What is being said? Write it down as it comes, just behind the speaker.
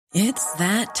It's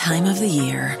that time of the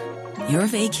year. Your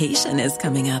vacation is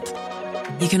coming up.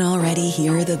 You can already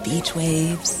hear the beach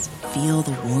waves, feel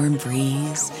the warm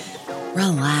breeze,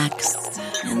 relax,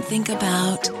 and think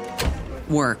about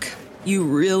work. You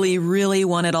really, really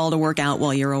want it all to work out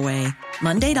while you're away.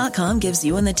 Monday.com gives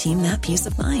you and the team that peace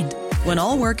of mind. When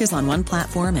all work is on one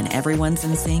platform and everyone's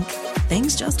in sync,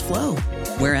 things just flow.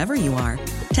 Wherever you are,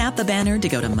 tap the banner to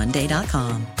go to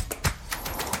Monday.com.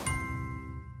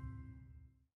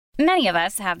 Many of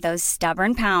us have those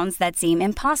stubborn pounds that seem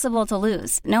impossible to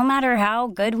lose, no matter how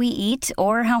good we eat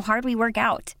or how hard we work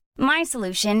out. My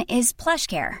solution is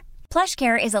PlushCare.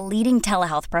 PlushCare is a leading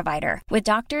telehealth provider with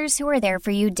doctors who are there for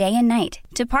you day and night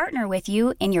to partner with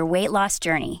you in your weight loss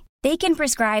journey. They can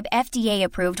prescribe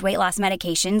FDA-approved weight loss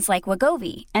medications like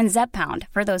Wegovy and Zepbound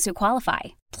for those who qualify.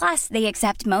 Plus, they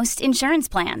accept most insurance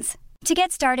plans. To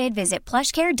get started, visit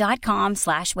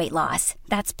plushcare.com/weightloss.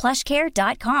 That's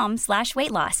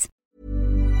plushcare.com/weightloss.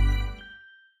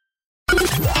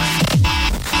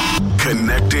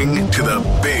 Connecting to the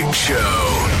big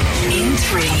show. In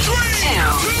 3, 2,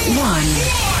 1.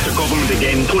 The government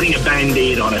again putting a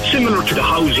band-aid on it, similar to the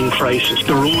housing crisis.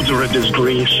 The roads are a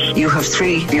disgrace. You have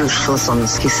 3 beautiful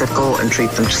sons. He said go and treat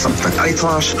them to something. I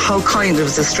thought, how kind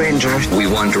of the stranger. We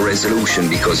want a resolution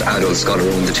because adults got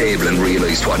around the table and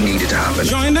realised what needed to happen.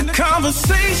 Join the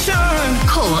conversation.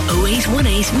 Call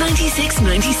 0818 96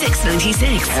 96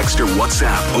 96. Text or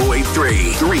WhatsApp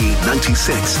 083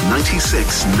 396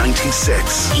 96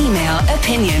 96. Email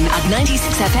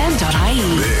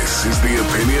opinion@96fm.ie. This is the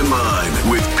Opinion Line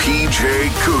with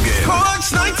PJ Coogan.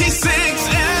 Cork's 96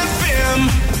 FM.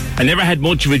 I never had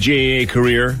much of a GAA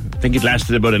career. I think it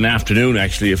lasted about an afternoon,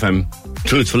 actually, if I'm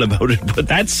truthful about it. But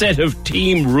that set of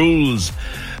team rules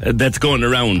that's going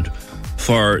around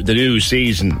for the new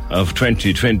season of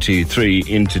 2023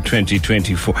 into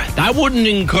 2024, that wouldn't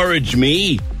encourage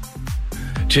me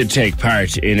to take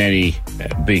part in any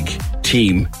big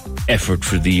team effort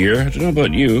for the year. I don't know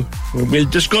about you. We'll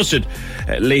discuss it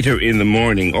later in the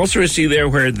morning. Also, I see there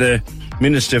where the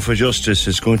Minister for Justice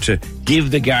is going to give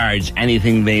the guards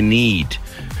anything they need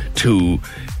to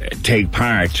take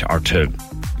part or to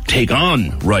take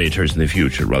on rioters in the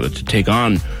future, rather, to take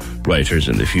on rioters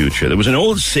in the future. There was an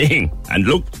old saying, and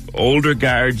look, older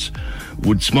guards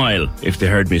would smile if they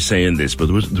heard me saying this, but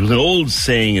there was an old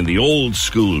saying in the old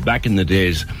school back in the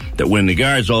days that when the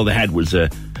guards, all they had was a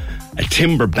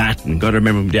timber batten. God, I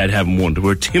remember my dad having one. They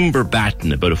were a timber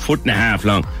batten, about 1.5 feet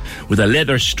long, with a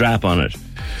leather strap on it.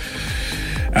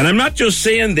 And I'm not just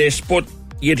saying this, but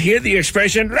you'd hear the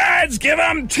expression, lads, give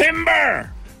 'em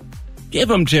timber! Give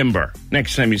 'em timber.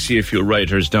 Next time you see a few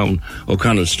rioters down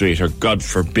O'Connell Street, or God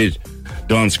forbid,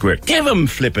 Dawn Square, give 'em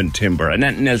flipping timber and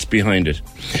nothing else behind it.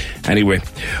 Anyway,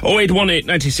 0818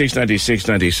 96 96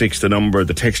 96, the number,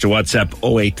 the text to WhatsApp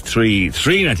 083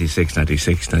 396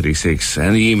 96 96,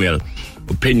 and the email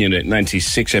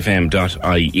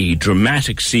opinion@96fm.ie.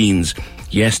 Dramatic scenes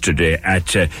yesterday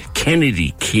at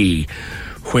Kennedy Quay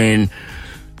when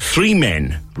 3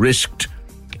 men risked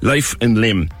life and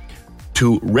limb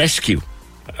to rescue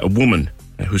a woman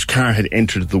whose car had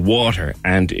entered the water,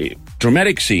 and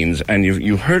dramatic scenes, and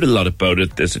you've heard a lot about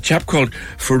it. There's a chap called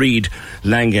Fareed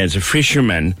Langez, a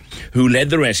fisherman, who led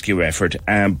the rescue effort,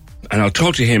 and I'll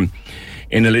talk to him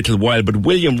in a little while. But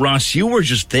William Ross, you were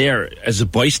just there as a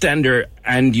bystander,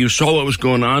 and you saw what was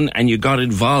going on, and you got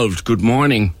involved. Good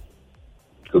morning.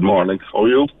 Good morning. How are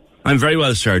you? I'm very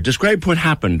well, sir. Describe what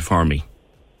happened for me.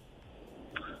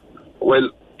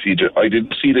 Well, PJ, I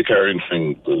didn't see the car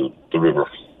entering the river.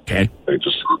 Okay.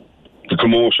 The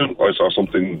commotion, I saw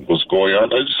something was going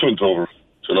on. I just went over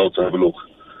to have a look.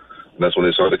 And that's when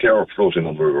I saw the car floating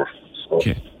on the river. So.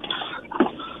 Okay.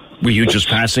 Were you just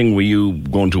passing? Were you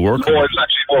going to work? No, I was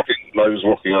actually working. I was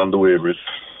working on the Weybridge.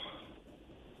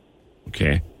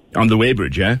 Okay. On the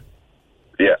Weybridge, yeah?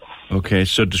 Yeah. Okay,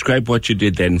 so describe what you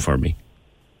did then for me.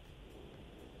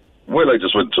 Well, I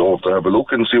just went over to have a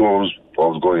look and see what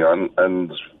was going on.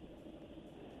 And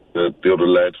the other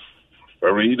lad,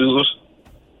 Fareed, is it?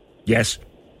 Yes.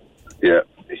 Yeah,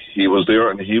 he was there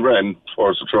and he ran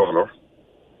towards the trawler,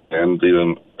 and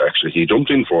then actually he jumped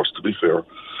in first, to be fair.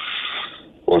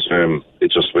 But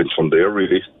it just went from there,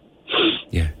 really.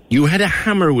 Yeah. You had a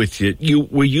hammer with you.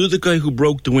 Were you the guy who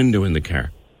broke the window in the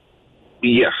car?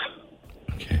 Yeah.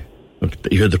 Okay. Look,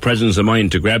 you had the presence of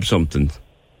mind to grab something.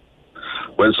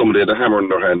 Well, somebody had a hammer in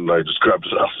their hand, and I just grabbed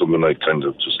it off them, and I kind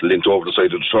of just leant over the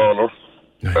side of the trawler,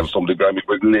 nice. And somebody grabbed me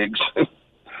by the legs.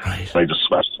 Right. I just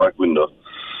smashed the back window.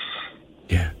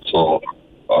 Yeah. So,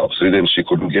 obviously then she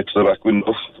couldn't get to the back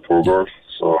window, the poor girl.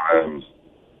 So,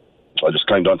 I just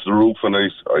climbed onto the roof and I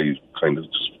kind of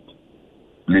just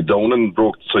lid down and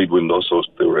broke the side window, so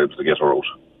they were able to get her out.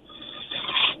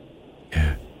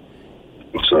 Yeah.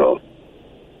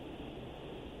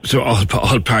 So all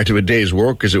part of a day's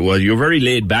work, as it was. You're very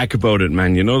laid back about it,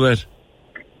 man. You know that?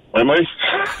 Am I?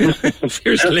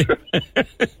 Seriously.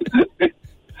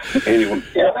 Anyone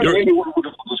would have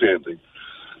done the same thing.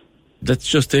 That's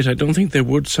just it. I don't think they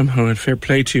would somehow. And fair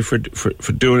play to you for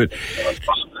doing it.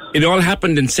 It all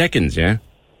happened in seconds, yeah?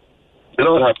 It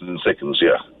all happened in seconds,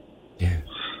 yeah. Yeah.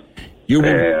 You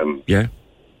were... yeah.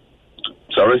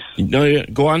 Sorry? No, yeah,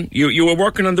 go on. You were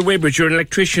working on the way, but you're an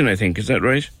electrician, I think. Is that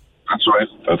right?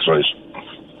 That's right.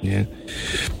 Yeah.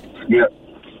 Yeah.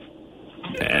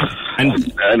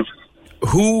 And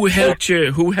who helped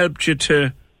you? Who helped you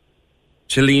to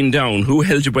lean down? Who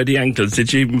held you by the ankles?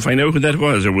 Did you even find out who that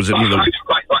was, or was it another?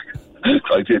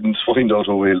 I didn't find out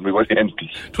who held me by the ankles.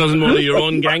 It wasn't one of your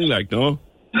own gang, like, no?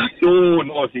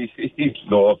 No. He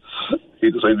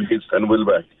decided he'd stand well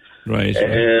back. Right.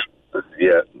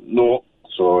 Yeah. No.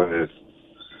 So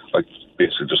I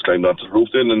basically just climbed onto the roof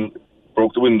then and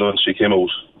broke the window, and she came out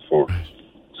for.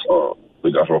 So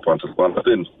we got her up onto the bonnet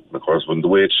then. And of course, when the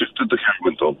weight shifted, the car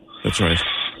went down. That's right.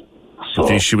 So at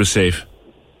least she was safe.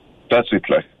 That's it,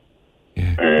 like.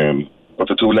 Yeah. But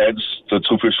the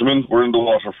two fishermen, were in the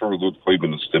water for a good 5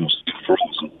 minutes. They must have been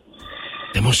frozen.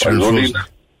 They must have been frozen.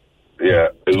 Yeah.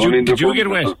 Did you get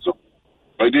wet?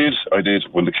 I did.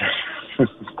 When the car.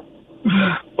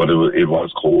 But it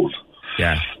was cold.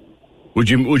 Yeah. Would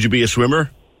you be a swimmer?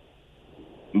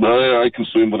 No, I can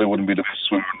swim, but I wouldn't be the best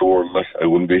swimmer in the world. Like, I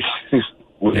wouldn't be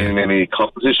winning any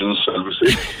competitions, shall we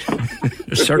say.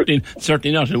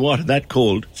 certainly not in water that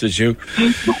cold, says you.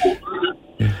 No.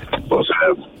 Yeah. But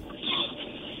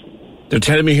they're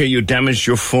telling me here you damaged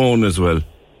your phone as well.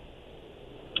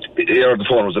 Yeah, the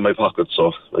phone was in my pocket,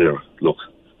 so here, look.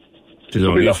 There's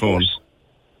only a phone.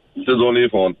 There's only a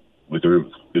phone. We've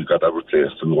got that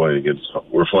replaced and going again, so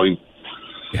we're fine.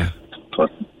 Yeah. But,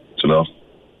 you know.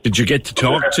 Did you get to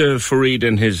talk to Fareed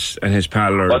and his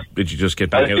pal, or did you just get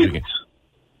back out again?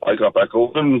 I got back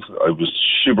out and I was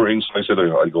shivering, so I said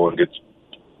I'll go and get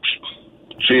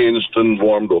changed and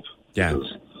warmed up. Yeah.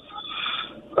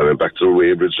 I went back to the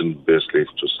weighbridge and basically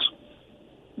just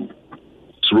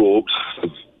robed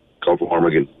and got warm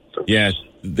again. Yeah,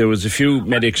 there was a few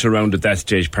medics around at that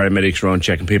stage, paramedics around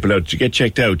checking people out. Did you get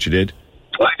checked out? You did?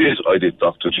 I did.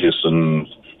 Dr. Jason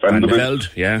Van de Velde.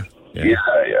 Yeah.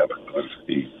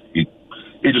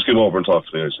 He just came over and talked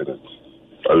to me. I said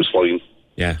I was fine.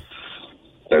 Yeah.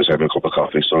 I was having a cup of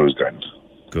coffee, so I was grand.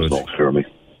 Good. Don't fear me.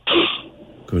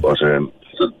 Good. But the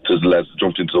lads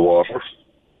jumped into the water.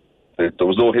 There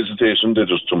was no hesitation. They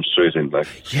just jumped straight in, like.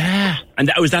 Yeah,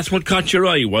 and that's what caught your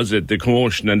eye, was it? The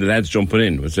commotion and the lads jumping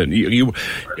in, was it? You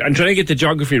I'm trying to get the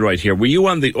geography right here. Were you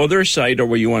on the other side, or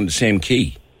were you on the same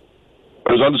quay?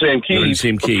 I was on the same quay. You were on the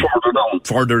same quay.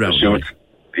 Further down. Right.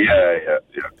 Yeah.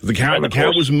 The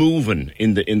car was moving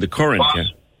in the current.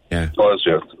 Yeah. It was,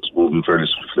 yeah. It was moving fairly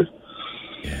swiftly.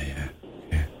 Yeah.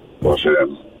 But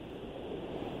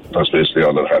that's basically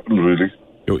all that happened, really.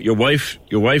 Your wife,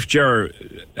 Ger,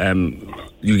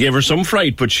 you gave her some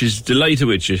fright, but she's delighted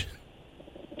with you.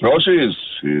 No, she is,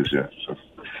 yeah. So,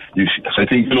 I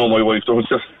think you know my wife, don't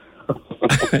you?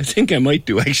 I think I might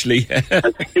do, actually. I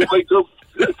think you might do.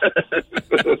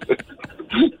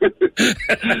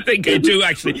 I think I do,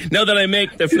 actually. Now that I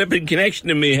make the flipping connection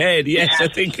in my head, yes, I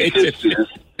think I do.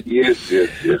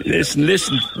 Yes.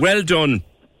 Listen, well done.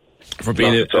 For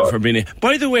being a.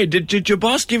 By the way, did your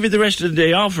boss give you the rest of the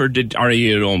day off, or are you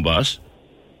your own boss?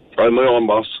 I'm my own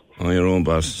boss. Oh, your own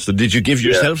boss. So did you give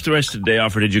yourself the rest of the day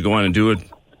off, or did you go on and do it?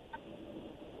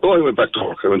 Oh, I went back to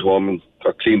work. I went home and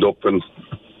got cleaned up and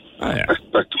back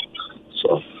to work.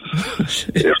 So,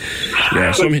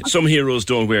 yeah. Some heroes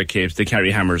don't wear capes; they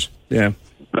carry hammers. Yeah.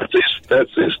 That's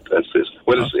it.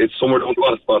 Well, it's somewhere down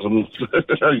the bottom.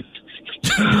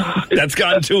 That's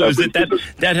gone too, is it?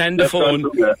 That and the phone.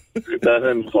 That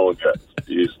and the phone, yeah.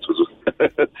 Yes,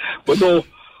 but no,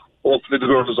 hopefully the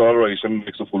girl is all right and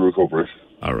makes a full recovery.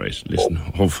 All right, listen,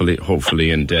 hopefully,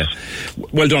 and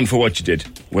well done for what you did.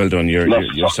 Well done,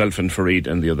 yourself and Fareed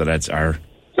and the other lads are.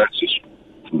 That's it.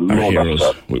 Our heroes.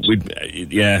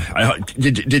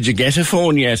 Did you get a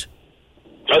phone yet?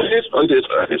 I did.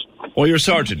 Oh, you're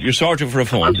sorted. You're sorted for a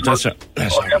phone. That's okay.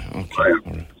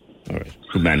 All right.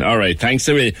 Good man. All right. Thanks,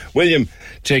 William.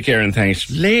 Take care and thanks.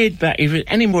 Laid back. If it was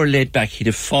any more laid back, he'd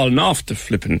have fallen off the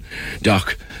flipping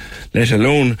dock, let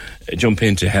alone jump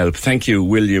in to help. Thank you,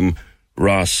 William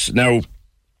Ross. Now,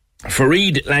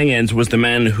 Fareed Langends was the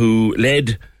man who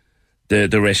led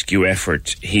the rescue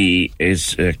effort. He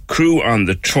is a crew on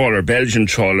the trawler, Belgian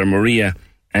trawler Maria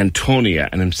Antonia,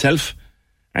 and himself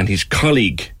and his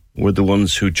colleague were the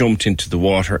ones who jumped into the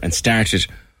water and started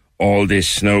all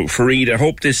this. Now, Fareed, I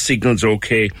hope this signal's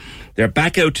okay. They're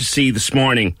back out to sea this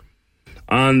morning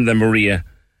on the Maria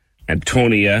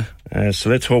Antonia. So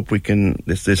let's hope we can,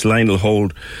 this line will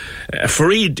hold.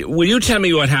 Fareed, will you tell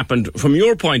me what happened from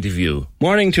your point of view?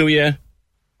 Morning to you.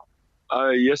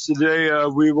 Yesterday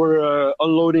we were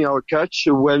unloading our catch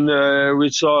when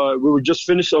we were just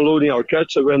finished unloading our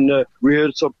catch when we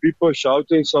heard some people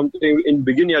shouting something. In the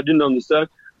beginning I didn't understand,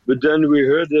 but then we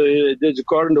heard there's a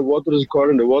car in the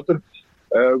water,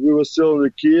 we were still on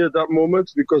the quay at that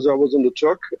moment because I was on the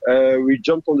truck. We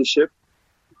jumped on the ship,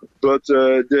 but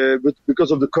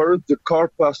because of the current, the car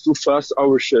passed too fast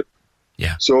our ship.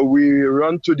 Yeah. So we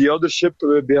ran to the other ship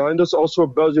behind us, also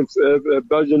a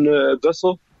Belgian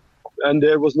vessel. And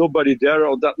there was nobody there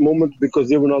at that moment because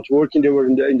they were not working. They were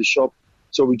in the shop.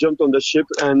 So we jumped on the ship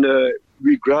and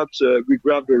we grabbed a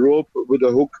rope with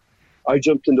a hook. I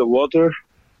jumped in the water.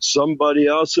 Somebody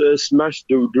else smashed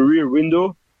the rear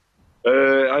window.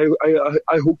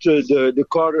 I hooked the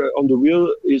car on the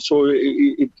wheel so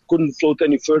it couldn't float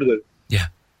any further. Yeah.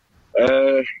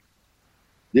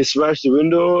 They smashed the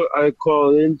window. I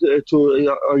called in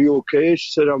are you okay?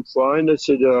 She said, I'm fine. I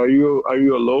said, are you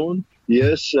alone?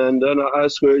 Yes, and then I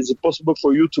asked her, is it possible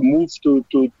for you to move to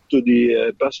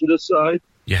the passenger side?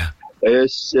 Yeah. I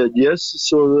said yes,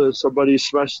 so somebody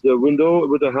smashed the window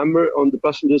with a hammer on the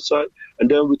passenger side, and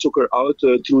then we took her out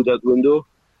through that window.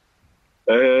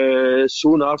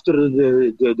 Soon after,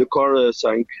 the car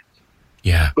sank.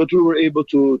 Yeah. But we were able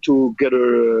to get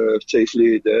her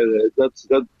safely there.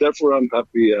 Therefore, I'm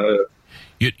happy.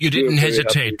 You didn't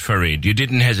hesitate, Fareed. You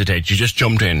didn't hesitate. You just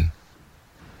jumped in.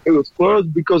 Of course,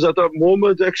 because at that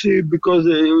moment, actually, because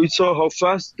we saw how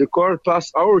fast the car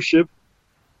passed our ship,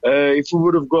 if we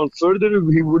would have gone further,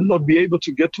 we would not be able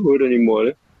to get to her anymore.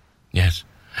 Eh? Yes.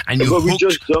 And we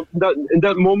just jumped. In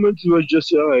that moment, it was just,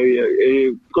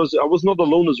 because I was not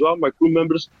alone as well. My crew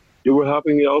members, they were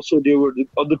helping also. They were the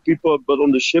other people, but on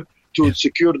the ship to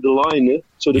secure the line,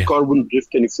 so the car wouldn't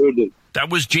drift any further. That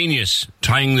was genius,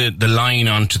 tying the line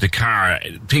onto the car.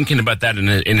 Thinking about that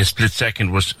in a split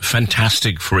second was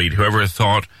fantastic, Fareed. Whoever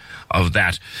thought of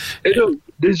that.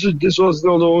 This was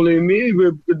not only me.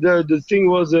 The thing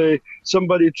was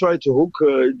somebody tried to hook.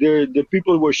 The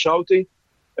people were shouting.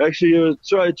 Actually,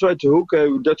 tried to hook.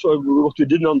 That's what we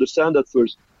didn't understand at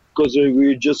first, because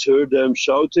we just heard them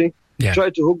shouting. Yeah.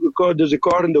 Tried to hook the car. There's a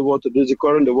car in the water.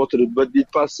 But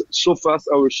it passed so fast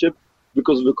our ship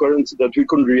because of the current that we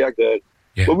couldn't react there.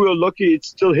 Yeah. But we were lucky. It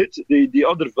still hit the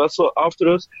other vessel after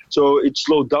us, so it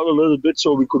slowed down a little bit,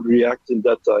 so we could react in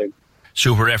that time.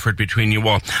 Super effort between you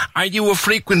all. Are you a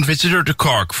frequent visitor to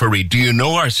Cork, Fareed? Do you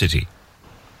know our city?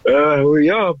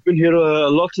 Yeah, I've been here a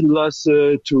lot in the last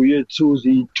 2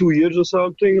 years or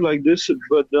something like this.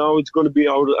 But now it's going to be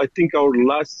our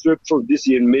last trip for this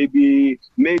year. Maybe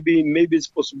it's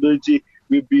a possibility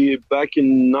we'll be back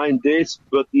in 9 days.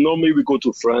 But normally we go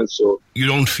to France. So you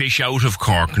don't fish out of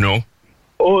Cork, no?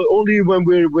 Only when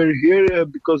we're here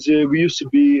because we used to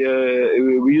be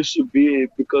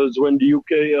because when the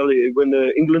UK when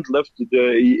England left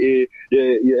the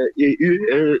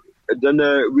EU. Then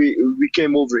we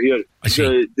came over here.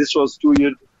 This was 2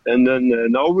 years, and then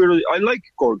now I like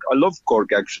Cork. I love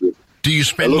Cork, actually. Do you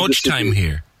spend much time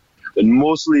here? And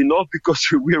mostly not, because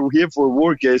we're here for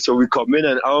work, so we come in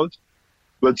and out.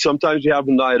 But sometimes we have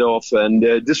a night off, and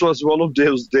this was one of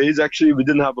those days. Actually, we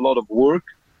didn't have a lot of work.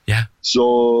 Yeah.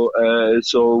 So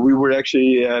we were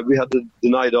actually we had the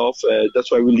night off. That's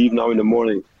why we leave now in the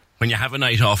morning. When you have a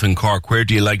night off in Cork, where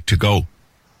do you like to go?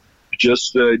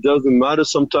 Just it doesn't matter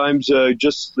sometimes.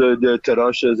 Just the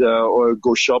terraces or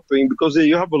go shopping, because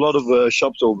you have a lot of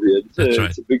shops over here. That's right.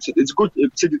 It's a big city. It's a good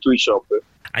city to shop.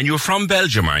 And you're from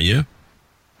Belgium, are you?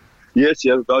 Yes,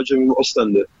 Belgium,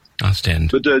 Ostende.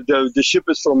 Ostende. But the ship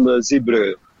is from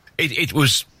Zeebrugge. It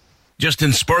was just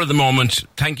in spur of the moment.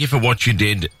 Thank you for what you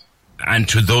did, and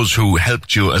to those who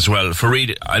helped you as well.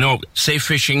 Fareed, I know, safe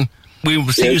fishing. We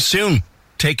will see you soon.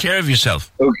 Take care of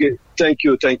yourself. Okay. Thank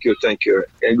you.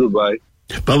 And goodbye.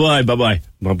 Bye-bye.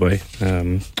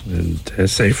 And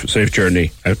safe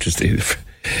journey out to sea.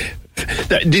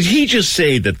 Did he just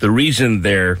say that the reason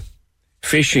they're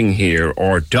fishing here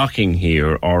or docking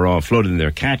here or offloading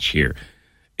their catch here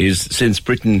is since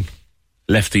Britain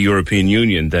left the European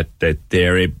Union that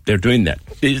they're doing that?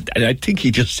 I think he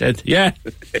just said, yeah.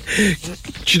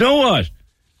 Do you know what?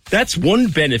 That's one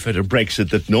benefit of Brexit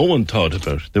that no one thought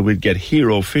about, that we'd get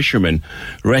hero fishermen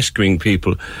rescuing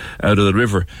people out of the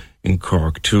river in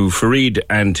Cork. To Fareed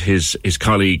and his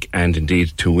colleague, and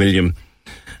indeed to William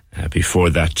before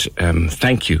that,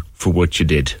 thank you for what you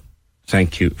did.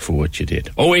 Thank you for what you did.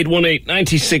 0818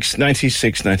 96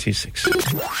 96 96.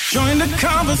 Join the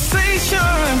conversation.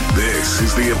 This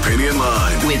is the Opinion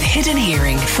Line. With Hidden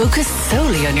Hearing, focused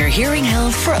solely on your hearing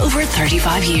health for over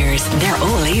 35 years. They're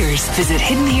all ears. Visit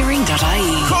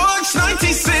hiddenhearing.ie. Cork's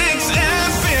 96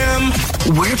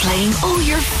 FM. We're playing all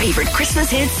your favourite Christmas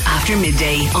hits after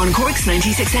midday on Cork's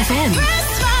 96 FM.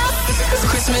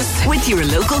 Christmas with your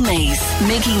local Mace,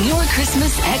 making your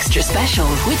Christmas extra special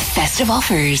with festive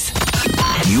offers.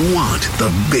 You want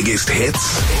the biggest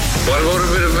hits? What about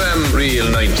a bit of real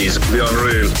 90s? Be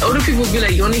unreal. Other people be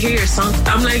like, you want to hear your song?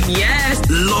 I'm like, yes.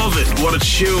 Love it. What a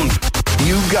tune.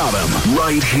 You got them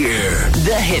right here.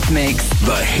 The Hit Mix.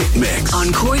 The Hit Mix.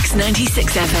 On Cork's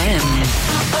 96 FM.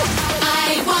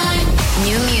 I want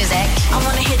new music. I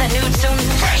want to hear that new tune.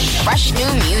 Fresh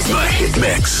new music. The Hit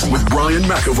Mix with Brian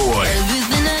McAvoy.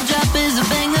 Everything I drop is a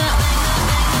banger.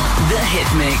 The Hit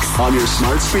Mix. On your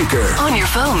smart speaker. On your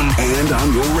phone. And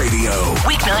on your radio.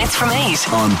 Weeknights from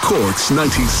 8. On Cork's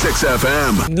 96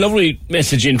 FM. Lovely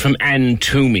message in from Anne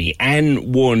Toomey.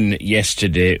 Anne won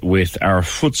yesterday with our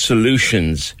Foot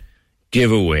Solutions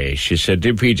giveaway. She said,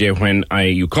 "Dear PJ, when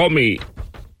you called me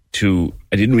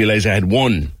I didn't realise I had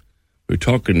won. We were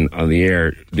talking on the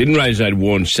air. Didn't realise I had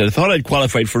won. She said, I thought I'd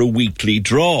qualified for a weekly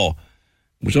draw.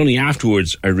 It was only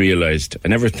afterwards I realised. I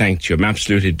never thanked you. I'm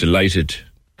absolutely delighted.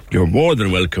 You're more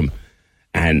than welcome.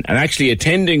 And I'm actually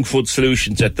attending Foot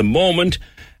Solutions at the moment,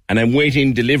 and I'm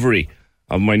waiting delivery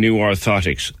of my new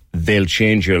orthotics. They'll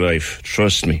change your life,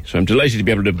 trust me. So I'm delighted to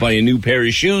be able to buy a new pair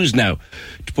of shoes now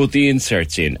to put the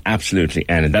inserts in. Absolutely,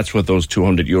 and that's what those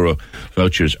 €200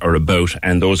 vouchers are about.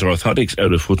 And those orthotics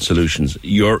out of Foot Solutions,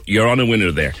 you're on a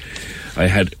winner there. I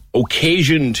had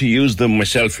occasion to use them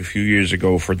myself a few years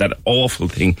ago for that awful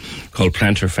thing called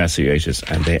plantar fasciitis,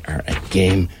 and they are a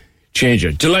game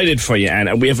changer. Delighted for you, Anne.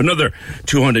 And we have another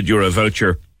 €200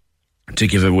 voucher to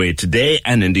give away today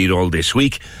and indeed all this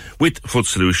week with Foot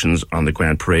Solutions on the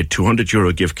Grand Parade.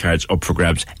 €200 gift cards up for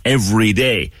grabs every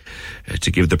day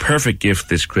to give the perfect gift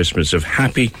this Christmas of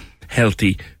happy,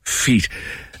 healthy feet.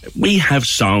 We have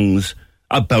songs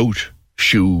about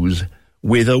shoes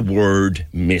with a word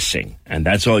missing, and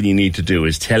that's all you need to do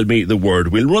is tell me the word.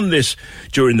 We'll run this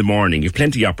during the morning. You've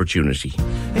plenty of opportunity.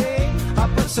 Hey, I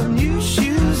put some new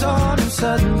shoes on and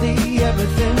suddenly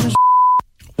everything's...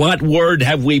 What word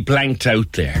have we blanked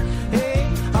out there? Hey,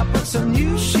 I put some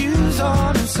new shoes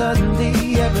on and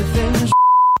suddenly everything's...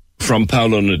 From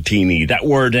Paolo Nutini. That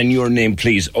word and your name,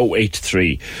 please.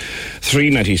 083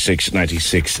 396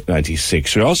 96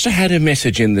 96. We also had a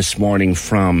message in this morning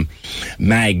from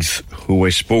Mags, who I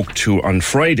spoke to on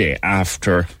Friday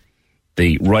after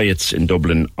the riots in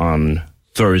Dublin on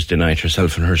Thursday night.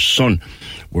 Herself and her son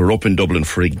were up in Dublin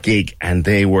for a gig, and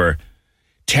they were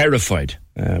terrified.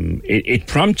 It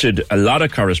prompted a lot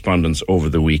of correspondence over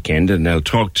the weekend, and I'll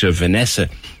talk to Vanessa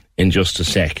in just a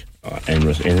sec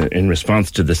in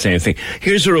response to the same thing.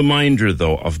 Here's a reminder,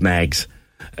 though, of Mags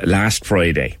last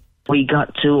Friday. We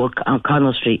got to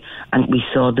O'Connell Street and we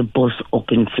saw the bus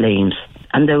up in flames,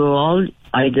 and they were all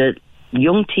either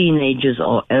young teenagers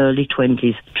or early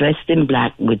 20s dressed in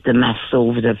black with the masks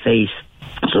over their face.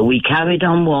 So we carried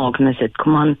on walking. I said,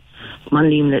 come on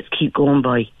Liam, let's keep going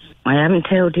by. I haven't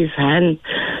held his hand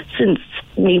since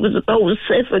he was about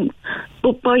 7.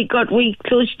 But by God, we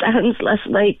clutched hands last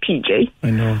night, PJ.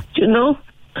 I know. Do you know?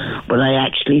 But I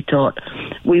actually thought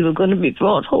we were going to be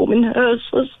brought home in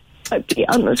hearses, I'll be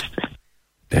honest.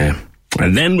 Yeah.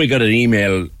 And then we got an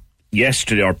email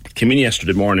yesterday, or came in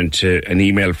yesterday morning to an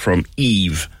email from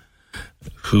Eve,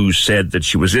 who said that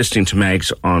she was listening to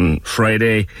Mags on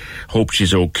Friday. Hope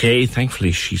she's okay.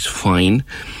 Thankfully, she's fine.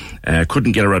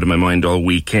 Couldn't get her out of my mind all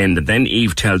weekend. And then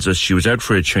Eve tells us she was out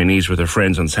for a Chinese with her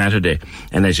friends on Saturday,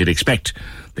 and as you'd expect,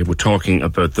 they were talking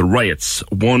about the riots.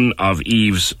 One of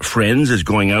Eve's friends is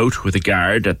going out with a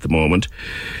guard at the moment,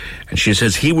 and she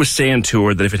says he was saying to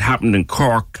her that if it happened in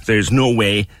Cork, there's no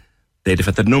way they'd have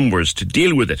had the numbers to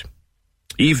deal with it.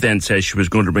 Eve then says she was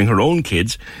going to bring her own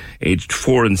kids, aged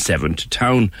 4 and 7, to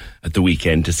town at the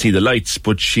weekend to see the lights,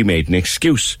 but she made an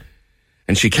excuse,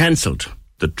 and she cancelled.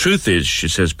 The truth is, she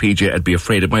says, PJ, I'd be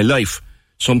afraid of my life.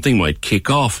 Something might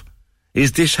kick off.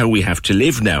 Is this how we have to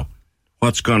live now?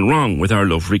 What's gone wrong with our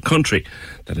lovely country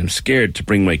that I'm scared to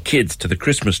bring my kids to the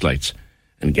Christmas lights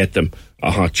and get them a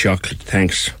hot chocolate?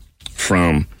 Thanks,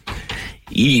 from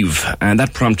Eve. And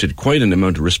that prompted quite an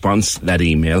amount of response, that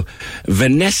email.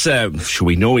 Vanessa, sure,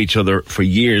 we know each other for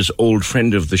years, old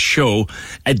friend of the show,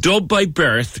 a Dub by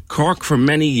birth, Cork for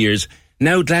many years,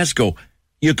 now Glasgow.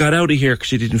 You got out of here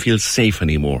because you didn't feel safe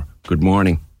anymore. Good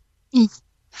morning.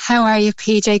 How are you,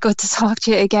 PJ? Good to talk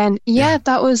to you again. Yeah,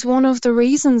 that was one of the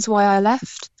reasons why I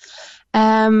left.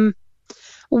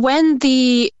 When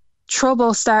the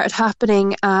trouble started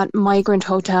happening at migrant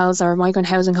hotels or migrant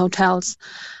housing hotels,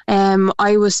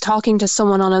 I was talking to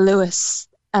someone on a Lewis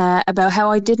about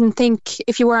how I didn't think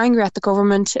if you were angry at the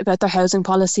government about their housing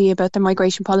policy, about their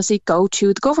migration policy, go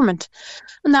to the government.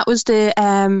 And that was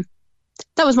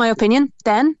my opinion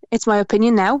then. It's my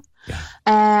opinion now.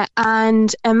 Yeah.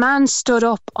 And a man stood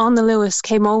up on the Lewis,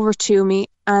 came over to me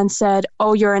and said,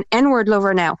 "Oh, you're an N-word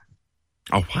lover now."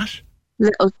 Oh, what?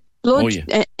 Little blood,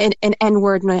 an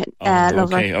N-word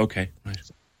lover. Okay,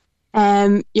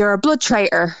 right. You're a blood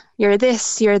traitor. You're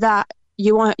this, you're that.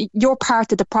 You're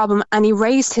part of the problem. And he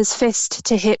raised his fist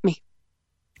to hit me.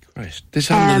 Christ.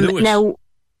 This on the Lewis? Now,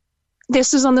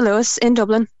 this was on the Lewis in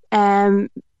Dublin,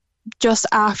 just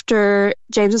after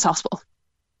James's Hospital.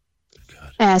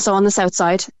 So on the south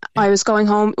side. Yeah. I was going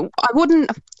home. I wouldn't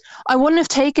have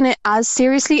taken it as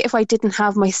seriously if I didn't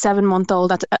have my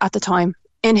 7-month-old at the time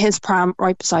in his pram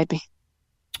right beside me.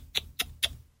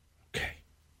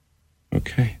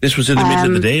 Okay. This was in the middle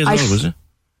of the day as well, was it?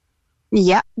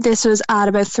 Yeah, this was at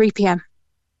about 3 p.m.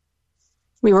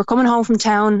 We were coming home from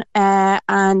town,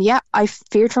 and yeah, I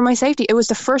feared for my safety. It was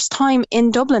the first time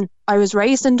in Dublin. I was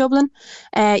raised in Dublin.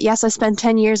 Yes, I spent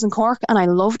 10 years in Cork, and I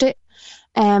loved it.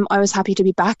 I was happy to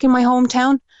be back in my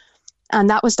hometown, and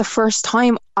that was the first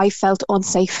time I felt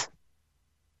unsafe.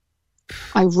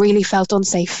 I really felt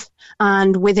unsafe,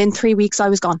 and within 3 weeks I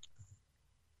was gone.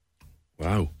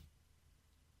 Wow.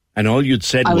 And all you'd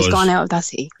said was, I was gone out of that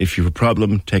city. If you have a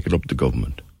problem, take it up to the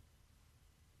government.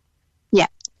 Yeah.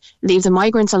 Leave the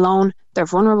migrants alone. They're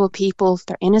vulnerable people.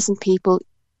 They're innocent people.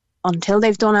 Until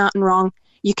they've done anything wrong,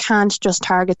 you can't just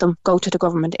target them. Go to the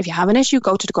government. If you have an issue,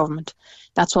 go to the government.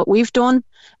 That's what we've done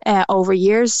over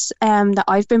years that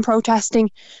I've been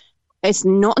protesting. It's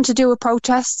nothing to do with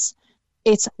protests.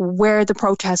 It's where the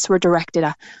protests were directed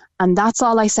at. And that's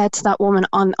all I said to that woman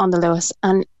on the Lewis.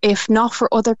 And if not for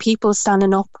other people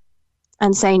standing up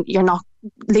and saying,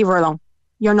 leave her alone.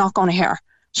 You're not going to hear her.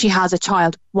 She has a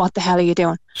child. What the hell are you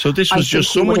doing? So this was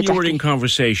just someone you were in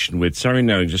conversation with. Sorry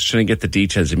now, I'm just trying to get the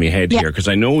details in my head here, because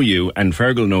I know you and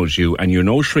Fergal knows you, and you're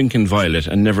no shrinking violet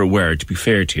and never were, to be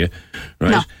fair to you.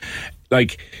 Right? No.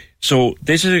 So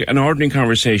this is an ordinary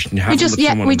conversation you have with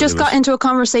someone. We just got into a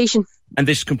conversation. And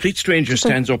this complete stranger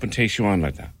stands up and takes you on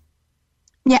like that?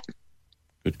 Yeah.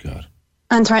 Good God.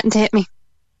 And threatened to hit me.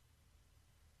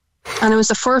 And it was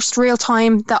the first real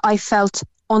time that I felt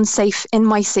unsafe in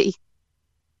my city.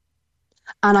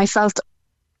 And I felt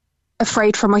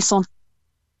afraid for my son.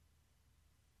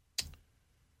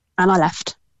 And I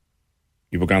left.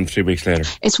 You were gone 3 weeks later?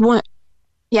 It's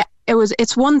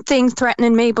one thing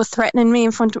threatening me, but threatening me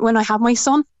in front of when I have my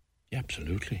son? Yeah,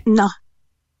 absolutely. No.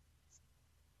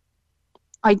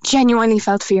 I genuinely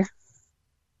felt fear.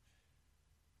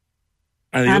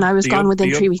 And I was gone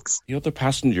within 3 weeks. The other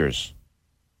passengers,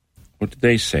 what did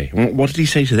they say? What did he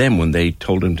say to them when they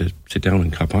told him to sit down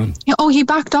and cop on? Yeah, he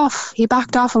backed off. He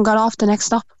backed off and got off the next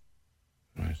stop.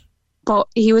 Right. But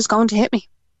he was going to hit me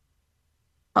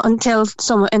until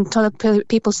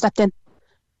people stepped in.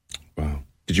 Wow.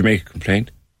 Did you make a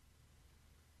complaint?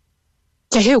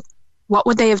 To who? What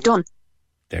would they have done?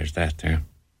 There's that there.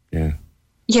 Yeah.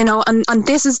 And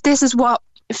this is what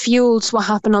fuels what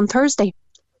happened on Thursday.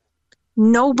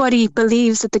 Nobody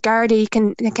believes that the Gardaí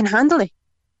can handle it.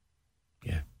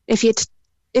 Yeah.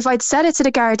 If I'd said it to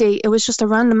the Gardaí, it was just a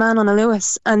random man on a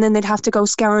Lewis, and then they'd have to go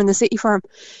scouring the city for him.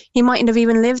 He mightn't have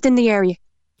even lived in the area.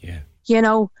 Yeah.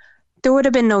 There would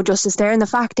have been no justice there. And the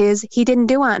fact is, he didn't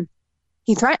do anything.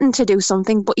 He threatened to do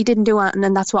something, but he didn't do anything,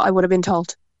 and that's what I would have been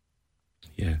told.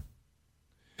 Yeah.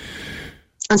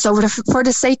 And so for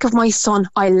the sake of my son,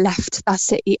 I left that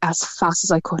city as fast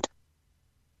as I could.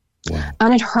 Wow.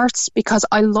 And it hurts because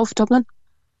I love Dublin.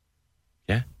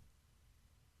 Yeah.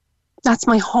 That's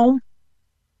my home.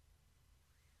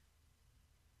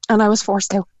 And I was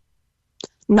forced to.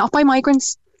 Not by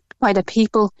migrants, by the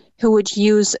people who would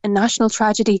use a national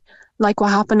tragedy like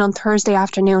what happened on Thursday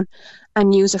afternoon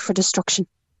and use it for destruction.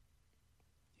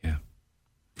 Yeah.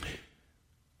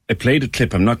 I played a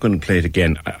clip. I'm not going to play it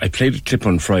again. I played a clip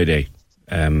on Friday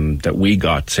that we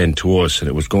got sent to us, and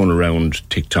it was going around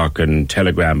TikTok and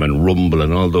Telegram and Rumble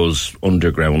and all those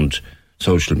underground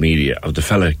social media of the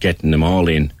fella getting them all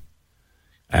in.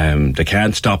 They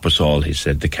can't stop us all, he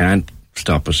said. They can't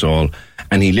stop us all.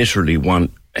 And he literally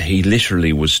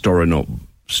was stirring up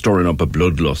a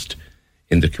bloodlust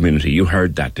in the community. You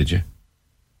heard that, did you?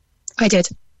 I did.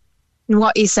 And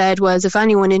what he said was, if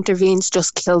anyone intervenes,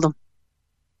 just kill them.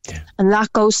 Yeah. And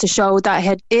that goes to show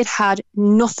that it had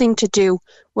nothing to do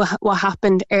with what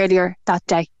happened earlier that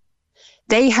day.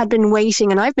 they had been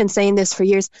waiting, and I've been saying this for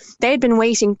years, they had been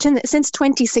waiting since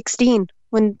 2016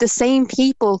 when the same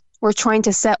people were trying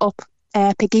to set up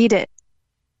a Pegida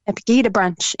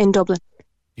branch in Dublin.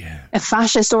 Yeah. A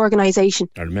fascist organisation.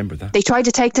 I remember that. They tried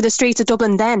to take to the streets of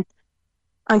Dublin then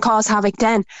and cause havoc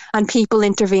then, and people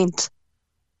intervened.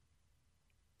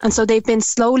 And so they've been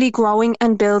slowly growing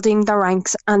and building their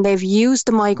ranks, and they've used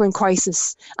the migrant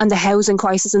crisis and the housing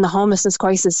crisis and the homelessness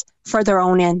crisis for their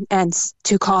own ends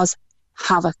to cause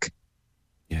havoc.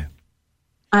 Yeah.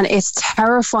 And it's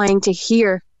terrifying to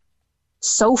hear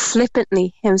so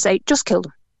flippantly him say, just kill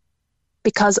them,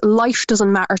 because life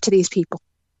doesn't matter to these people.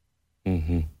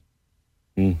 Mm-hmm.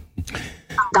 Mm-hmm.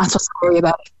 That's what's scary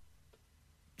about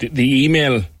The it.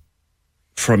 email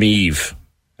from Eve,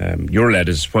 your lad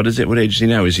is, what age is he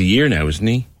now? He's a year now, isn't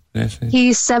he?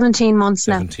 He's 17 months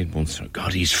now. 17 months.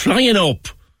 God, he's flying up.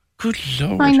 Good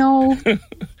Lord. I know.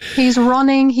 He's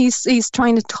running. He's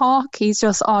trying to talk. He's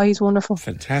just, he's wonderful.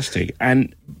 Fantastic.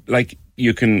 And, like,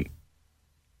 you can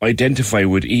identify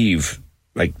with Eve.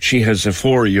 Like, she has a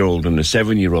 4-year-old and a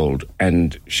 7-year-old,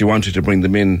 and she wanted to bring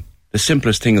them in, the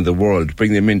simplest thing in the world,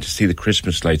 bring them in to see the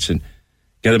Christmas lights and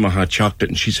get them a hot chocolate,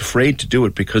 and she's afraid to do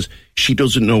it because she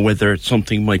doesn't know whether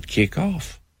something might kick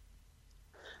off.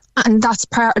 And that's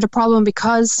part of the problem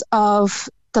because of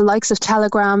the likes of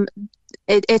Telegram.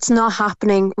 It's not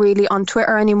happening really on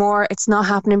Twitter anymore. It's not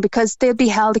happening because they'll be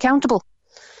held accountable.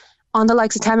 On the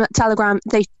likes of Telegram,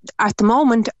 they at the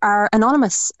moment are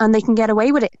anonymous and they can get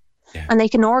away with it. Yeah. And they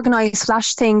can organise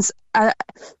flash things.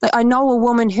 I know a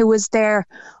woman who was there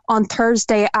on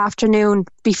Thursday afternoon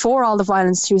before all the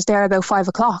violence. She was there about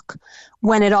 5:00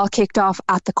 when it all kicked off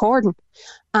at the cordon.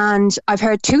 And I've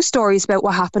heard 2 stories about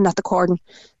what happened at the cordon.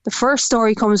 The first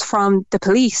story comes from the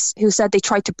police, who said they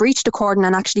tried to breach the cordon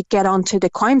and actually get onto the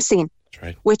crime scene,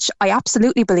 right. Which I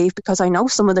absolutely believe because I know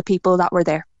some of the people that were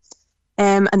there.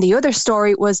 And the other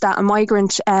story was that a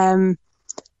migrant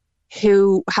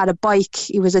who had a bike,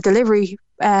 he was a delivery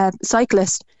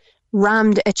cyclist,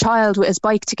 rammed a child with his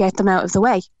bike to get them out of the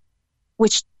way,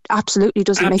 which absolutely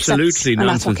doesn't make sense. Absolutely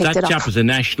nonsense. That chap is a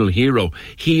national hero.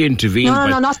 He intervened.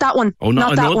 No, not that one. Oh,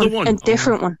 not that one. A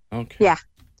different one. Okay. Yeah.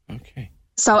 Okay.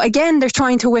 So again, they're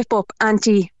trying to whip up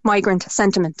anti-migrant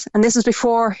sentiment, and this is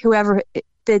before whoever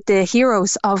the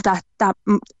heroes of that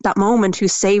moment who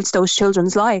saved those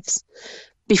children's lives,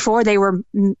 before they were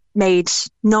made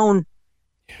known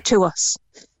to us.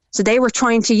 So they were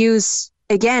trying to use,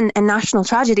 again, a national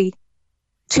tragedy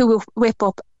to whip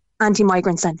up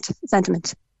anti-migrant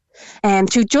sentiment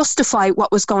to justify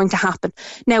what was going to happen.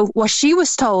 Now, what she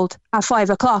was told at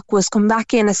 5:00 was come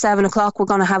back in at 7:00, we're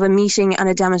going to have a meeting and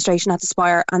a demonstration at the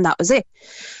Spire, and that was it.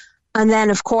 And then,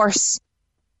 of course,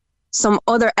 some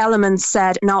other elements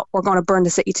said, no, we're going to burn the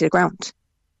city to the ground.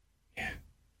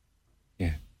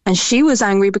 Yeah. And she was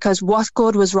angry because what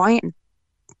good was rioting?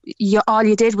 All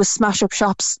you did was smash up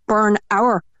shops, burn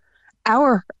our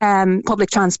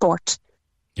public transport,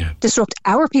 disrupt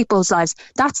our people's lives.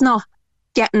 That's not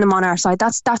getting them on our side.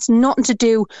 That's nothing to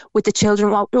do with the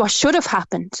children. What should have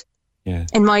happened,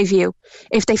 in my view,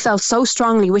 if they felt so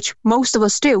strongly, which most of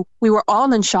us do. We were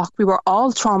all in shock. We were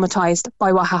all traumatised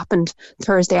by what happened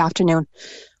Thursday afternoon.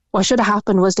 What should have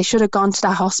happened was they should have gone to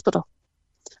that hospital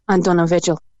and done a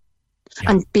vigil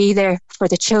and be there for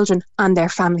the children and their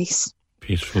families.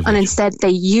 Peaceful and vigil. Instead they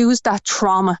used that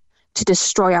trauma to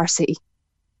destroy our city.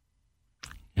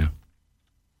 Yeah.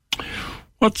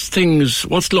 What's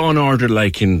law and order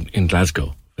like in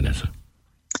Glasgow, Vanessa?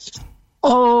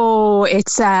 Oh,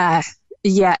 it's a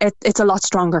lot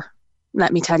stronger,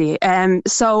 let me tell you.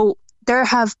 So there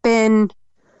have been,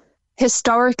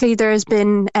 historically, there's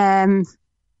been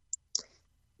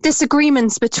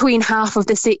disagreements between half of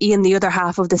the city and the other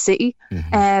half of the city.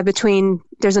 Mm-hmm.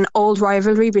 There's an old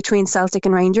rivalry between Celtic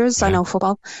and Rangers. I know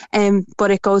football,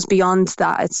 but it goes beyond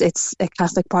that. It's a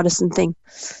Catholic Protestant thing,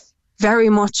 very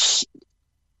much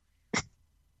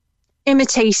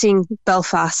imitating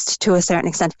Belfast to a certain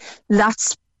extent.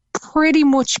 That's pretty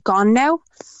much gone now,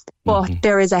 but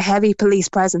there is a heavy police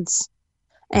presence,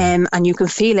 and you can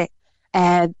feel it.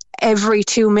 Every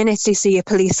 2 minutes you see a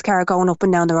police car going up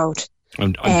and down the road.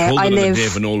 I'm told that they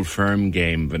have an Old Firm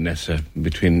game, Vanessa,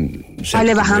 between... I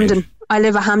live at Hampden. I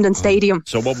live at Hampden Stadium.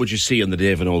 So what would you see on the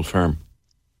day of an Old Firm?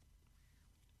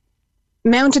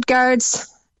 Mounted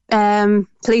guards,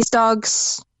 police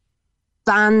dogs,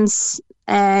 vans,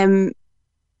 the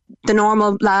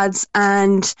normal lads,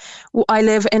 and I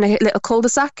live in a little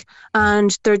cul-de-sac,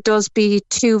 and there does be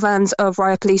 2 vans of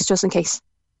riot police just in case.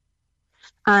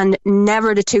 And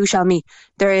never the two shall meet.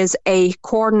 There is a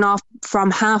cordon off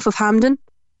from half of Hampden,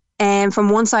 and from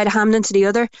one side of Hampden to the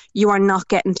other. You are not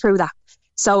getting through that.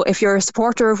 So if you're a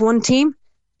supporter of one team,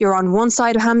 you're on one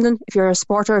side of Hampden. If you're a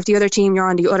supporter of the other team, you're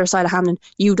on the other side of Hampden.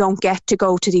 You don't get to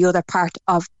go to the other part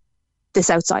of the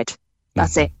south side.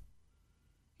 That's it.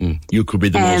 You could be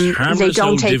the most harmless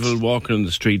old devil walking on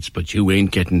the streets, but you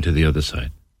ain't getting to the other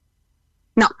side.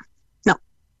 No.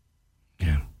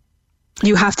 Yeah.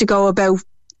 You have to go about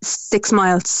 6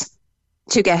 miles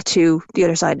to get to the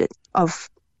other side of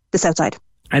the south side.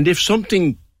 And if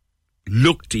something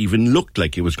looked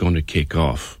like it was going to kick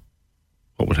off,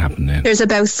 what would happen then? There's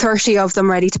about 30 of them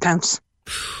ready to pounce.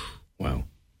 Wow.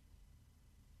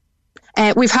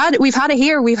 We've had it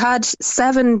here. We've had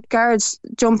 7 guards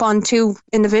jump on 2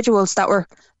 individuals that were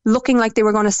looking like they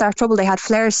were going to start trouble. They had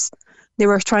flares. They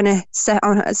were trying to set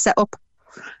up,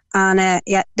 and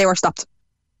they were stopped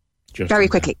very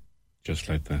quickly. Just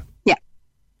like that. Yeah,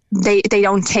 they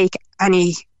don't take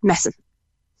any messing.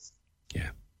 Yeah,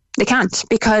 they can't,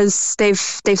 because they've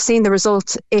seen the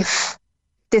result. If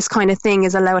this kind of thing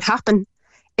is allowed to happen,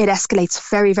 it escalates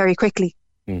very, very quickly.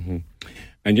 Mm-hmm.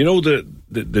 And you know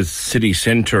the city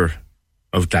centre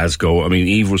of Glasgow, I mean,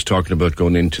 Eve was talking about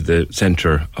going into the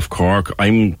centre of Cork.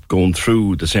 I'm going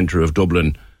through the centre of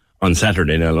Dublin on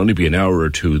Saturday, and I'll only be an hour or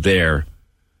two there.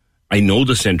 I know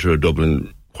the centre of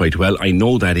Dublin quite well. I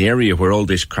know that area where all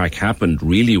this crack happened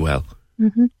really well.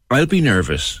 Mm-hmm. I'll be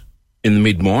nervous in the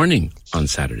mid-morning on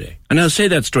Saturday. And I'll say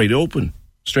that straight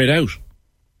out.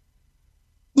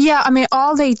 Yeah, I mean,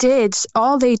 all they did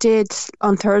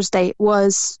on Thursday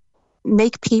was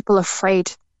make people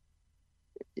afraid.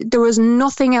 There was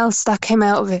nothing else that came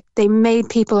out of it. They made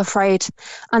people afraid.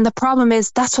 And the problem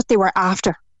is, that's what they were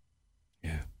after.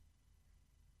 Yeah.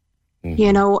 Mm-hmm.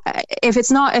 You know, if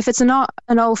it's not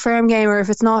an Old Firm game, or if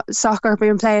it's not soccer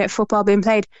being played, football being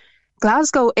played,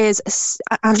 Glasgow is,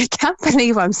 and I can't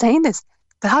believe I'm saying this,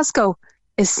 Glasgow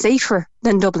is safer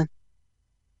than Dublin.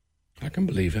 I can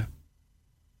believe it.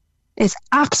 It's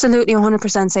absolutely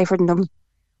 100% safer than Dublin.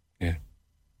 Yeah.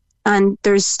 And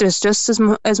there's just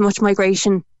as much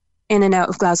migration in and out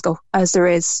of Glasgow as there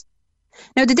is.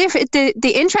 Now,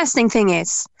 the interesting thing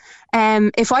is,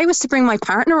 if I was to bring my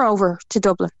partner over to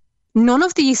Dublin, none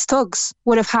of these thugs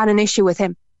would have had an issue with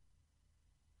him.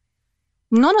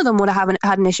 None of them would have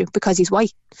had an issue, because he's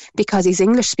white, because he's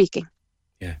English speaking.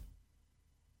 Yeah.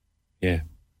 Yeah.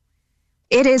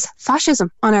 It is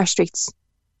fascism on our streets.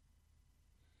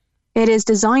 It is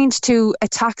designed to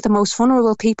attack the most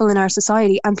vulnerable people in our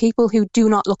society, and people who do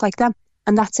not look like them.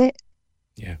 And that's it.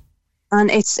 Yeah. And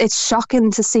it's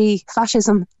shocking to see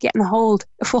fascism getting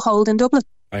a foothold in Dublin.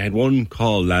 I had one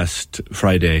call last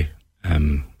Friday,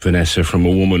 Vanessa, from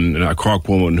a Cork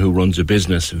woman who runs a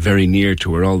business very near to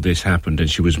where all this happened, and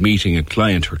she was meeting a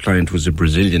client. Her client was a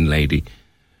Brazilian lady.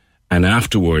 And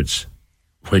afterwards,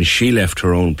 when she left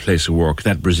her own place of work,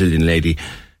 that Brazilian lady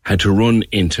had to run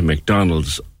into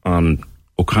McDonald's on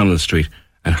O'Connell Street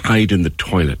and hide in the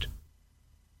toilet.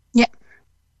 Yeah.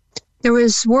 There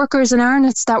was workers in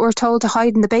Arnott's that were told to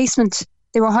hide in the basement.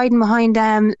 They were hiding behind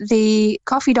the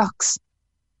coffee docks,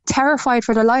 terrified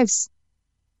for their lives.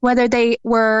 Whether they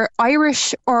were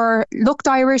Irish or looked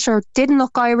Irish or didn't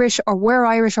look Irish or were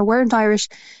Irish or weren't Irish,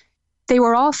 they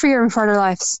were all fearing for their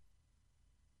lives.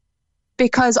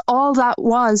 Because all that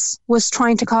was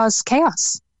trying to cause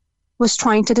chaos, was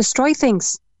trying to destroy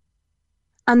things.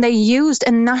 And they used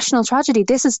a national tragedy.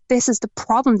 This is the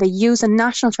problem. They used a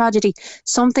national tragedy,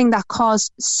 something that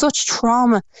caused such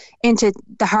trauma into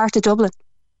the heart of Dublin.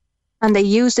 And they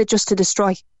used it just to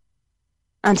destroy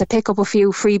and to pick up a few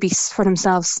freebies for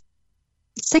themselves.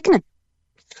 It's sickening.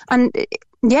 And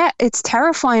yeah, it's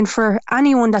terrifying for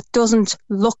anyone that doesn't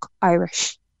look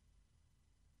Irish,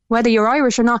 whether you're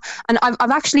Irish or not. And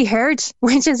I've actually heard,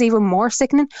 which is even more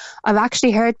sickening, I've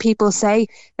actually heard people say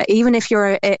that even if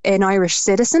you're an Irish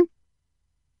citizen,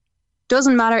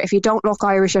 doesn't matter if you don't look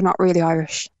Irish, you're not really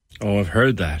Irish. Oh, I've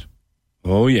heard that.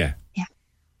 Oh, yeah. Yeah.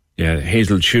 Yeah,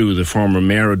 Hazel Chew, the former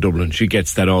mayor of Dublin, she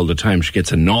gets that all the time. She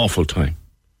gets an awful time.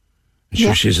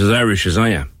 She's as Irish as I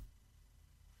am.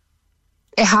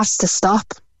 It has to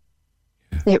stop.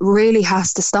 Yeah. It really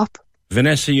has to stop.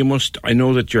 Vanessa, I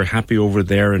know that you're happy over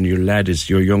there, and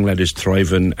your young lad is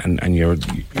thriving, and you're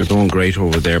doing great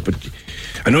over there, but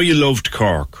I know you loved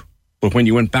Cork, but when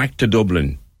you went back to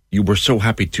Dublin, you were so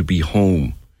happy to be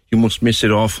home. You must miss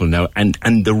it awful now, and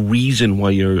the reason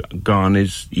why you're gone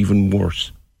is even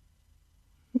worse.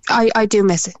 I do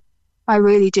miss it. I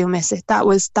really do miss it.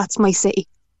 That's my city.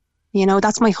 You know,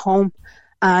 that's my home,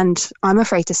 and I'm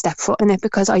afraid to step foot in it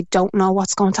because I don't know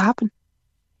what's going to happen.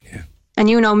 Yeah. And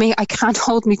you know me, I can't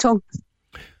hold my tongue.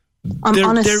 I'm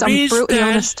honest. I'm brutally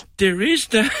honest. There is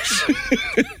that.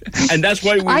 And that's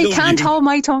why we love you. I can't hold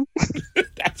my tongue.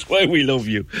 That's why we love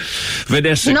you.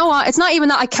 Vanessa. You know what? It's not even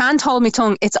that I can't hold my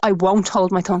tongue. It's I won't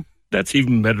hold my tongue. That's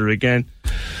even better again.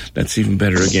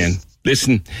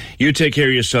 Listen, you take care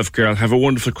of yourself, girl. Have a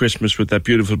wonderful Christmas with that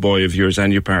beautiful boy of yours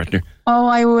and your partner. Oh,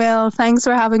 I will. Thanks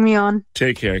for having me on.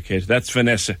 Take care, Kate. That's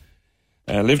Vanessa.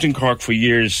 Lived in Cork for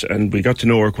years, and we got to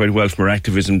know her quite well from her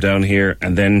activism down here,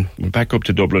 and then went back up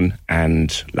to Dublin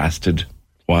and lasted,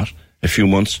 a few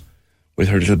months with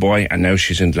her little boy, and now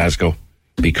she's in Glasgow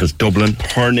because Dublin,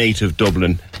 her native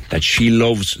Dublin, that she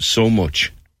loves so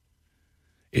much,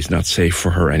 is not safe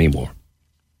for her anymore.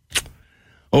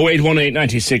 0818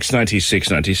 96 96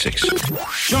 96.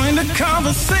 Join the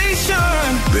conversation.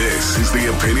 This is the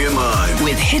Opinion Line.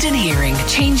 With Hidden Hearing,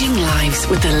 changing lives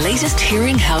with the latest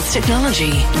hearing health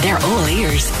technology. They're all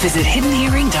ears. Visit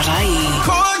hiddenhearing.ie.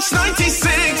 Cork's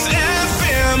 96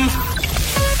 FM.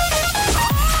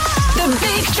 The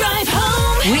Big Drive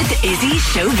Home with Izzy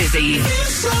Showbusy.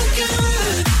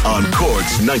 On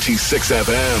Cork's 96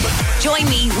 FM. Join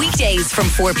me weekdays from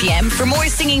 4 p.m. for more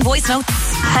singing voice notes.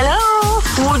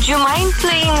 Hello, would you mind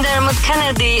playing Dermot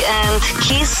Kennedy and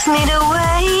Kiss Me the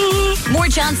Way? More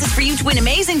chances for you to win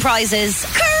amazing prizes.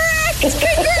 Correct!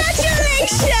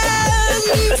 Congratulations!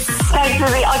 Thanks,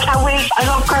 Lizzie. I can't wait. I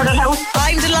love Curtis House.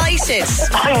 I'm delighted.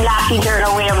 I'm laughing there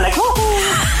away. I'm like,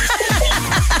 woohoo!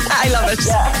 I love it.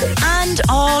 Yeah. And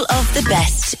all of the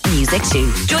best music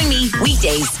too. Join me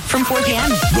weekdays from 4 p.m.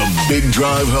 The Big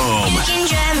Drive Home. You can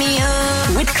drive me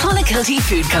home. With Clonakilty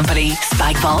Food Company.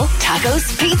 Spagabol,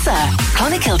 tacos, pizza.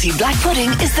 Clonakilty Black Pudding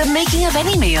is the making of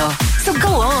any meal. So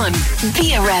go on,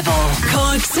 be a rebel.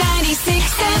 Cork's 96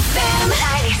 FM.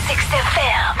 96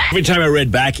 FM. Every time I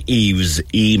read back Eve's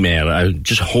email, I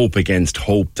just hope against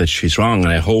hope that she's wrong,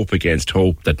 and I hope against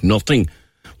hope that nothing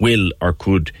will or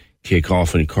could kick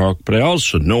off in Cork. But I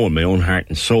also know in my own heart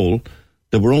and soul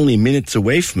that we're only minutes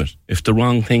away from it if the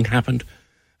wrong thing happened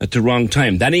at the wrong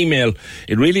time. That email,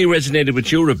 it really resonated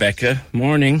with you, Rebecca.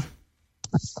 Morning.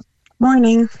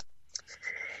 Morning.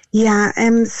 Yeah,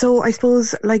 so I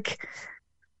suppose, like,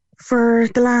 for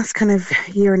the last kind of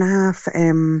year and a half,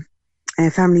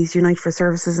 Families Unite for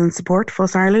Services and Support,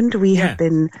 FUS Ireland, we have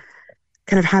been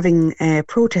kind of having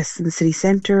protests in the city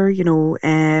centre,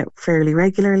 fairly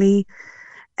regularly.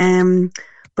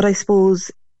 But I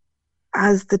suppose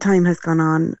as the time has gone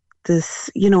on, this,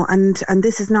 and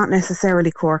this is not necessarily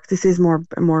Cork, this is more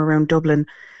around Dublin.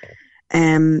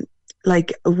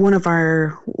 Like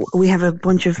we have a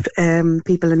bunch of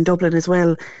people in Dublin as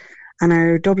well, and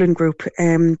our Dublin group,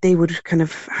 they would kind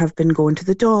of have been going to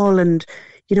the Dáil, and,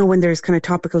 when there's kind of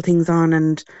topical things on,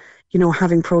 and,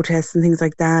 having protests and things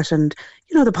like that, and,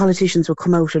 the politicians will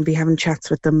come out and be having chats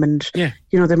with them, and,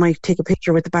 they might take a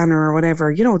picture with the banner or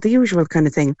whatever, the usual kind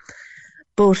of thing.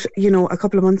 But, a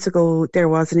couple of months ago, there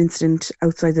was an incident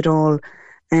outside the Dáil,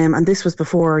 and this was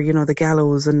before, the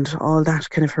gallows and all that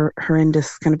kind of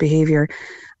horrendous kind of behaviour.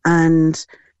 And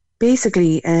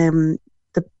basically,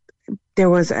 there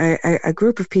was a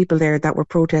group of people there that were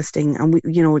protesting, and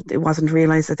it wasn't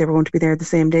realised that they were going to be there the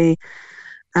same day.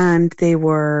 And they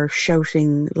were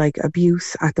shouting like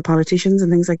abuse at the politicians and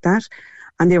things like that.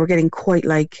 And they were getting quite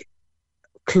like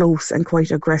close and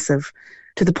quite aggressive,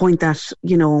 to the point that,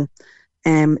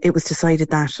 it was decided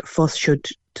that FUS should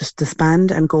just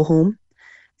disband and go home.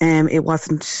 It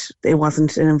wasn't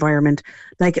an environment,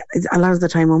 like, a lot of the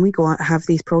time when we go out, have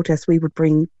these protests, we would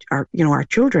bring our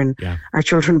children, our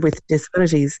children with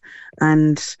disabilities,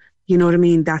 and you know what I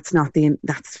mean? That's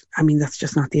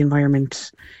just not the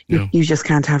environment. You just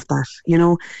can't have that.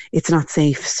 It's not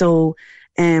safe. So,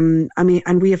 and we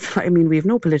have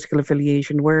no political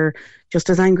affiliation. We're just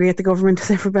as angry at the government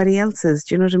as everybody else is.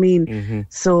 Do you know what I mean? Mm-hmm.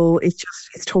 So it's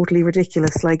totally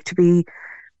ridiculous. Like to be,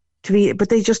 but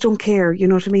they just don't care. You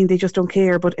know what I mean? They just don't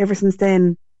care. But ever since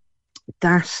then,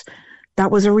 that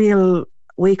was a real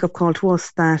wake up call to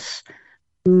us that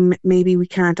maybe we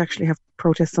can't actually have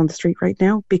protests on the street right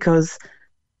now, because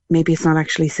maybe it's not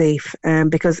actually safe.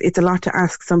 Because it's a lot to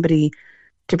ask somebody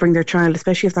to bring their child,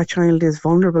 especially if that child is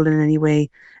vulnerable in any way,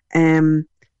 to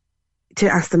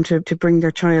ask them to bring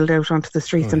their child out onto the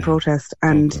streets and protest.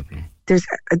 And there's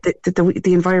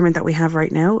the environment that we have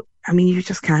right now. I mean, you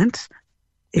just can't.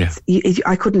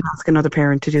 I couldn't ask another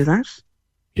parent to do that.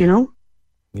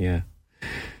 Yeah.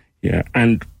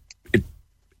 And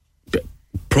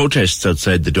protests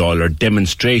outside the Dáil are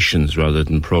demonstrations rather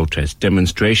than protests.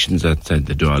 Demonstrations outside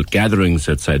the Dáil, gatherings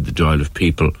outside the Dáil of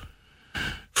people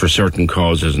for certain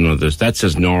causes and others. That's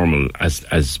as normal as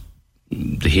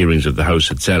the hearings of the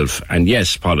House itself. And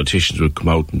yes, politicians would come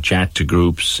out and chat to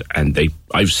groups, and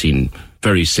I've seen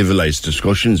very civilised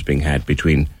discussions being had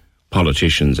between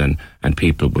politicians and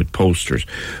people with posters.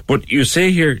 But you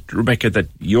say here, Rebecca, that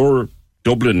your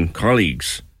Dublin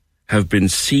colleagues have been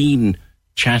seen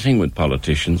chatting with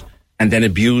politicians and then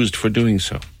abused for doing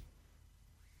so.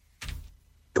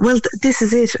 Well, this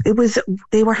is it.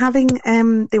 They were having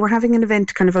an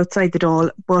event kind of outside the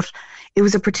Dáil, but it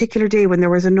was a particular day when there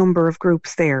was a number of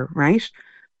groups there, right?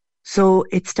 So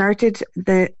it started,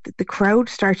 the crowd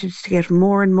started to get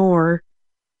more and more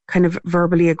kind of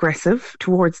verbally aggressive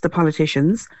towards the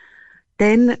politicians.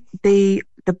 Then there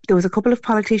was a couple of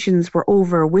politicians were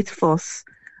over with fuss,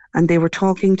 and they were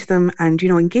talking to them and,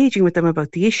 engaging with them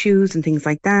about the issues and things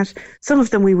like that. Some of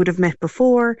them we would have met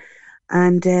before,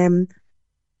 and the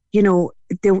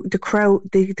crowd,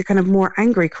 the kind of more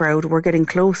angry crowd were getting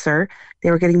closer.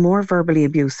 They were getting more verbally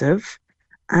abusive,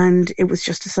 and it was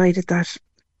just decided that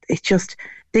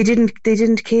they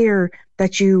didn't care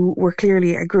that you were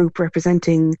clearly a group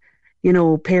representing,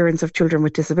 parents of children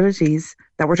with disabilities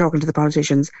that were talking to the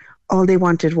politicians. All they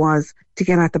wanted was to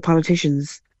get at the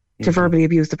politicians, to verbally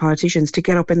abuse the politicians, to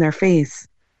get up in their face,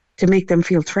 to make them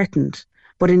feel threatened.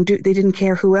 But they didn't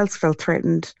care who else felt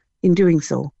threatened in doing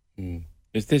so. Mm.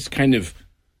 Is this kind of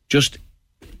just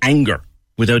anger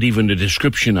without even a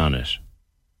description on it?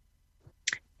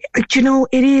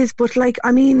 It is, but I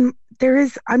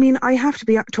have to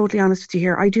be totally honest with you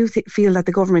here. I do feel that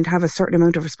the government have a certain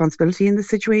amount of responsibility in this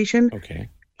situation. Okay.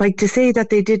 Like, to say that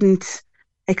they didn't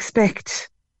expect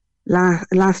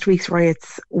last week's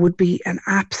riots would be an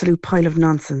absolute pile of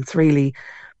nonsense, really,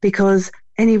 because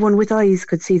anyone with eyes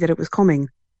could see that it was coming.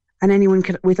 And anyone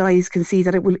with eyes can see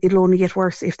that it'll only get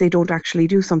worse if they don't actually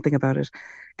do something about it.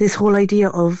 This whole idea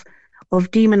of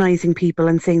demonising people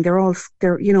and saying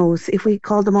if we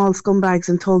call them all scumbags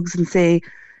and thugs and say,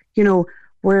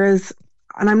 whereas,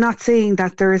 and I'm not saying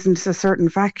that there isn't a certain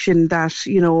faction that,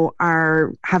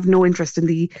 have no interest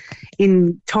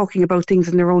in talking about things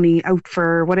and they're only out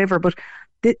for whatever, but,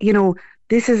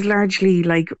 this is largely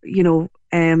like,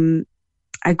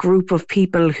 a group of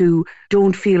people who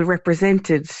don't feel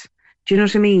represented. Do you know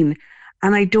what I mean?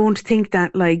 And I don't think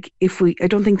that demonizing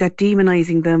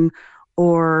them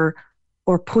or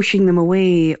pushing them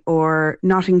away or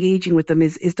not engaging with them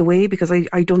is the way, because I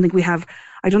don't think we have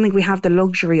the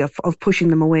luxury of pushing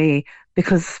them away,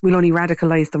 because we'll only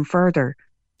radicalize them further.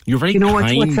 You're very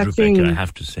kind, Rebecca, I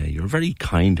have to say. You're very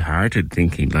kind-hearted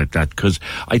thinking like that, because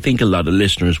I think a lot of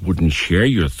listeners wouldn't share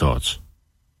your thoughts.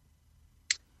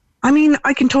 I mean,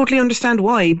 I can totally understand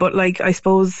why, but I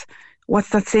suppose,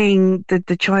 what's that saying, that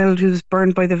the child who's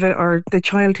burned by the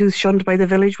child who's shunned by the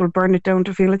village will burn it down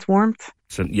to feel its warmth?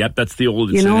 So, yep, that's the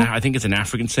old. I think it's an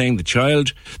African saying. The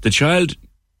child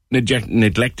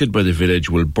neglected by the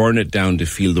village will burn it down to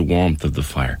feel the warmth of the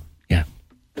fire. Yeah.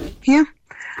 Yeah,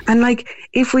 and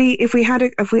if we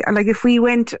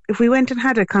went and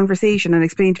had a conversation and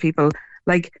explained to people,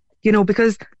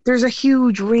 because there's a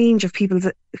huge range of people's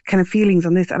kind of feelings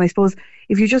on this. And I suppose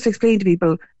if you just explain to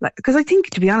people, because I think,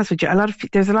 to be honest with you,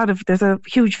 there's a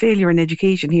huge failure in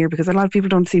education here, because a lot of people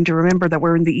don't seem to remember that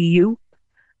we're in the EU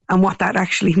and what that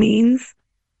actually means.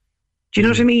 Do you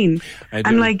know what I mean? I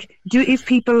do. And if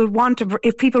people want to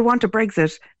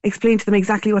Brexit, explain to them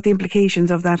exactly what the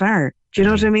implications of that are. Do you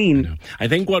know what I mean? I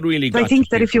think what really got I think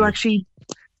that if you actually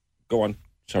go on,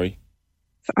 sorry.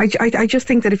 I just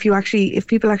think that if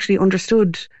people actually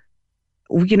understood,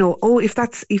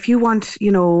 if you want,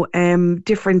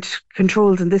 different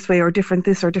controls in this way, or different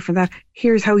this or different that,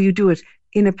 here's how you do it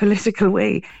in a political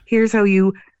way. Here's how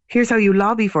you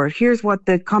lobby for it. Here's what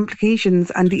the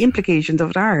complications and the implications of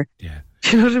it are. Yeah.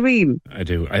 Do you know what I mean? I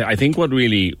do. I think what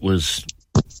really was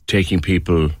taking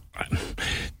people,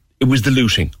 it was the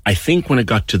looting. I think when it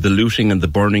got to the looting and the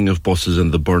burning of buses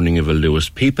and the burning of a Lewis,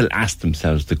 people asked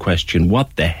themselves the question,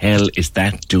 what the hell is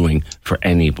that doing for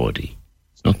anybody?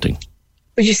 Nothing.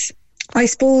 But I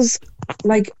suppose,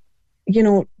 I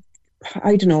don't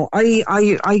know. I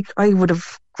would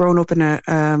have grown up in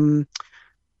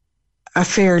a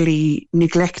fairly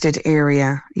neglected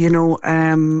area.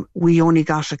 We only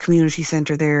got a community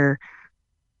centre there.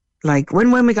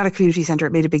 When we got a community centre,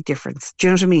 it made a big difference. Do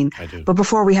you know what I mean? I do. But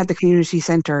before we had the community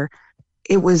centre,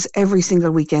 it was every single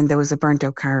weekend there was a burnt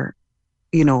out car,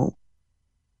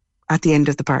 at the end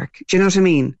of the park. Do you know what I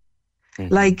mean?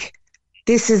 Mm-hmm.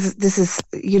 This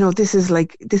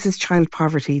is child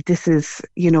poverty. This is,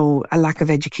 a lack of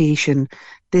education.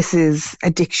 This is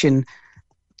addiction.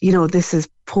 This is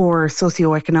poor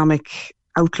socioeconomic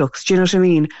outlooks. Do you know what I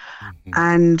mean? Mm-hmm.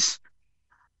 And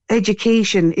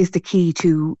education is the key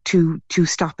to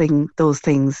stopping those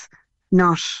things,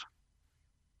 not,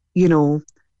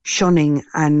 shunning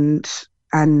and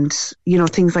and, you know,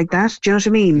 things like that. Do you know what I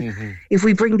mean? Mm-hmm. If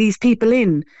we bring these people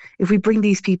in,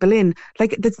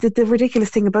 like the ridiculous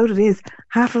thing about it is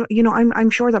I'm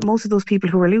sure that most of those people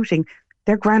who are looting,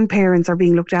 their grandparents are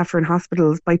being looked after in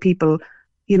hospitals by people,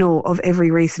 you know, of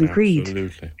every race and creed.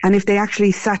 Absolutely. And if they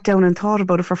actually sat down and thought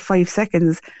about it for 5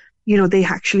 seconds, you know, they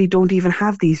actually don't even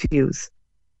have these views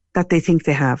that they think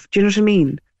they have. Do you know what I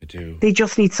mean? I do. They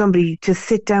just need somebody to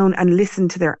sit down and listen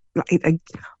to their,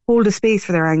 hold a space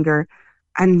for their anger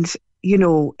and, you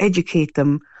know, educate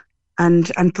them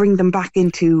and bring them back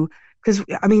into, because,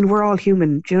 I mean, we're all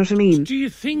human. Do you know what I mean? Do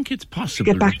you think it's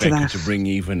possible, Get back Rebecca, to that. to bring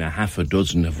even a half a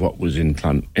dozen of what was in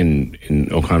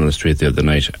O'Connell Street the other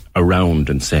night around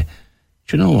and say,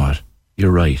 do you know what?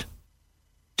 You're right.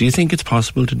 Do you think it's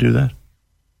possible to do that?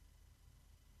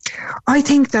 I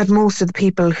think that most of the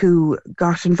people who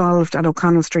got involved at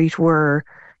O'Connell Street were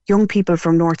young people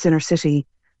from North's inner city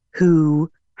who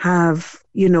have,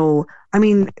 you know, I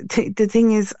mean, the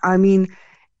thing is, I mean,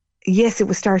 yes, it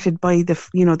was started by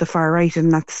the far right,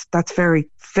 and that's very,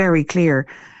 very clear.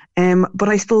 But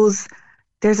I suppose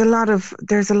there's a lot of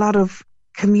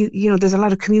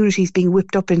communities being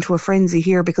whipped up into a frenzy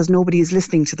here because nobody is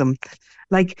listening to them.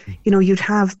 Like, you know, you'd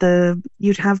have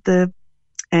the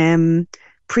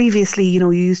previously, you know,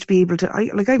 you used to be able to, I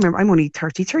remember, I'm only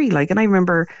 33, like, and I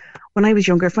remember when I was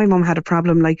younger, if my mum had a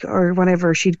problem, like, or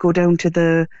whatever, she'd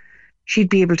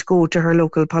be able to go to her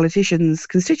local politician's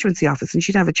constituency office and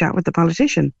she'd have a chat with the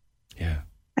politician. Yeah.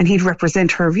 And he'd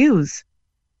represent her views.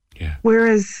 Yeah.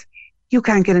 Whereas you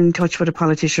can't get in touch with a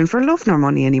politician for love nor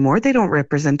money anymore. They don't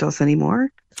represent us anymore.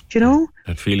 Do you know?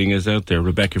 That feeling is out there,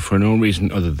 Rebecca, for no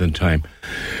reason other than time.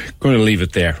 Going to leave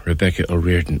it there. Rebecca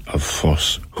O'Riordan of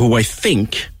Fuss, who I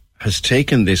think has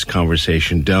taken this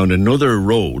conversation down another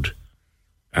road,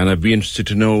 and I'd be interested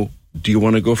to know, do you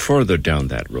want to go further down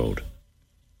that road?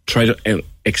 Try to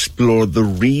explore the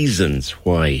reasons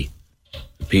why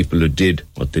the people who did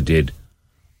what they did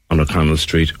on O'Connell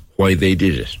Street, why they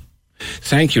did it.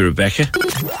 Thank you, Rebecca.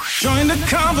 Join the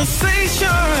conversation.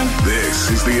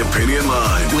 This is The Opinion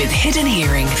Line. With Hidden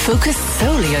Hearing, focused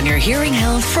solely on your hearing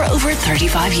health for over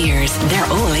 35 years. They're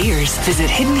all ears. Visit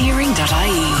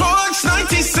hiddenhearing.ie. Corks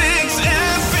 96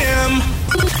 FM.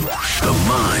 The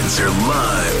Minds are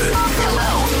live.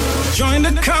 Hello. Join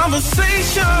the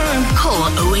conversation. Call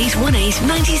 0818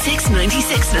 96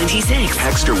 96 96.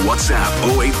 Text or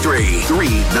WhatsApp 083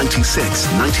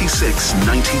 396 96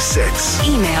 96.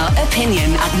 Email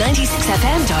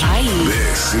opinion@96fm.ie.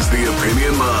 This is The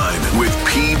Opinion Line with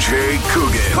PJ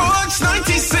Coogan. Corks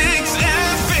 96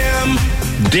 FM.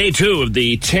 Day 2 of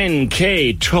the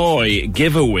 10K toy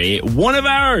giveaway. One of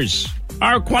ours,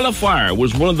 our qualifier,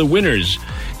 was one of the winners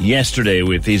yesterday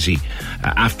with Izzy.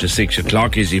 After 6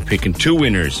 o'clock, Izzy picking 2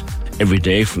 winners every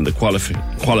day from the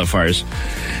qualifiers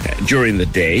during the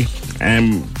day.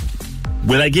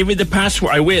 Will I give you the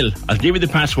password? I will. I'll give you the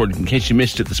password in case you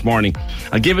missed it this morning.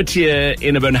 I'll give it to you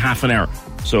in about half an hour.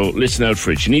 So listen out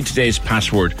for it. You need today's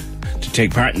password to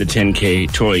take part in the 10K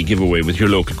toy giveaway with your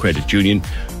local credit union.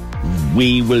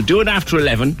 We will do it after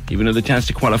 11. Give you another chance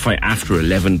to qualify after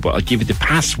 11, but I'll give you the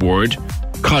password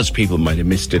because people might have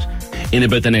missed it in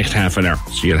about the next half an hour.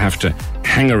 So you'll have to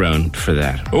hang around for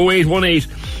that. 0818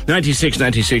 96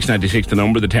 96 96, the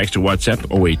number, the text or WhatsApp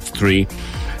 083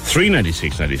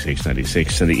 396 96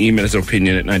 96, and the email is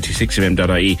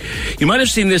opinion@96fm.ie. You might have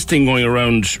seen this thing going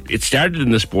around. It started in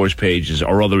the sports pages,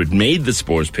 or rather it made the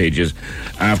sports pages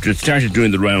after it started doing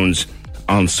the rounds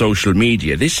on social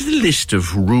media. This is a list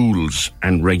of rules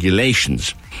and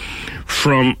regulations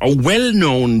from a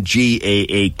well-known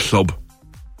GAA club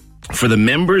for the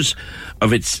members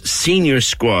of its senior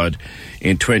squad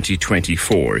in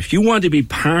 2024. If you want to be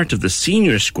part of the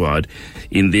senior squad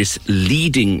in this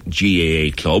leading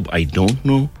GAA club, I don't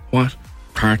know what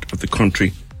part of the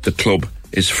country the club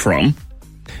is from,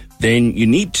 then you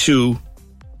need to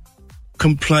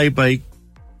comply by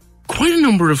quite a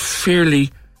number of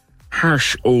fairly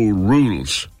harsh old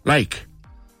rules, like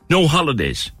no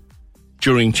holidays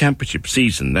during championship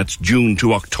season, that's June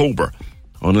to October,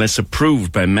 unless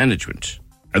approved by management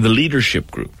or the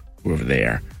leadership group, whoever they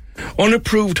are.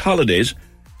 Unapproved holidays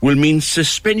will mean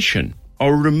suspension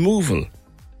or removal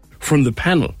from the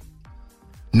panel.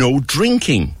 No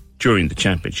drinking during the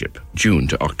championship, June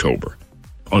to October,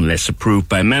 unless approved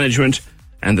by management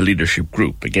and the leadership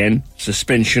group. Again,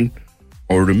 suspension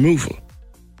or removal.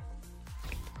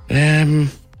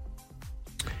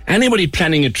 Anybody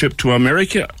planning a trip to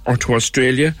America or to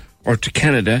Australia or to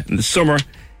Canada in the summer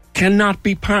cannot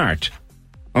be part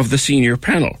of the senior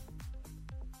panel.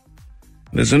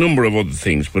 There's a number of other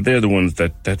things, but they're the ones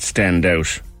that stand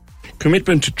out.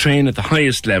 Commitment to train at the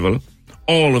highest level,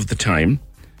 all of the time,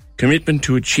 commitment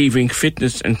to achieving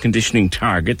fitness and conditioning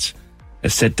targets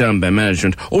as set down by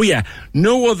management. Oh yeah,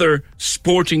 no other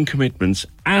sporting commitments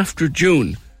after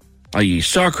June, i.e.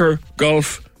 soccer,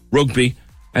 golf, rugby,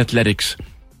 athletics,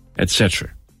 etc.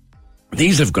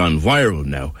 These have gone viral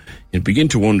now. You begin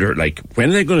to wonder, when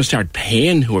are they going to start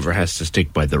paying whoever has to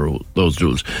stick by those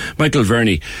rules? Michael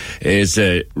Verney is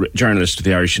a journalist with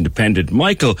the Irish Independent.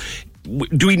 Michael,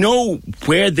 do we know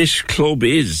where this club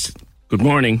is? Good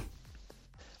morning.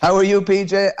 How are you,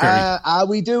 PJ?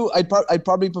 We do. I'd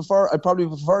probably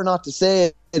prefer not to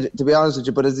say it, to be honest with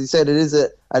you. But as you said, it is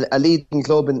a leading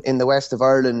club in the west of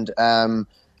Ireland.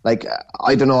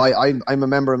 I don't know. I'm a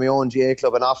member of my own GA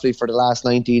club in Offaly for the last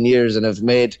 19 years, and have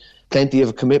made plenty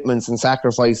of commitments and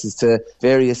sacrifices to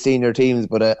various senior teams.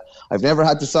 But I've never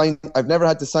had to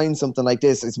sign something like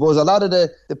this. I suppose a lot of the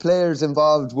players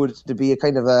involved would to be a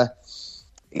kind of a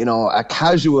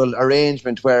casual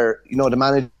arrangement where the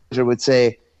manager would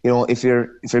say, if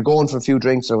you're going for a few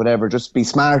drinks or whatever, just be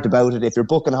smart about it. If you're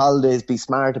booking holidays, be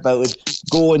smart about it.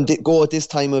 Go at this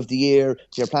time of the year.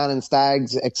 If you're planning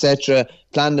stags, etc.,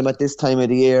 plan them at this time of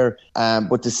the year.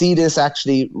 But to see this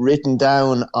actually written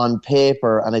down on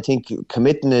paper, and I think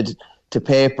committing it to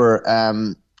paper,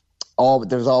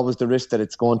 there's always the risk that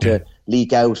it's going to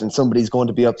leak out and somebody's going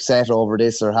to be upset over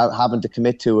this or having to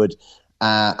commit to it.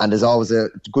 And there's always a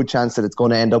good chance that it's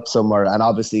going to end up somewhere. And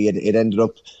obviously it ended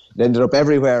up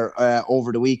everywhere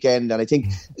over the weekend. And I think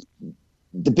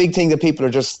the big thing that people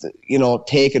are just,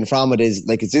 taking from it is,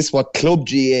 is this what club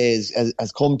GA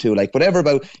has come to? Whatever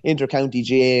about inter-county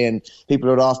GA, and people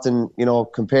would often,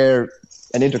 compare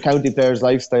an inter-county player's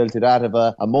lifestyle to that of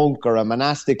a monk or a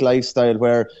monastic lifestyle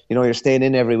where, you're staying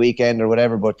in every weekend or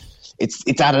whatever. But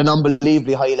it's at an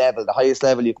unbelievably high level, the highest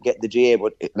level you can get in the GA.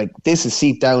 But this has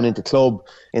seeped down into club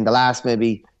in the last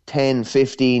maybe 10,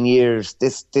 15 years,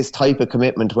 this type of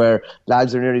commitment where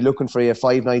lads are nearly looking for you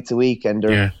 5 nights a week, and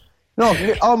they're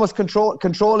almost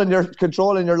controlling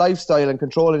your lifestyle and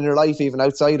controlling your life even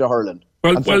outside of hurling.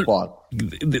 Well,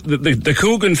 the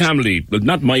Coogan family, well,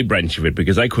 not my branch of it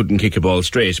because I couldn't kick a ball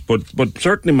straight, but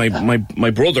certainly my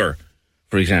brother,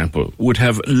 for example, would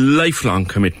have lifelong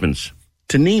commitments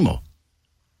to Nemo,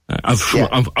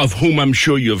 of whom I'm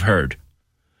sure you've heard.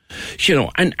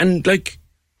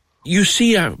 You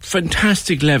see a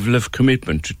fantastic level of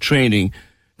commitment to training,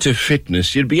 to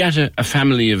fitness. You'd be at a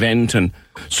family event and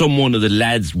one of the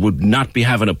lads would not be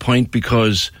having a pint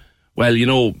because,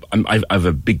 I've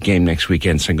a big game next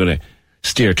weekend, so I'm going to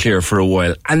steer clear for a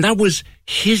while. And that was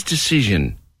his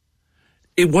decision.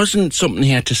 It wasn't something he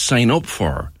had to sign up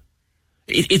for.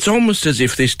 It's almost as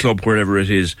if this club, wherever it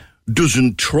is,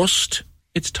 doesn't trust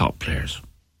its top players.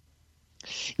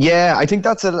 Yeah, I think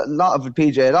that's a lot of it,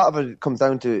 PJ. A lot of it comes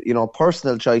down to,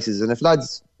 personal choices. And if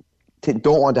lads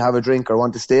don't want to have a drink or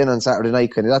want to stay in on Saturday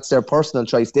night, that's their personal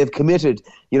choice. They've committed,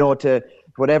 to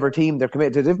whatever team they're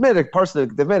committed to. They've made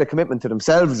a commitment to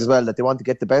themselves as well, that they want to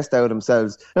get the best out of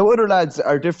themselves. Now, other lads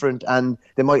are different, and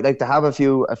they might like to have a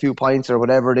few pints or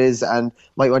whatever it is, and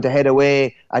might want to head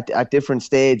away at different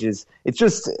stages. It's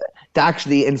just to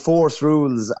actually enforce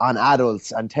rules on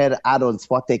adults and tell adults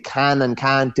what they can and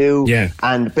can't do,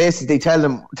 and basically tell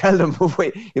them,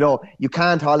 wait, you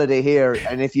can't holiday here,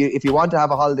 and if you want to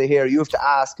have a holiday here, you have to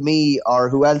ask me or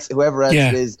whoever else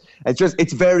it is.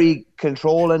 It's very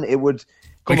controlling. It would.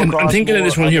 I'm thinking of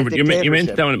this one here, but you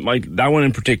meant that one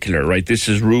in particular, right? This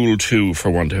is Rule 2, for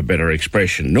want of a better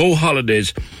expression. No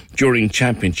holidays during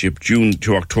Championship, June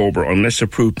to October, unless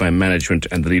approved by management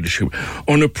and the leadership.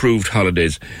 Unapproved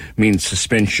holidays means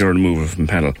suspension or removal from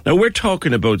panel. Now, we're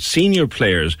talking about senior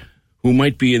players who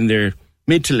might be in their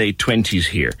mid to late 20s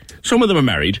here. Some of them are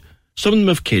married, some of them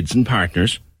have kids and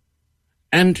partners,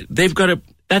 and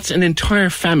that's an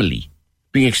entire family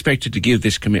being expected to give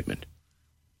this commitment.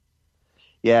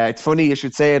 Yeah, it's funny you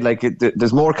should say it.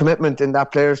 There's more commitment in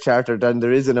that players' charter than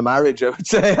there is in a marriage, I would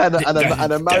say, and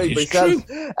I'm married myself.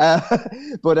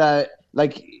 But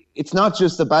it's not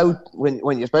just about when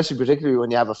you, especially particularly when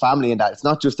you have a family and that. It's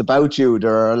not just about you.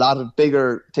 There are a lot of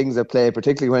bigger things at play,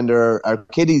 particularly when there are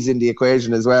kiddies in the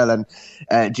equation as well.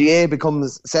 And GA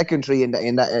becomes secondary in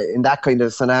that kind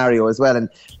of scenario as well. And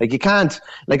you can't,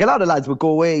 a lot of lads would go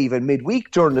away even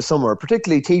midweek during the summer,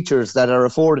 particularly teachers that are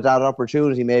afforded that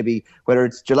opportunity, maybe whether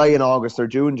it's July and August or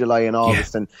June, July and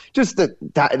August, and just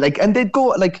and they'd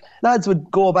go lads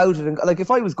would go about it. And if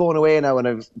I was going away now and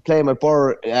I was playing with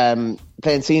Burr,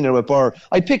 playing senior with Burr,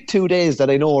 I pick 2 days that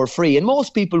I know are free, and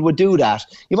most people would do that.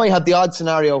 You might have the odd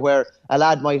scenario where a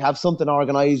lad might have something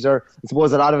organised, or I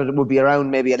suppose a lot of it would be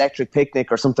around maybe electric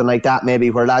picnic or something like that,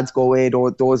 maybe where lads go away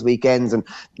those weekends. And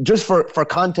just for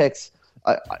context,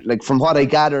 like from what I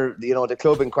gather, the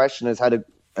club in question has had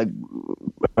I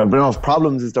don't know if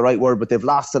problems is the right word, but they've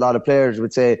lost a lot of players. I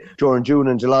would say during June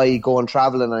and July, going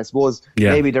travelling. I suppose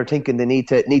maybe they're thinking they need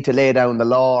to lay down the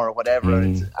law or whatever,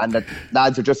 and that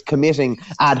lads are just committing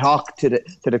ad hoc to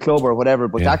the club or whatever.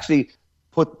 But to actually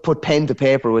put pen to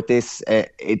paper with this,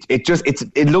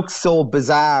 it looks so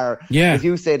bizarre. As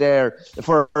you say there,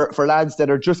 for lads that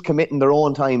are just committing their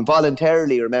own time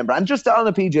voluntarily. Remember, and just on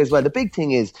a PJ as well. The big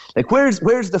thing is like where's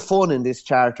the fun in this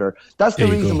charter? That's the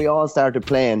reason we all started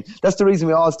playing. That's the reason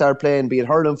we all started playing. Be it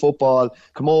hurling, football,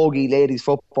 camogie, ladies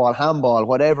football, handball,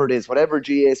 whatever it is, whatever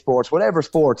GAA sports, whatever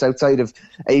sports outside of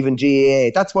even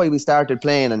GAA. That's why we started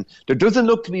playing, and there doesn't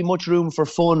look to be much room for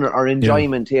fun or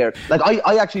enjoyment here. Like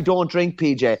I actually don't drink,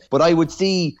 PJ, but I would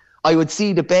see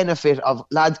the benefit of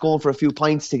lads going for a few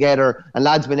pints together and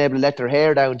lads being able to let their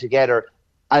hair down together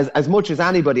as much as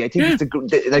anybody. I think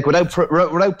it's like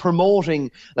without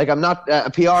promoting. Like I'm not a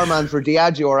PR man for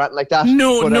Diageo or anything like that.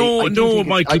 No,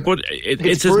 Michael. But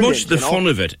it's as much the fun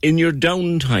of it in your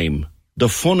downtime. The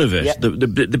fun of it, the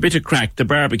bit of crack, the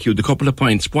barbecue, the couple of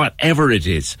pints, whatever it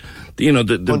is. The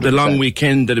long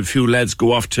weekend that a few lads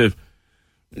go off to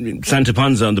Santa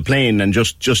Ponza on the plane and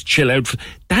just chill out.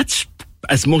 That's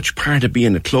as much part of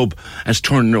being a club as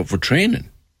turning up for training.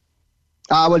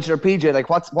 Well, sure, PJ, like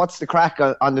what's the crack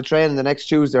on the train the next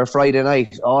Tuesday or Friday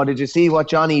night? Oh, did you see what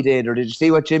Johnny did, or did you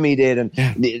see what Jimmy did? And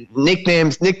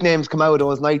nicknames come out of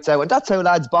those nights out, and that's how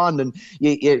lads bond. And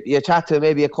you chat to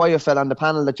maybe a quiet fella on the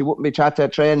panel that you wouldn't be chatting to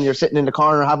at train. You're sitting in the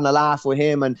corner having a laugh with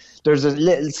him, and there's a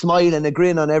little smile and a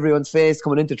grin on everyone's face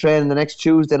coming into training the next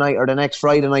Tuesday night or the next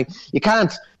Friday night. You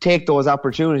can't take those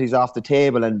opportunities off the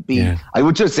table and be. I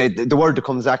would just say the word that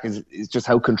comes back is just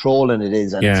how controlling it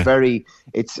is, and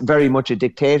it's very much a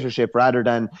dictatorship rather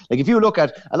than, like, if you look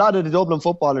at a lot of the Dublin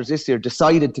footballers this year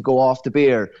decided to go off the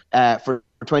beer for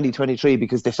 2023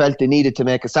 because they felt they needed to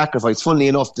make a sacrifice. Funnily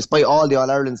enough, despite all the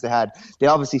All-Irelands they had, they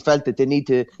obviously felt that they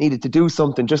needed to do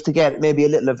something just to get maybe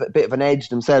a bit of an edge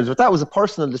themselves. But that was a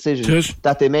personal decision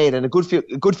that they made, and a good few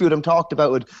of them talked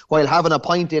about it while having a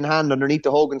pint in hand underneath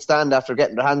the Hogan stand after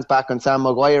getting their hands back on Sam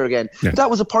Maguire again. But that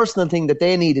was a personal thing that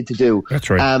they needed to do. That's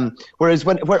right. Whereas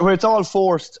where it's all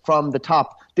forced from the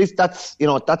top, that's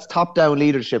top-down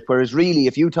leadership. Whereas really,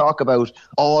 if you talk about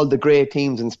all the great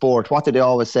teams in sport, what do they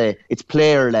always say? It's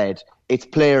player-led, it's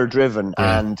player-driven,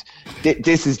 and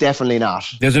this is definitely not.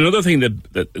 There's another thing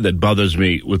that bothers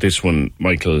me with this one,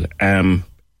 Michael.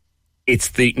 It's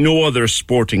the no other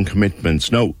sporting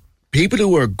commitments. No, people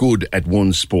who are good at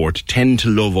one sport tend to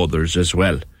love others as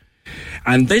well.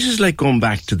 And this is like going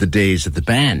back to the days of the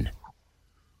ban,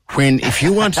 when if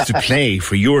you wanted to play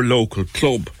for your local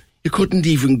club, you couldn't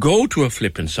even go to a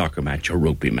flipping soccer match or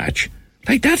rugby match.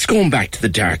 Like, that's going back to the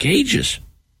dark ages.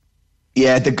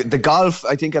 Yeah, the golf,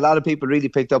 I think a lot of people really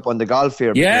picked up on the golf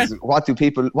here. Yeah. Because what do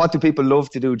people love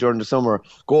to do during the summer?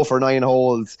 Go for 9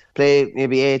 holes, play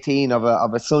maybe 18 of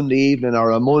a Sunday evening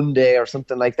or a Monday or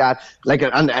something like that.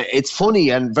 And it's funny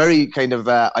and very kind of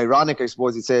ironic, I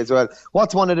suppose you'd say as well.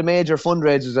 What's one of the major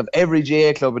fundraisers of every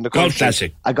GAA club in the country? Golf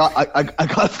Classic. A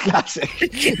Golf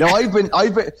Classic. Now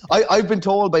I've been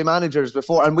told by managers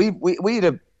before, and we had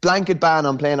a blanket ban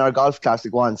on playing our Golf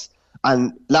Classic once.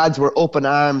 And lads were up in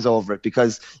arms over it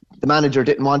because the manager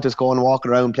didn't want us going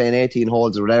walking around playing 18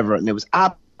 holes or whatever, and it was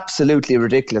absolutely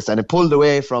ridiculous, and it pulled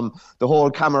away from the whole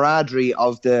camaraderie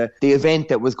of the event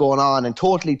that was going on and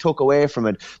totally took away from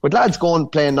it. But lads going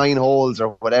playing 9 holes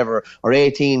or whatever, or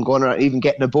 18, going around, even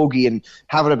getting a bogey and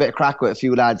having a bit of crack with a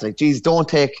few lads, like, geez, don't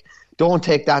take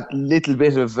that little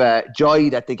bit of joy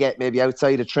that they get maybe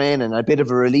outside of training, a bit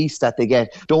of a release that they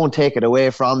get, don't take it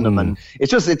away from them. And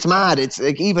it's mad. It's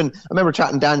like, even, I remember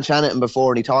chatting Dan Shanahan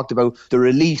before, and he talked about the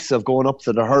release of going up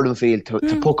to the hurling field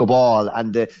to puck a ball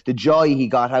and the joy he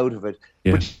got out of it.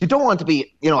 Yeah. But you don't want to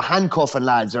be, handcuffing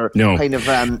lads or kind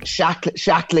of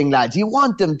shackling lads. You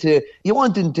want them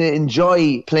to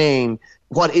enjoy playing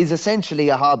what is essentially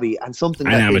a hobby and something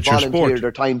that they volunteer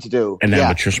their time to do. An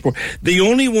amateur sport. The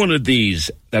only one of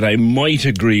these that I might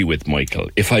agree with, Michael,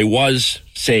 if I was,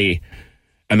 say,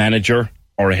 a manager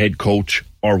or a head coach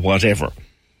or whatever,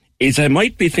 is I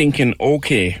might be thinking,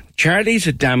 okay, Charlie's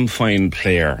a damn fine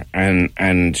player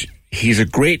and he's a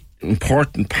great,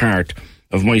 important part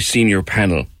of my senior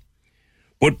panel.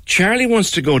 But Charlie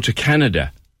wants to go to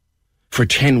Canada for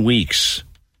 10 weeks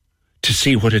to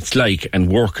see what it's like and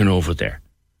working over there.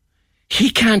 He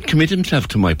can't commit himself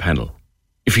to my panel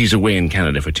if he's away in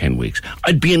Canada for 10 weeks.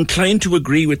 I'd be inclined to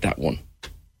agree with that one.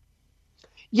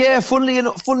 Yeah, funnily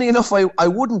enough, I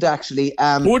wouldn't actually.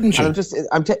 Wouldn't you?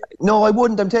 No, I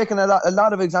wouldn't. I'm taking a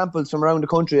lot of examples from around the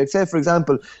country. Like, say, for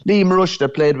example, Liam Rush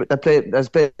has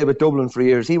played with Dublin for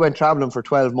years. He went travelling for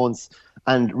 12 months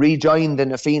and rejoined the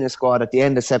Nafina squad at the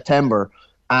end of September.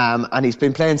 And he's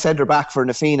been playing centre back for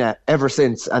Nafina ever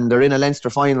since, and they're in a Leinster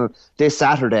final this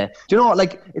Saturday. Do you know,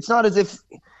 like, it's not as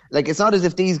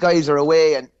if these guys are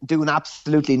away and doing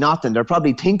absolutely nothing. They're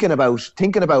probably thinking about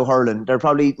hurling. They're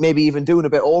probably maybe even doing a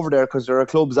bit over there, because there are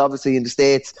clubs obviously in the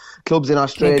States, clubs in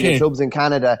Australia, clubs in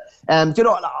Canada. Do you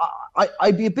know,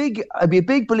 I'd be a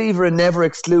big believer in never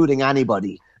excluding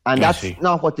anybody. And that's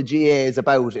not what the GA is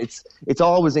about. It's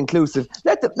always inclusive.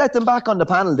 Let them back on the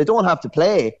panel. They don't have to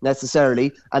play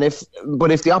necessarily. But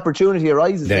if the opportunity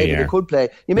arises, maybe they could play.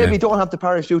 You maybe don't have to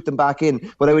parachute them back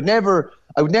in. But I would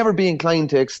never be inclined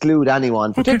to exclude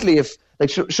anyone, particularly if, like,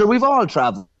 sure, we've all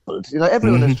travelled. You know,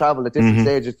 everyone has travelled at different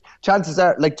stages. Chances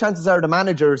are the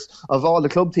managers of all the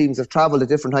club teams have travelled at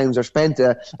different times or spent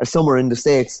a summer in the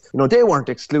States. You know, they weren't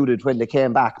excluded when they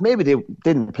came back. Maybe they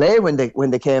didn't play when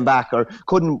they came back, or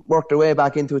couldn't work their way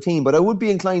back into a team. But I would be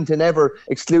inclined to never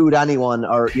exclude anyone,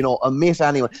 or, you know, omit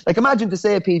anyone. Like, imagine to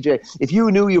say, PJ, if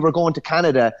you knew you were going to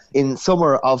Canada in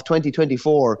summer of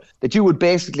 2024, that you would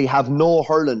basically have no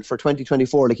hurling for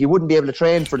 2024. Like, you wouldn't be able to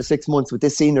train for the 6 months with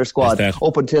this senior squad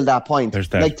up until that point.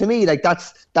 Like, to me, like,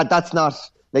 that's not,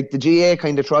 like, the GA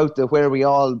kind of throughout the where we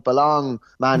all belong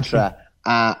mantra.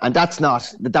 And that's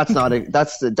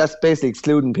basically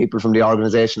excluding people from the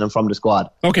organisation and from the squad.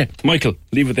 Okay, Michael,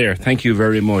 leave it there. Thank you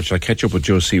very much. I'll catch up with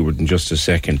Joe Seward in just a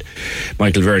second.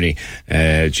 Michael Verney,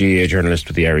 GA journalist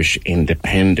with the Irish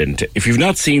Independent. If you've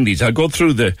not seen these, I'll go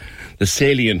through the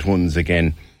salient ones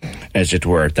again, as it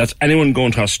were. That's anyone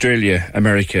going to Australia,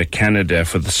 America, Canada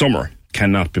for the summer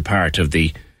cannot be part of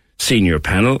the senior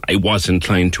panel. I was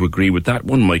inclined to agree with that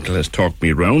one. Michael has talked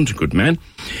me around, good man.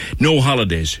 No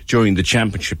holidays during the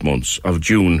championship months of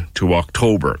June to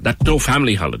October. That's no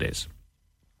family holidays.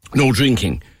 No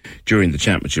drinking during the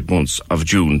championship months of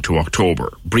June to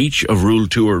October. Breach of Rule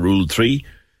 2 or Rule 3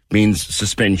 means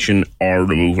suspension or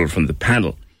removal from the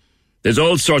panel. There's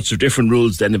all sorts of different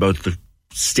rules then about the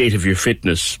state of your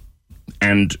fitness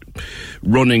and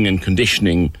running and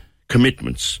conditioning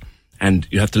commitments. And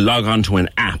you have to log on to an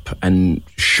app and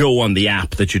show on the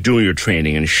app that you're doing your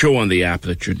training, and show on the app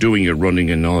that you're doing your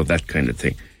running and all of that kind of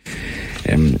thing.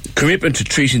 Commitment to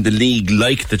treating the league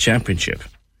like the championship.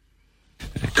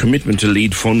 Commitment to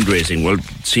lead fundraising. Well,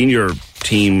 senior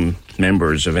team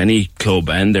members of any club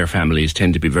and their families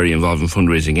tend to be very involved in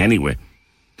fundraising anyway.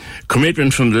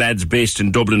 Commitment from the lads based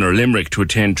in Dublin or Limerick to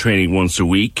attend training once a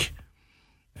week.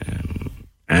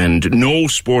 And no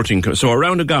sporting... So a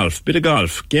round of golf,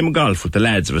 game of golf with the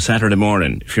lads of a Saturday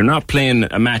morning. If you're not playing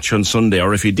a match on Sunday,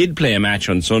 or if you did play a match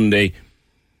on Sunday,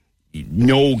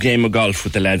 no game of golf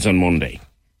with the lads on Monday.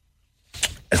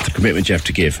 That's the commitment you have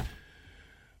to give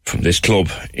from this club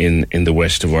in the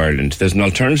west of Ireland. There's an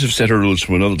alternative set of rules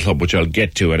from another club, which I'll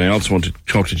get to, and I also want to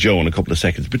talk to Joe in a couple of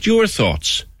seconds. But your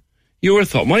thoughts?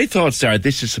 My thoughts are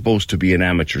this is supposed to be an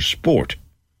amateur sport.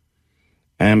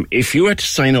 If you had to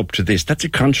sign up to this, that's a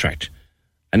contract.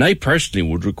 And I personally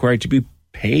would require to be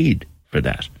paid for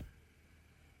that,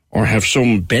 or have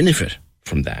some benefit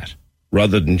from that,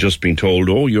 rather than just being told,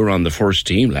 oh, you're on the first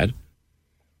team, lad.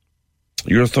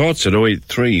 Your thoughts at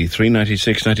 083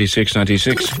 396 96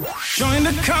 96. Join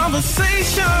the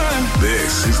conversation.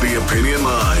 This is The Opinion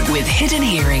Line. With Hidden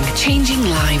Hearing, changing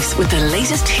lives with the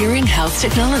latest hearing health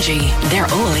technology. They're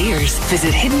all ears.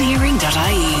 Visit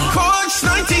hiddenhearing.ie. Corks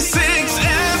 96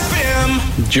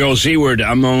 FM. Joe Seward,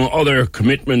 among other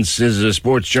commitments, is a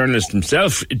sports journalist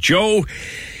himself. Joe,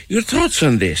 your thoughts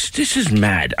on this? This is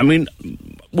mad. I mean,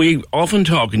 we often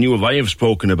talk, and I have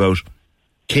spoken about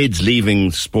kids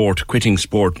leaving sport, quitting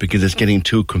sport because it's getting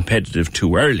too competitive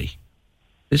too early.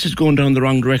 This is going down the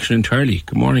wrong direction entirely.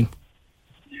 Good morning.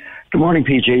 Good morning,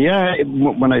 PJ. Yeah,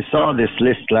 when I saw this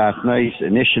list last night,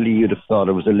 initially you'd have thought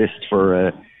it was a list for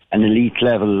an elite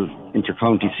level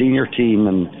inter-county senior team,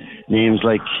 and names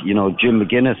like, Jim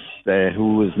McGuinness,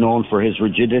 who is known for his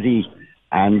rigidity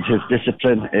and his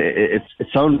discipline. It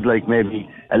sounded like maybe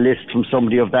a list from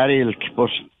somebody of that ilk, but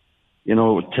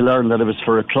to learn that it was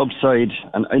for a club side.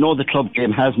 And I know the club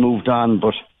game has moved on,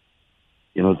 but,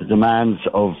 the demands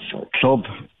of club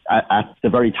at the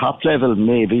very top level,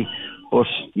 maybe. But,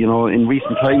 in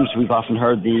recent times, we've often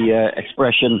heard the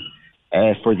expression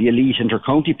for the elite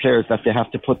inter-county players that they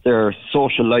have to put their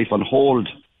social life on hold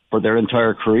for their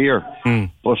entire career.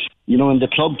 But, in the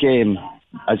club game,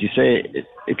 as you say,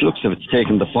 it looks as if it's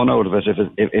taken the fun out of it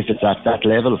if it's at that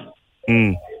level.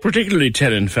 Particularly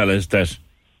telling fellas that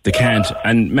They can't.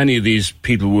 And many of these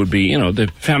people would be, you know, the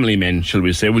family men, shall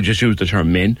we say, we'll just use the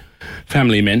term men,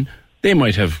 family men. They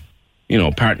might have, you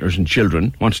know, partners and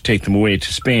children, want to take them away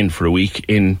to Spain for a week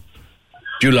in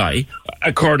July.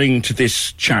 According to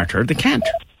this charter, they can't.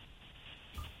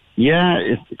 Yeah,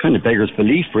 it kind of beggars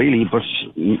belief, really, but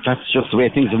that's just the way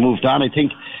things have moved on. I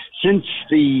think since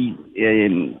the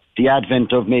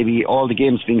advent of maybe all the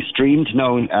games being streamed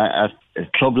now at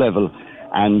club level,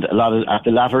 and a lot of at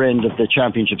the latter end of the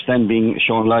championships then being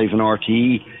shown live on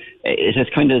RTE, it has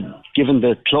kind of given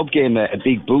the club game a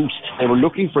big boost. They were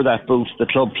looking for that boost, the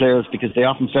club players, because they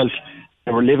often felt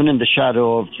they were living in the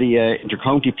shadow of the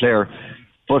inter-county player.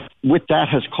 But with that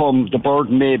has come the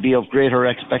burden maybe of greater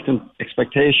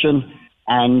expectation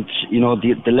and, you know,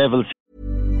 the levels.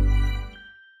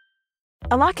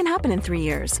 A lot can happen in 3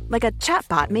 years, like a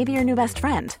chatbot may be your new best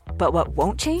friend. But what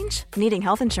won't change? Needing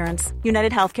health insurance.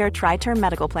 United Healthcare Tri-Term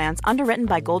Medical Plans, underwritten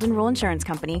by Golden Rule Insurance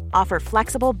Company, offer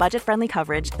flexible, budget-friendly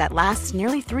coverage that lasts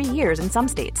nearly 3 years in some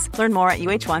states. Learn more at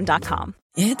uh1.com.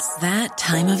 It's that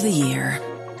time of the year.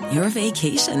 Your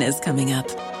vacation is coming up.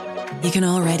 You can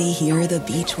already hear the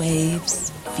beach waves,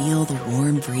 feel the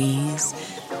warm breeze,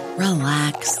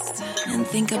 relax, and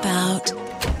think about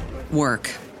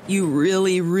work. You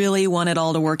really, really want it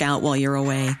all to work out while you're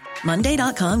away.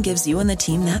 Monday.com gives you and the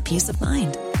team that peace of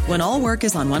mind. When all work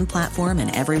is on one platform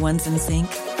and everyone's in sync,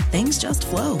 things just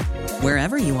flow.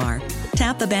 Wherever you are,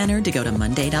 tap the banner to go to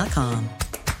Monday.com.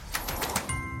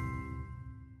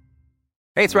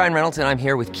 Hey, it's Ryan Reynolds, and I'm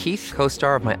here with Keith,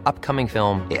 co-star of my upcoming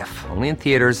film, If, only in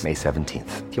theaters May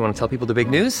 17th. Do you want to tell people the big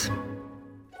news?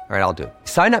 All right, I'll do it.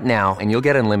 Sign up now and you'll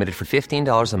get unlimited for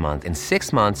 $15 a month and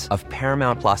 6 months of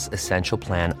Paramount Plus Essential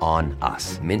Plan on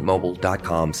us.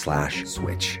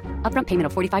 MintMobile.com/switch. Upfront payment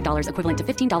of $45 equivalent to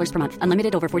 $15 per month.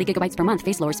 Unlimited over 40 gigabytes per month.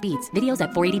 Face lower speeds. Videos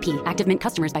at 480p. Active Mint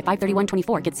customers by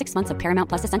 531.24 get 6 months of Paramount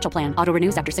Plus Essential Plan. Auto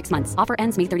renews after 6 months. Offer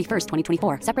ends May 31st,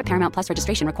 2024. Separate Paramount Plus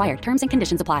registration required. Terms and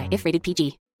conditions apply if rated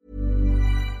PG.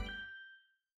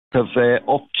 Have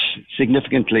upped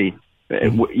significantly.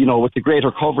 You know, with the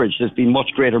greater coverage, there's been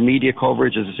much greater media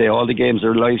coverage. As I say, all the games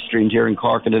are live streamed here in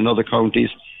Cork and in other counties.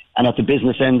 And at the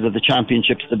business ends of the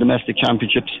championships, the domestic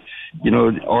championships, you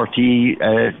know, RTE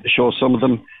shows some of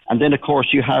them. And then, of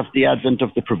course, you have the advent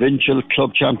of the provincial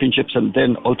club championships, and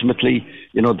then ultimately,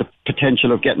 you know, the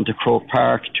potential of getting to Croke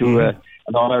Park to an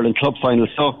All-Ireland club final.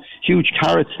 So huge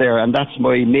carrots there, and that's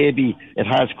why maybe it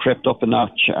has crept up a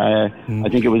notch. I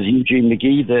think it was Eugene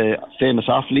McGee, the famous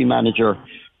Offaly manager,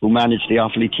 who managed the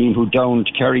Offaly team, who downed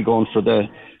Kerry going for the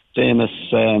famous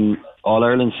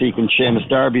All-Ireland sequence, Seamus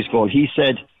Darby's goal. He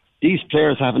said, these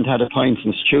players haven't had a pint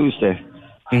since Tuesday.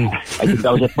 I think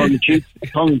that was a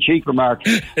tongue-in-cheek remark.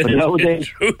 But nowadays,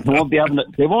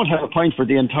 they won't have a pint for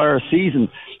the entire season.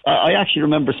 I actually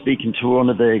remember speaking to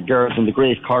one of the girls in the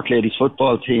great Cork Ladies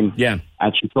football team. Yeah.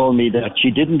 And she told me that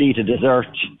she didn't eat a dessert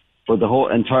for the whole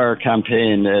entire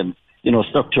campaign. You know,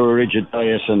 stuck to a rigid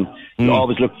diet, and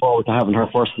always look forward to having her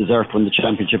first dessert when the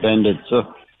championship ended.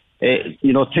 So,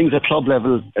 you know, things at club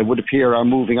level, it would appear, are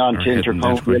moving on to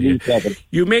inter-county elite level.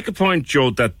 You make a point, Joe,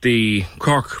 that the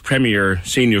Cork Premier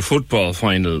Senior Football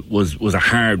Final was a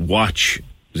hard watch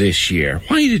this year.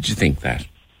 Why did you think that?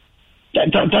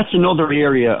 That's another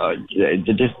area,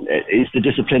 is the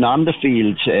discipline on the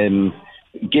field.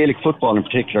 Gaelic football in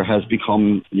particular has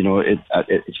become, you know,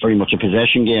 it's very much a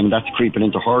possession game. That's creeping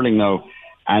into hurling now.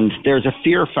 And there's a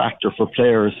fear factor for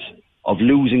players of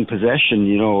losing possession,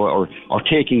 you know, or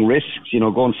taking risks, you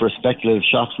know, going for a speculative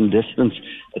shot from distance.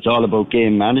 It's all about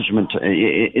game management.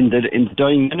 In the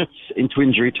dying minutes into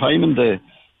injury time in the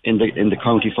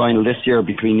county final this year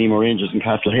between Nemo Rangers and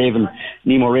Castlehaven,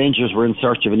 Nemo Rangers were in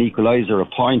search of an equaliser, a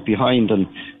point behind, and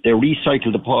they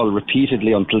recycled the ball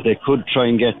repeatedly until they could try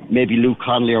and get maybe Luke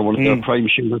Connolly or one of their prime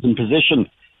shooters in position.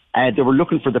 They were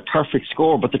looking for the perfect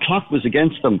score, but the clock was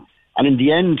against them. And in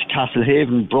the end,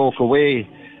 Castlehaven broke away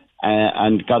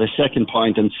and got a second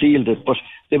point and sealed it. But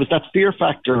there was that fear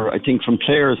factor, I think, from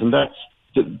players, and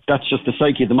that's just the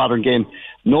psyche of the modern game.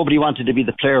 Nobody wanted to be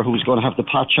the player who was going to have the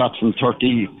pot shot from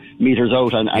 30 metres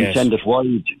out and send it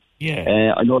wide.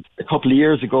 Yeah. I know a couple of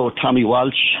years ago, Tommy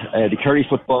Walsh, the Kerry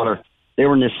footballer, they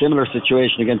were in a similar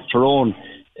situation against Tyrone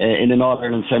in an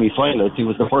All-Ireland semi-final. I think it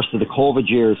was the first of the COVID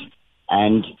years.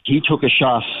 And he took a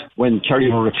shot when Kerry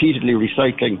were repeatedly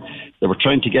recycling. They were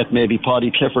trying to get maybe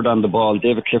Paddy Clifford on the ball.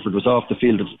 David Clifford was off the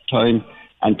field at the time.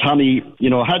 And Tommy, you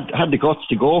know, had the guts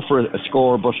to go for a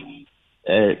score, but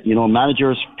you know,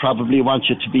 managers probably want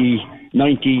you to be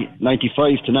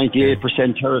 95 to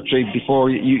 98% territory before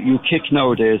you kick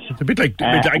nowadays. It's a bit like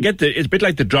it's a bit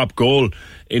like the drop goal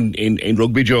in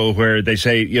rugby, Joe, where they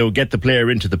say, you know, get the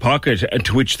player into the pocket, and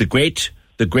to which the great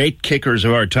the great kickers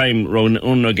of our time, Ron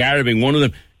O'Gara being one of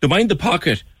them, to mind the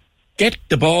pocket, get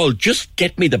the ball, just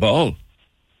get me the ball.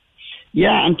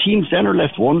 Yeah, and teams then are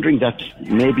left wondering that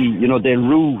maybe, they'll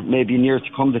rue maybe in years to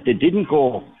come that they didn't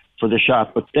go for the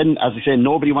shot. But then, as I say,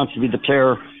 nobody wants to be the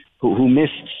player who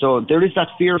missed. So there is that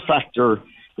fear factor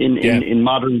in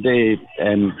modern day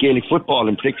Gaelic football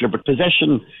in particular. But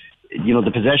possession,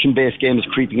 the possession-based game is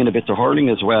creeping in a bit to hurling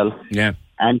as well. Yeah.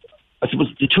 And I suppose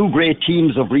the two great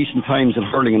teams of recent times in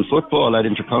hurling and football at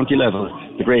inter-county level,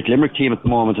 the great Limerick team at the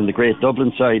moment and the great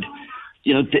Dublin side,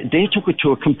 they took it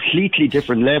to a completely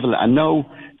different level, and now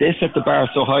they set the bar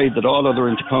so high that all other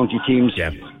inter-county teams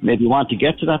maybe want to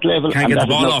get to that level. Can't get the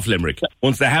ball off Limerick.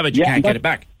 Once they have it, you can't get it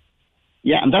back.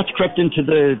 Yeah, and that's crept in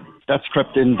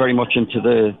very much into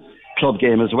the club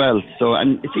game as well. So,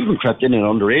 and it's even crept in at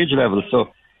underage level. So,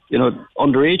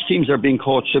 underage teams are being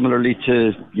coached similarly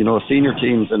to senior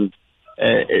teams, and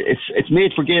it's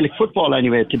made for Gaelic football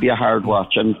anyway to be a hard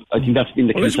watch, and I think that's been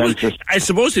the consensus. I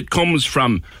suppose it comes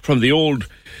from the old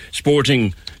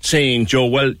sporting saying, Joe,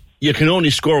 well, you can only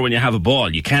score when you have a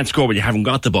ball. You can't score when you haven't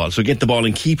got the ball, so get the ball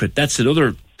and keep it. That's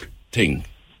another thing.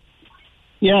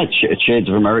 Yeah, it's shades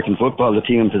of American football. The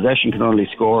team in possession can only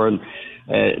score, and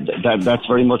that's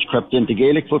very much crept into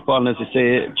Gaelic football, and as I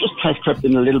say, it just has crept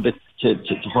in a little bit to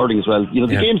hurling as well. The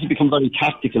games have become very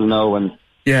tactical now, and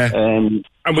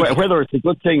whether it's a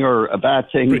good thing or a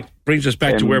bad thing brings us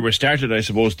back to where we started, I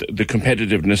suppose, the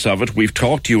competitiveness of it. We've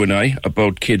talked, you and I,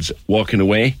 about kids walking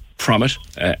away from it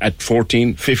at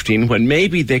 14, 15, when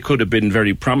maybe they could have been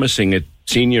very promising at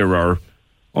senior or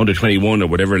under 21 or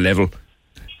whatever level.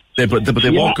 But they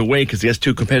walk away because it's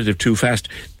too competitive too fast.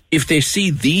 If they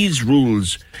see these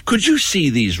rules, could you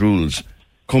see these rules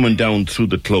coming down through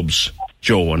the clubs,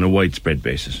 Joe, on a widespread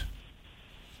basis?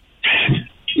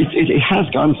 It has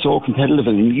gone so competitive,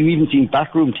 and you've even seen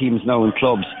backroom teams now in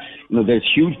clubs. There's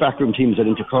huge backroom teams at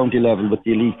inter-county level with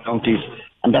the elite counties,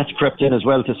 and that's crept in as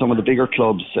well to some of the bigger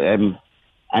clubs. And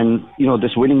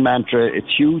this winning mantra, it's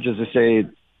huge, as I say,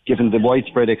 given the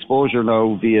widespread exposure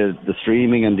now via the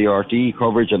streaming and the RTE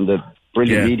coverage and the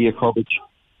brilliant media coverage.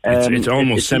 It's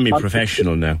almost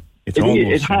semi-professional now. It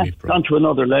has gone to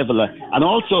another level. And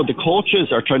also the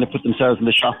coaches are trying to put themselves in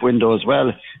the shop window as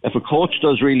well. If a coach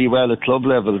does really well at club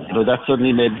level, that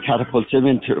suddenly maybe catapults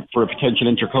him for a potential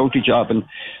inter-county job. And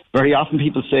very often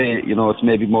people say, it's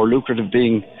maybe more lucrative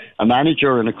being a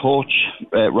manager and a coach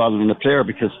rather than a player,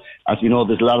 because as we know,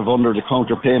 there's a lot of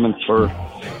under-the-counter payments for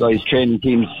guys training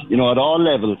teams, at all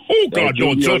levels. Oh, God,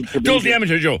 no. Totally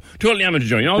amateur, Joe.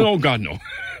 Oh, God, no.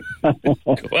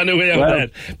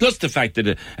 That. Plus the fact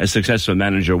that a successful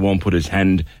manager won't put his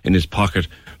hand in his pocket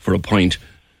for a point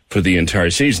for the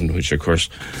entire season, which of course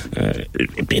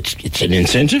it's an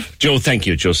incentive. Joe, thank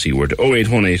you. Joe Seward,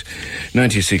 0818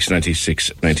 96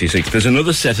 96 96. There's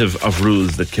another set of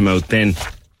rules that came out then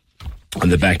on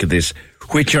the back of this,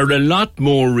 which are a lot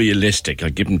more realistic.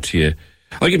 I'll give them to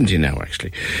you now,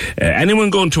 actually. Anyone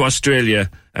going to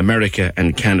Australia, America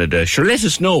and Canada, sure, let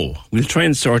us know. We'll try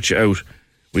and sort you out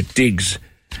with digs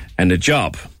and a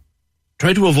job.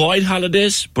 Try to avoid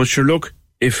holidays, but sure, look,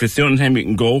 if it's the only time you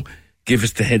can go, give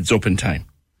us the heads up in time.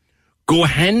 Go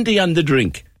handy on the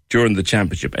drink during the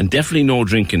championship, and definitely no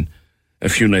drinking a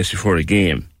few nights before a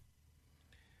game.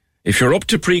 If you're up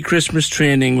to pre-Christmas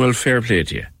training, well, fair play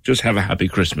to you. Just have a happy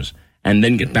Christmas, and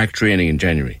then get back training in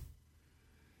January.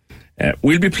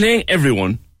 We'll be playing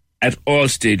everyone at all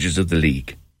stages of the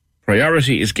league.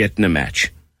 Priority is getting a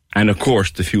match. And, of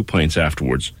course, the few points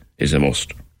afterwards is a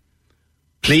must.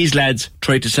 Please, lads,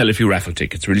 try to sell a few raffle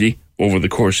tickets, really, over the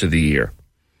course of the year.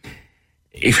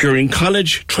 If you're in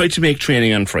college, try to make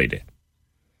training on Friday.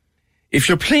 If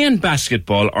you're playing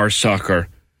basketball or soccer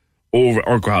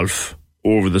or golf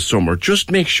over the summer,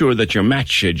 just make sure that your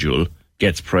match schedule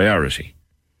gets priority.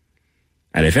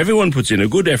 And if everyone puts in a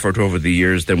good effort over the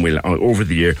years, then we'll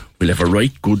have a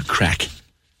right good crack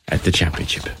at the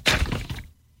championship.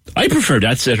 I prefer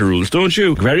that set of rules, don't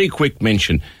you? Very quick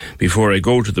mention before I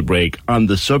go to the break on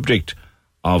the subject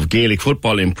of Gaelic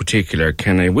football in particular.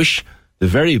 Can I wish the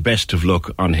very best of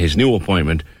luck on his new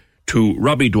appointment to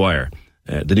Robbie Dwyer,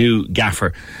 the new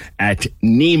gaffer at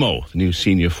Nemo, the new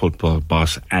senior football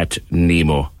boss at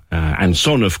Nemo, and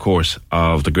son, of course,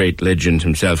 of the great legend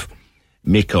himself,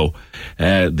 Miko.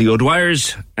 The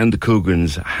O'Dwyers and the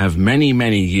Cougans have many,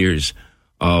 many years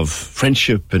of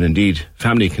friendship and indeed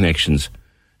family connections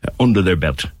under their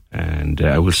belt, and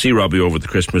I will see Robbie over the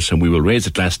Christmas and we will raise a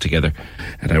glass together,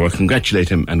 and I will congratulate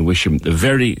him and wish him the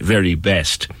very, very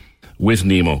best with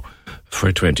Nemo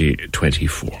for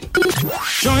 2024.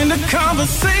 Join the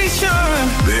conversation.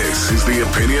 This is the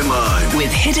Opinion Line.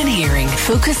 With Hidden Hearing,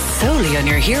 focused solely on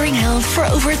your hearing health for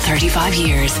over 35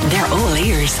 years. They're all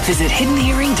ears. Visit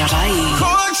hiddenhearing.ie.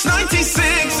 Cork's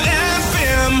 96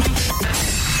 FM.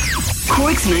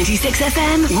 Cork's 96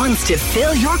 FM wants to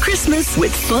fill your Christmas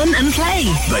with fun and play.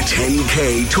 The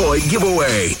 10K toy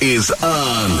giveaway is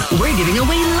on. We're giving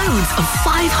away loads of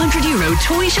 €500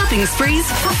 toy shopping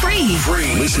sprees for free.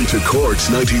 Listen to Cork's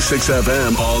 96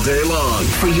 FM all day long.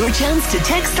 For your chance to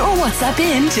text or WhatsApp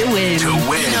in to win.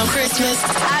 You know Christmas.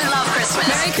 I love Christmas.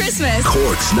 Merry Christmas.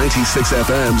 Cork's 96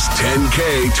 FM's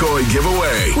 10K toy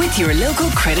giveaway. With your local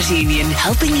credit union,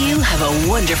 helping you have a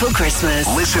wonderful Christmas.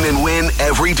 Listen and win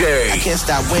every day. Can't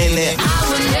stop winning.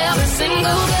 Every single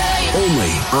day. Only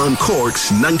on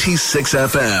Cork's 96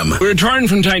 FM. We return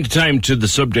from time to time to the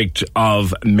subject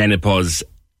of menopause,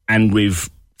 and we've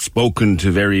spoken to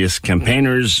various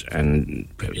campaigners and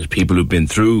various people who've been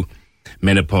through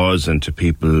menopause, and to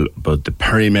people about the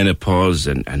perimenopause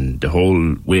and the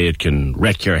whole way it can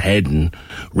wreck your head and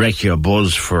wreck your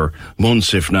buzz for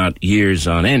months, if not years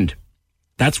on end.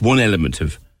 That's one element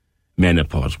of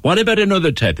menopause. What about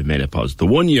another type of menopause? The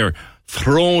one you're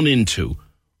thrown into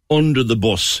under the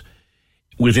bus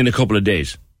within a couple of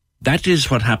days. That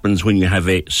is what happens when you have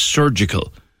a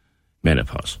surgical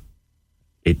menopause.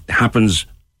 It happens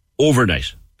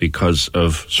overnight because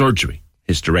of surgery,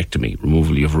 hysterectomy,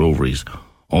 removal of your ovaries,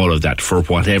 all of that, for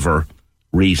whatever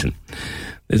reason.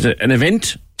 There's an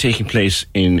event taking place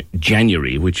in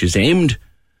January which is aimed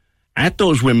at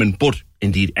those women, but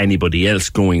indeed anybody else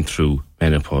going through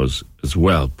menopause as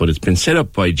well. But it's been set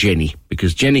up by Jenny,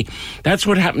 because Jenny, that's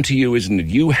what happened to you, isn't it?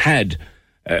 You had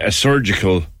a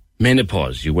surgical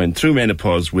menopause. You went through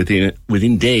menopause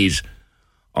within days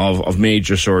of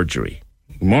major surgery.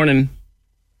 Good morning.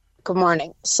 Good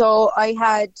morning. So I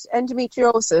had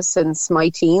endometriosis since my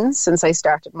teens, since I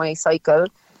started my cycle,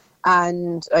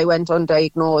 and I went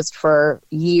undiagnosed for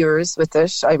years with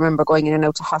it. I remember going in and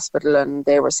out of hospital and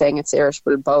they were saying it's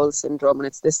irritable bowel syndrome and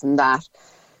it's this and that.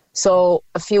 So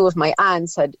a few of my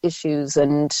aunts had issues,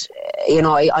 and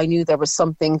I knew there was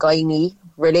something gynae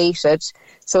related.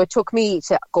 So it took me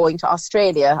to going to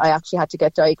Australia. I actually had to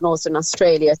get diagnosed in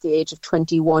Australia at the age of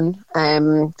 21.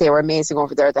 They were amazing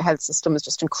over there. The health system was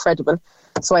just incredible.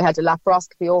 So I had a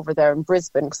laparoscopy over there in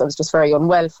Brisbane because I was just very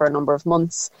unwell for a number of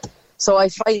months. So I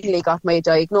finally got my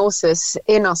diagnosis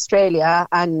in Australia,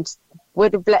 and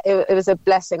it was a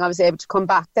blessing. I was able to come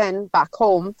back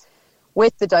home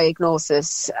with the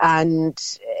diagnosis, and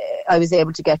I was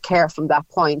able to get care from that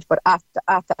point. But at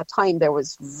that time, there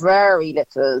was very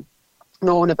little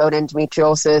known about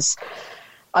endometriosis.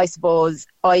 I suppose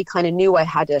I kind of knew I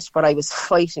had it, but I was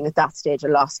fighting at that stage a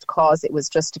lost cause. It was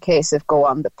just a case of go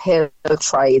on the pill,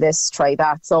 try this, try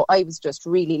that. So I was just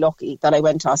really lucky that I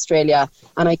went to Australia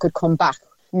and I could come back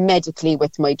medically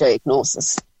with my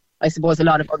diagnosis. I suppose a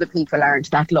lot of other people aren't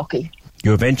that lucky.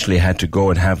 You eventually had to go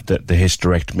and have the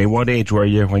hysterectomy. What age were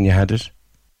you when you had it?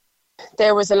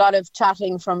 There was a lot of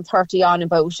chatting from 30 on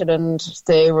about it, and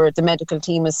the medical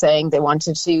team was saying they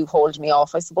wanted to hold me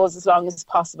off, I suppose, as long as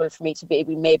possible for me to be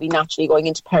maybe naturally going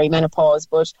into perimenopause.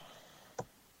 But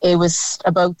it was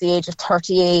about the age of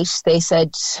 38, they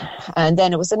said, and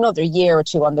then it was another year or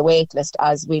two on the wait list,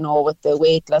 as we know with the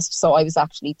wait list. So I was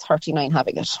actually 39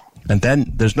 having it. And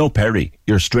then there's no peri.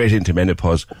 You're straight into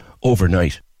menopause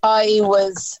overnight. I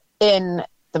was in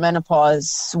the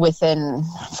menopause within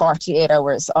 48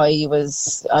 hours. I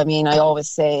always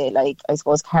say, I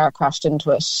suppose car crashed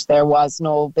into it. There was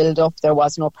no build-up, there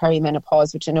was no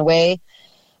perimenopause, which in a way,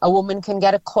 a woman can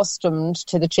get accustomed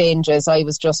to the changes. I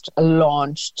was just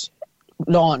launched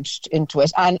into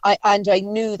it. And I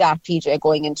knew that, PJ,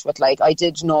 going into it. I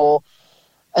did know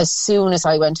as soon as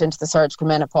I went into the surgical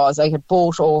menopause, I had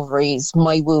both ovaries,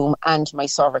 my womb and my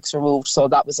cervix removed. So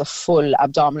that was a full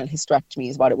abdominal hysterectomy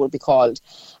is what it would be called.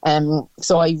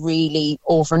 So I really,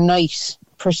 overnight,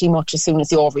 pretty much as soon as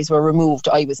the ovaries were removed,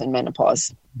 I was in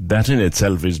menopause. That in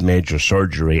itself is major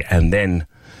surgery, and then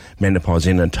menopause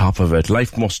in on top of it.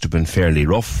 Life must have been fairly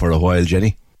rough for a while,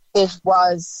 Jenny. It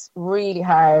was really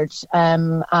hard,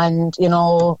 and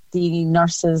the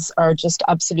nurses are just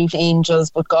absolute angels,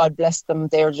 but God bless them,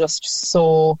 they're just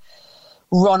so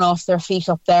run off their feet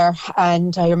up there.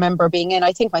 And I remember being in,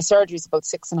 I think my surgery was about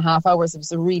 6.5 hours. It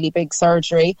was a really big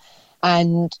surgery,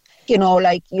 and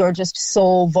you're just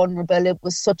so vulnerable. It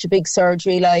was such a big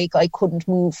surgery, I couldn't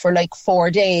move for 4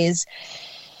 days.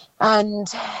 And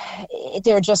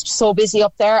they're just so busy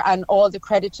up there, and all the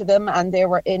credit to them, and they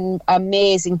were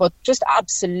amazing, but just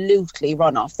absolutely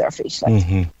run off their feet.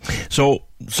 Mm-hmm. So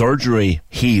surgery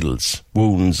heals,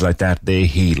 wounds like that, they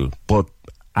heal, but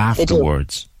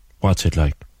afterwards, what's it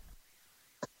like?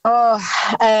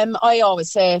 I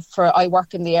always say, I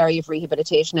work in the area of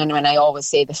rehabilitation, and when I always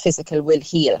say the physical will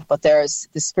heal, but there's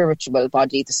the spiritual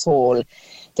body, the soul.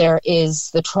 There is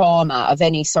the trauma of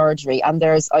any surgery, and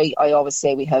I always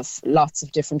say we have lots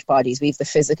of different bodies. We have the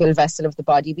physical vessel of the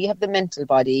body, we have the mental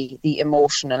body, the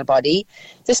emotional body,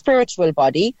 the spiritual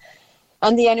body,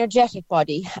 and the energetic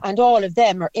body, and all of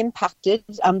them are impacted,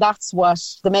 and that's what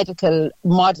the medical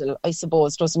model, I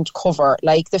suppose, doesn't cover.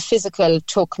 Like, the physical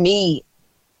took me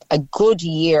a good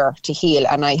year to heal,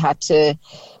 and I had to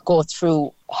go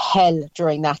through hell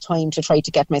during that time to try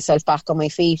to get myself back on my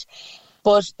feet.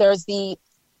 But there's the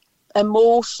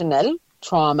emotional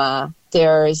trauma,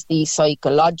 there's the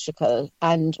psychological,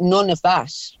 and none of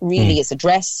that really is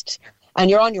addressed, and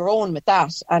you're on your own with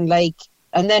that. And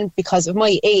then because of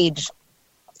my age,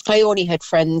 I only had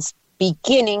friends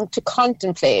beginning to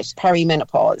contemplate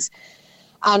perimenopause.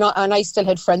 And I still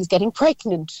had friends getting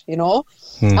pregnant,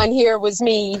 and here was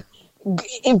me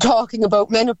talking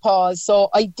about menopause. So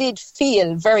I did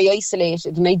feel very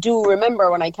isolated. And I do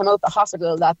remember when I came out the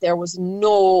hospital that there was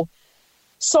no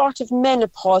sort of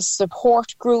menopause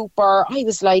support group, or I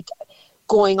was like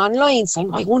going online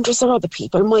saying, I wonder if there are other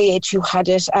people my age who had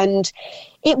it. And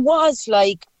it was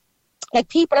like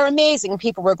people are amazing,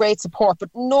 people were great support, but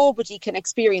nobody can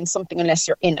experience something unless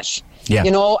you're in it,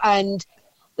 and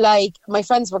like, my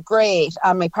friends were great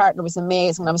and my partner was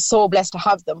amazing and I was so blessed to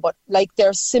have them, but like,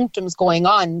 there's symptoms going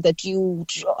on that you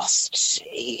just,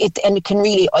 and it can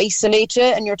really isolate you,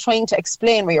 and you're trying to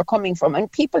explain where you're coming from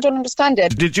and people don't understand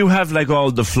it. Did you have like all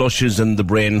the flushes and the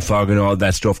brain fog and all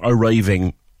that stuff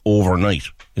arriving overnight?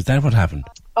 Is that what happened?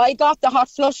 I got the hot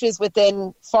flushes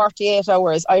within 48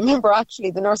 hours. I remember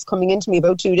actually the nurse coming into me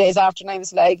about 2 days after, and I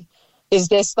was like, is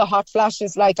this the hot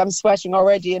flashes? Like, I'm sweating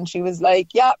already. And she was like,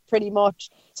 yeah, pretty much.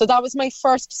 So that was my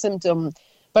first symptom.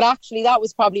 But actually, that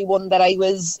was probably one that I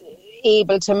was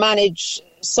able to manage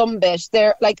some bit.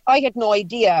 Like, I had no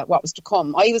idea what was to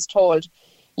come. I was told,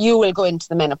 you will go into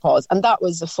the menopause. And that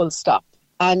was a full stop.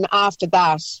 And after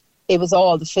that, it was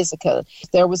all the physical.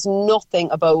 There was nothing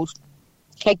about,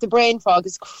 like, the brain fog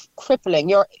is crippling.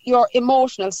 Your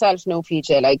emotional self now,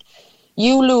 PJ, like,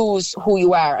 you lose who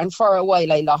you are. And for a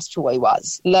while, I lost who I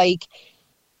was. Like,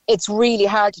 it's really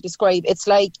hard to describe. It's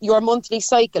like your monthly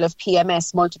cycle of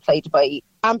PMS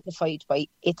amplified by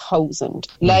 1,000.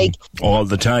 Like, all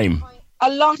the time.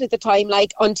 A lot of the time,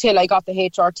 like, until I got the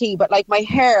HRT. But like, my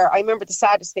hair, I remember the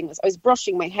saddest thing was I was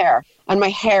brushing my hair and my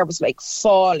hair was like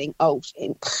falling out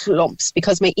in clumps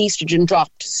because my estrogen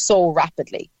dropped so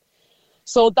rapidly.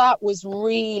 So that was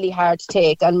really hard to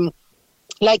take. And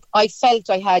like, I felt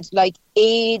I had like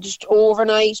aged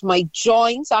overnight. My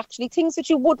joints, actually, things that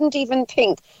you wouldn't even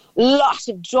think. Lot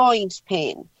of joint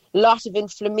pain, lot of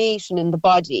inflammation in the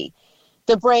body.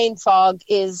 The brain fog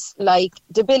is like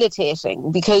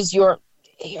debilitating because you're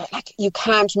like, you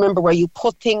can't remember where you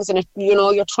put things, and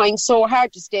you're trying so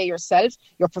hard to stay yourself,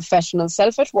 your professional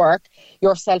self at work,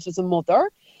 yourself as a mother,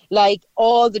 like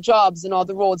all the jobs and all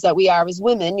the roles that we are as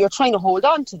women, you're trying to hold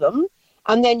on to them.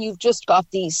 And then you've just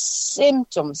got these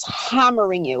symptoms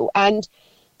hammering you. And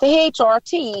the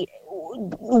HRT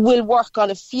will work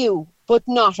on a few, but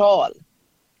not all,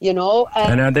 And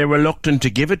are they reluctant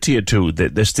to give it to you too?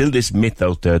 There's still this myth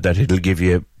out there that it'll give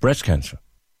you breast cancer.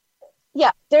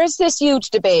 Yeah, there's this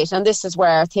huge debate, and this is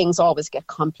where things always get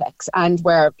complex and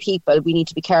where we need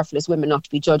to be careful as women not to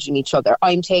be judging each other.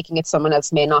 I'm taking it, someone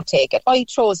else may not take it. I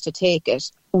chose to take it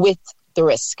with the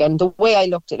risk, and the way I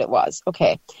looked at it was,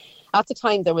 okay, at the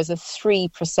time, there was a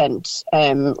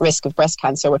 3% risk of breast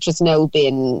cancer, which has now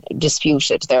been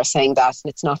disputed. They're saying that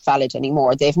it's not valid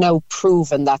anymore. They've now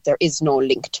proven that there is no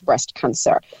link to breast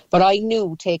cancer. But I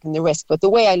knew taking the risk. But the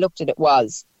way I looked at it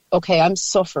was, okay, I'm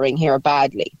suffering here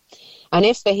badly. And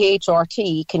if the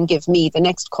HRT can give me the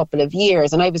next couple of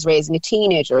years, and I was raising a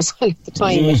teenager as well at the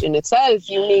time, which in itself,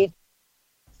 you need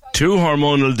 2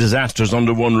 hormonal disasters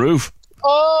under one roof.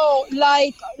 Oh,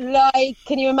 like,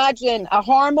 can you imagine a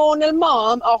hormonal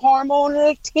mom, a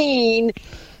hormonal teen?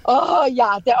 Oh,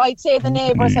 yeah, I'd say the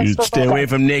neighbours have You'd stay away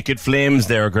from naked flames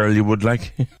there, girl, you would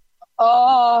like.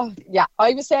 Oh, yeah,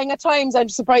 I was saying at times I'm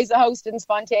surprised the house didn't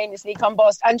spontaneously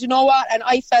combust. And you know what? And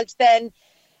I felt then,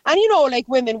 and like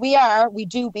women, we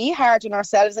do be hard on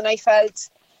ourselves, and I felt,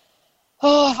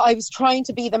 I was trying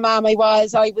to be the mom I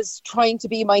was trying to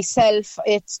be myself.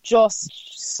 It's just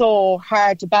so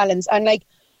hard to balance. And like,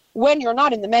 when you're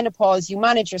not in the menopause, you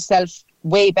manage yourself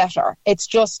way better. It's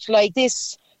just like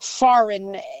this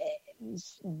foreign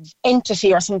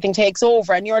entity or something takes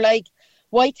over, and you're like,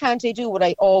 why can't I do what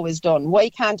I always done? Why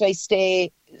can't I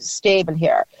stay stable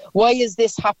here? Why is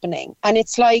this happening? And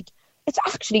it's like, it's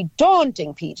actually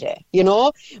daunting, PJ, you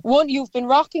know? One, you've been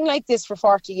rocking like this for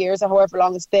 40 years or however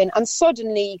long it's been, and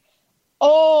suddenly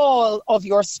all of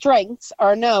your strengths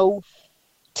are now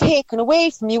taken away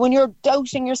from you, and you're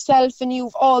doubting yourself, and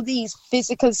you've all these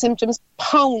physical symptoms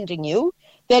pounding you,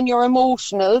 then your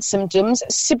emotional symptoms,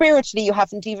 spiritually you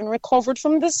haven't even recovered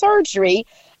from the surgery.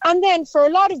 And then for a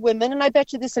lot of women, and I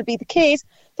bet you this will be the case,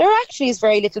 there actually is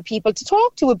very little people to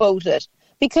talk to about it,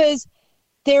 because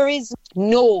there is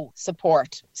no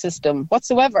support system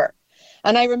whatsoever.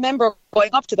 And I remember going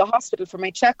up to the hospital for my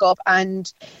checkup,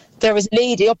 and there was a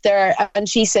lady up there, and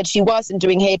she said she wasn't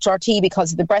doing HRT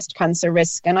because of the breast cancer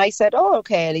risk. And I said, oh,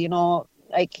 okay, you know,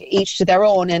 like each to their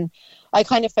own. And I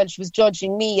kind of felt she was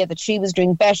judging me, that she was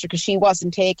doing better because she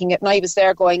wasn't taking it. And I was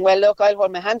there going, well, look, I'll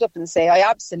hold my hand up and say I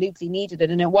absolutely needed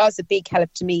it. And it was a big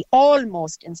help to me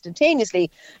almost instantaneously.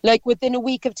 Like within a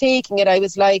week of taking it, I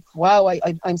was like, wow,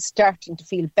 I'm starting to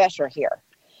feel better here,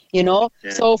 you know?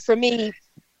 Yeah. So for me,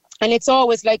 and it's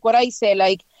always like what I say,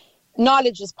 like,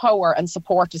 knowledge is power and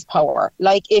support is power.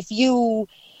 Like, if you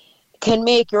can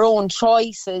make your own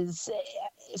choices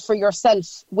for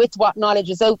yourself with what knowledge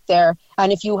is out there,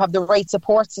 and if you have the right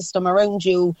support system around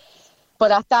you.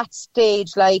 But at that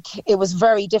stage, like, it was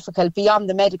very difficult beyond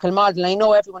the medical model. I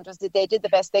know everyone they did the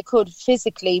best they could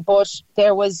physically, but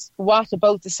there was, what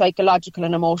about the psychological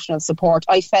and emotional support?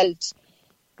 I felt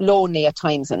lonely at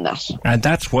times in that. And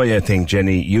that's why I think,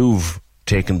 Jenny, you've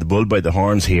taken the bull by the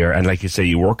horns here, and like you say,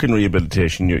 you work in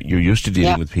rehabilitation, you're used to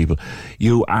dealing with people.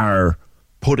 You are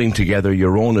putting together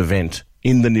your own event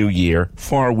in the new year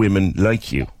for women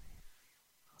like you.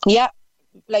 Yeah,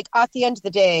 like at the end of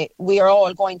the day, we are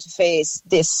all going to face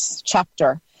this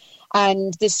chapter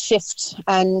and this shift.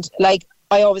 And like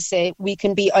I always say, we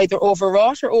can be either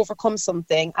overwrought or overcome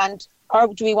something. And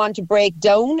or do we want to break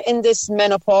down in this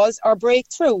menopause or break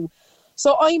through?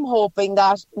 So I'm hoping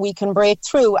that we can break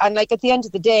through. And like at the end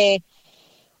of the day,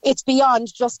 it's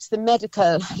beyond just the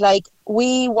medical. Like,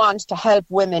 we want to help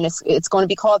women. It's going to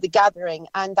be called The Gathering,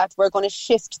 and that we're going to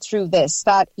shift through this,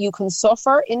 that you can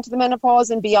suffer into the menopause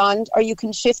and beyond, or you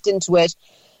can shift into it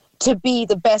to be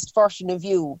the best version of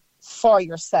you for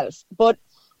yourself. But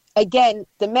again,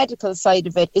 the medical side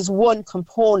of it is one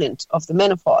component of the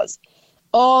menopause.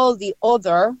 All the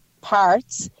other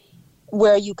parts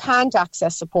where you can't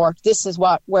access support, this is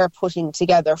what we're putting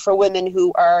together for women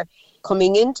who are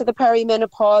coming into the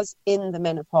perimenopause, in the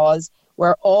menopause.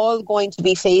 We're all going to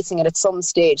be facing it at some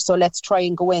stage. So let's try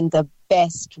and go in the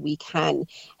best we can,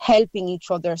 helping each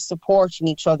other, supporting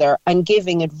each other, and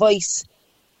giving advice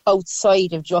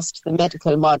outside of just the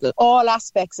medical model. All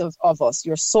aspects of us,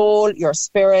 your soul, your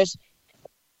spirit,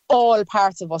 all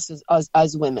parts of us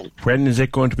as women. When is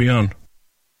it going to be on?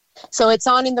 So it's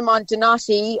on in the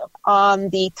Montanati on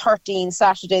the 13th,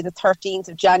 Saturday the 13th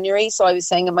of January. So I was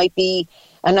saying it might be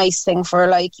a nice thing for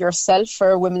like yourself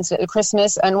for Women's Little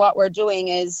Christmas. And what we're doing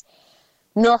is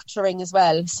nurturing as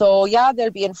well. So yeah,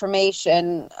 there'll be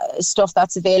information, stuff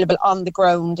that's available on the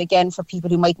ground, again, for people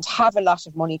who mightn't have a lot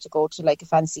of money to go to like a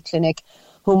fancy clinic,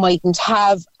 who mightn't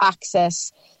have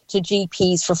access to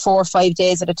GPs for 4 or 5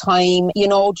 days at a time, you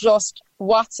know, just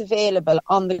what's available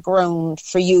on the ground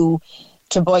for you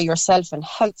to buy yourself in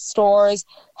health stores,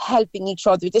 helping each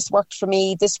other. This worked for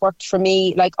me.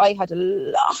 Like, I had a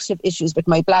lot of issues with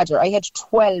my bladder. I had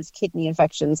 12 kidney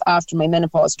infections after my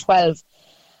menopause, 12.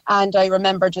 And I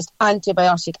remember just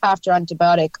antibiotic after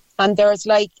antibiotic. And there's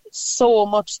like so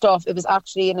much stuff. It was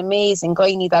actually an amazing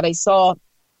gynae that I saw.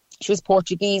 She was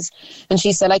Portuguese, and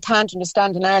she said, I can't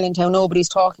understand in Ireland how nobody's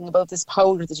talking about this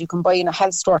powder that you can buy in a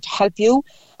health store to help you.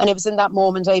 And it was in that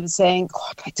moment I was saying,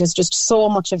 God, like, there's just so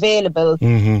much available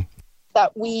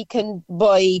that we can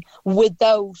buy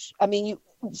without, I mean,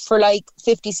 for like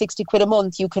 50, 60 quid a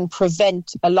month, you can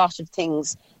prevent a lot of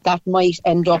things that might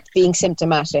end up being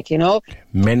symptomatic, you know.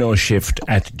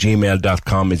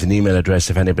 menoshift@gmail.com is an email address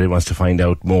if anybody wants to find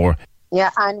out more. Yeah,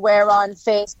 and we're on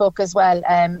Facebook as well.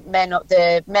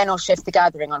 The Meno Shift, The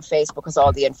Gathering on Facebook is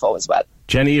all the info as well.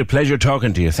 Jenny, a pleasure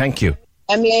talking to you. Thank you.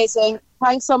 Amazing.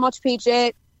 Thanks so much,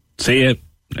 PJ. See you.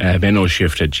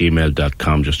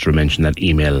 menoshift@gmail.com, just to mention that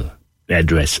email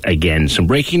address again. Some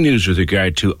breaking news with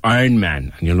regard to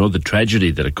Ironman. And you'll know the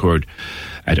tragedy that occurred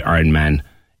at Ironman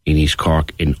in East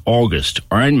Cork in August.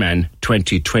 Ironman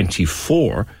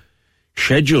 2024,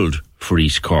 scheduled for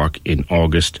East Cork in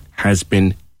August, has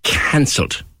been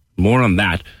cancelled. More on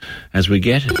that as we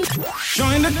get it.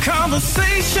 Join the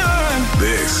conversation.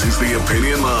 This is the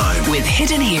Opinion Line. With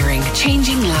Hidden Hearing,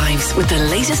 changing lives with the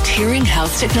latest hearing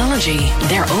health technology.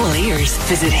 They're all ears.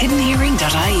 Visit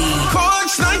hiddenhearing.ie.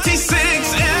 Corks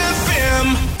 96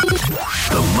 FM.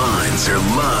 The lines are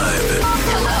live.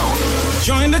 Hello.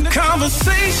 Join the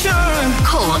conversation.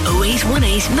 Call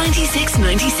 0818 96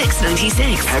 96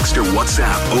 96. Text or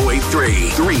WhatsApp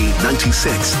 083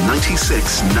 396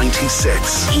 96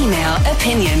 96. Email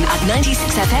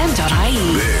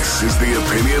opinion@96fm.ie. This is the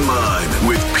Opinion Line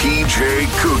with PJ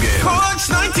Coogan.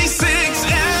 Corks 96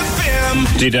 FM.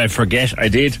 Did I forget? I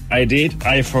did.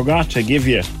 I forgot to give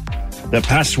you the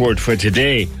password for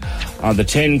today on the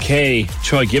 10K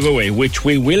toy giveaway, which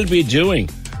we will be doing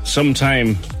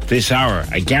sometime this hour.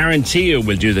 I guarantee you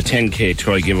we'll do the 10K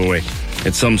toy giveaway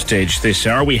at some stage this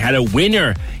hour. We had a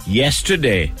winner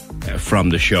yesterday from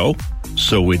the show.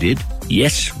 So we did.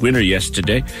 Yes, winner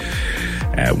yesterday.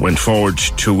 Went forward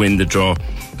to win the draw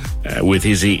with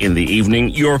Izzy in the evening.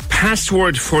 Your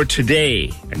password for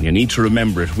today, and you need to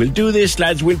remember it. We'll do this,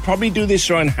 lads. We'll probably do this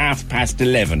around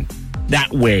 11:30. That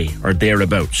way or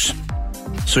thereabouts.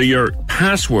 So your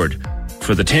password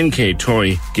for the 10K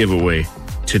toy giveaway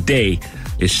today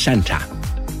is Santa.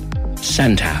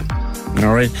 Santa.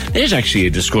 All right. There's actually a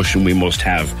discussion we must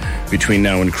have between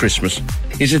now and Christmas.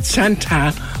 Is it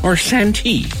Santa or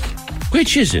Santee?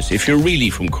 Which is it, if you're really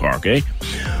from Cork, eh?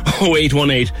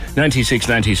 0818 96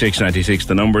 96 96,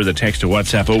 the number, the text to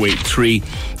WhatsApp 083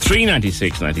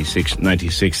 396 96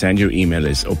 96, and your email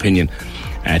is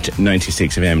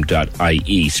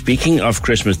opinion@96fm.ie. Speaking of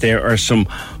Christmas, there are some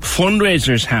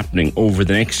fundraisers happening over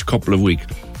the next couple of weeks.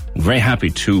 I'm very happy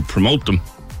to promote them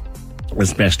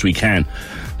as best we can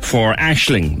for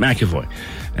Aisling McAvoy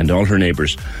and all her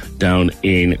neighbours down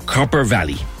in Copper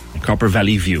Valley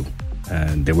View.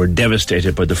 And they were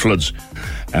devastated by the floods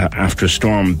after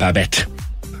Storm Babette.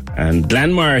 And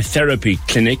Glanmire Therapy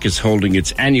Clinic is holding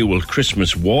its annual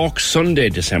Christmas walk Sunday,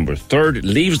 December 3rd. It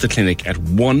leaves the clinic at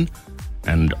 1,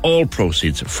 and all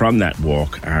proceeds from that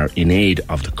walk are in aid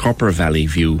of the Copper Valley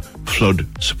View Flood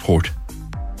Support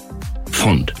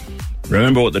Fund.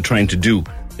 Remember what they're trying to do.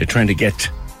 They're trying to get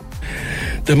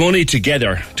the money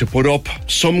together to put up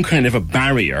some kind of a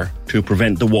barrier to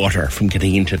prevent the water from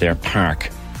getting into their park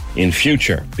in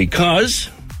future. Because,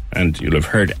 and you'll have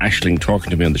heard Aisling talking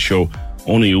to me on the show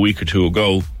only a week or two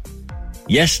ago,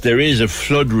 yes, there is a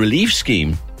flood relief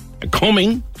scheme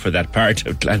coming for that part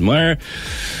of Glanmire,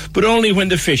 but only when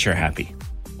the fish are happy.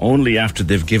 Only after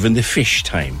they've given the fish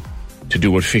time to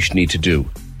do what fish need to do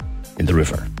in the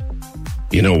river.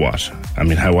 You know what? I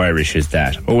mean, how Irish is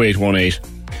that? 0818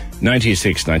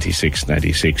 96 96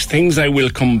 96. Things I will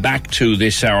come back to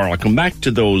this hour. I'll come back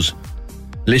to those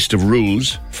list of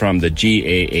rules from the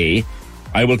GAA.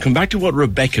 I will come back to what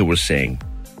Rebecca was saying.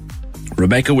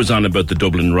 Rebecca was on about the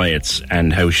Dublin riots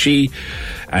and how she's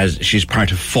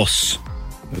part of FUSS.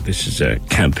 This is a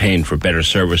campaign for better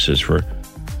services for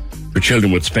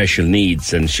children with special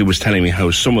needs, and she was telling me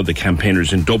how some of the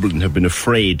campaigners in Dublin have been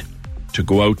afraid to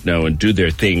go out now and do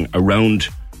their thing around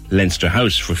Leinster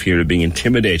House for fear of being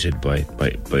intimidated by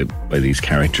these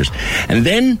characters. And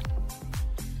then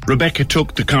Rebecca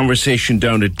took the conversation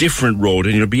down a different road,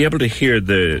 and you'll be able to hear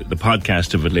the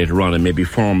podcast of it later on and maybe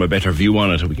form a better view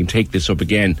on it, and we can take this up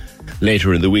again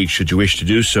later in the week should you wish to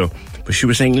do so. But she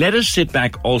was saying, let us sit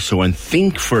back also and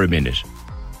think for a minute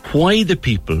why the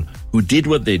people who did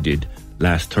what they did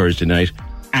last Thursday night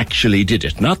actually did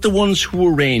it. Not the ones who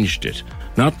arranged it,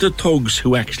 not the thugs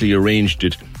who actually arranged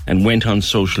it and went on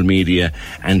social media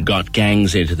and got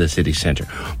gangs into the city centre.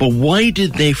 But why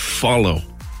did they follow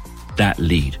that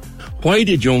lead? Why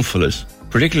did young fellas,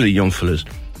 particularly young fellas,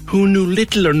 who knew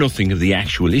little or nothing of the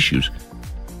actual issues,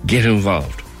 get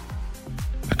involved?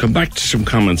 I'll come back to some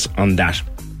comments on that.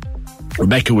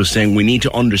 Rebecca was saying we need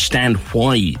to understand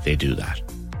why they do that.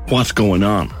 What's going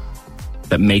on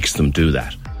that makes them do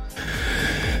that?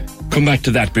 Come back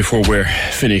to that before we're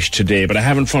finished today, but I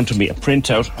have in front of me a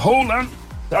printout. Hold on.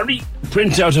 Sorry.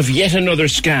 Printout of yet another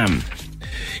scam.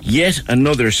 Yet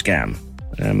another scam.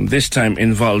 This time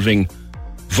involving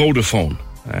Vodafone.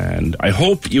 And I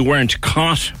hope you weren't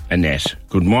caught, Annette.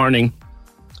 Good morning.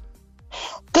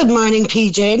 Good morning,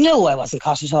 PJ. No, I wasn't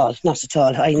caught at all. Not at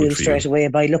all. I knew straight away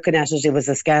by looking at it was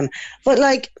a scam.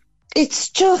 But,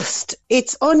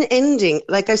 it's unending.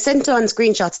 I sent on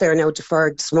screenshots there now to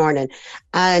Ferg this morning,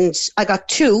 and I got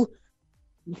two.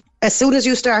 As soon as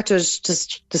you started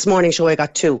this morning show, I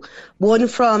got two. One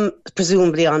from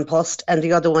presumably An Post and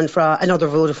the other one from another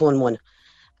Vodafone one.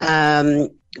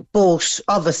 Both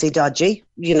obviously dodgy.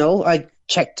 I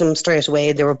checked them straight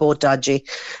away. They were both dodgy.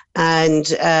 And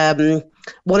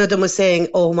one of them was saying,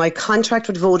 my contract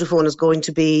with Vodafone is going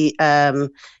to be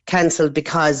cancelled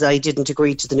because I didn't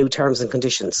agree to the new terms and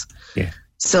conditions. Yeah.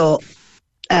 So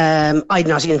I'm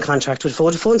not in contract with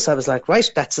Vodafone. So I was like,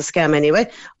 right, that's a scam anyway.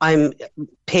 I'm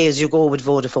pay as you go with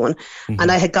Vodafone. Mm-hmm.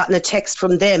 And I had gotten a text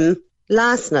from them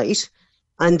last night,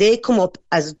 and they come up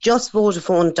as just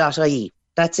Vodafone.ie.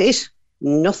 That's it.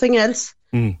 Nothing else.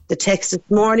 Mm. The text this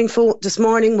morning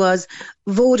was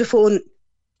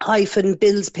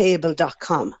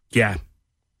Vodafone-billspayable.com. Yeah.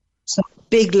 So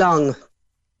big, long.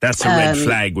 That's a red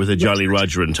flag with a Jolly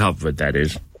Roger on top of it, that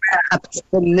is.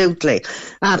 Absolutely.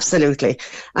 Absolutely.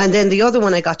 And then the other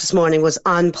one I got this morning was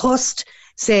on post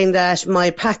saying that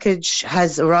my package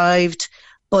has arrived,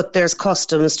 but there's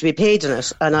customs to be paid in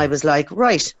it. And I was like,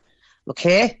 right.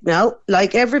 Okay, now,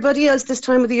 like everybody else this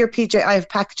time of the year, PJ, I have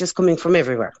packages coming from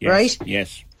everywhere, yes, right?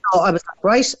 Yes. So I was like,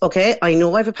 right, okay, I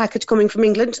know I have a package coming from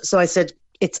England. So I said,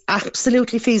 it's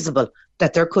absolutely feasible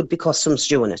that there could be customs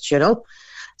due in it,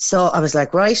 So I was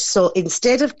like, right, so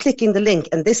instead of clicking the link,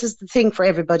 and this is the thing for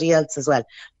everybody else as well,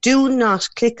 do not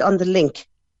click on the link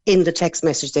in the text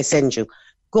message they send you.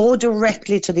 Go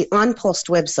directly to the On Post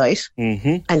website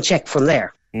and check from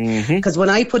there. Because when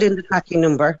I put in the tracking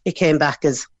number, it came back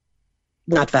as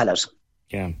not valid.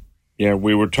 Yeah,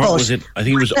 we were talking, I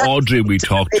think it was Audrey we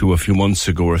talked to a few months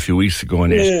ago or a few weeks ago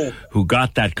on it, who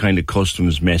got that kind of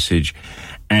customs message,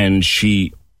 and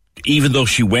she, even though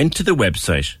she went to the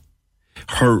website,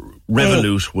 her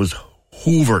Revolut was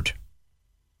hoovered.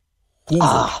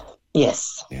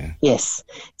 Yes. Yeah. Yes.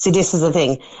 See, this is the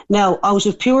thing. Now, out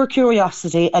of pure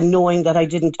curiosity and knowing that I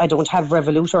don't have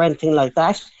Revolut or anything like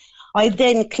that, I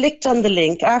then clicked on the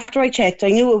link. After I checked, I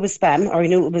knew it was spam, or I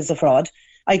knew it was a fraud.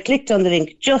 I clicked on the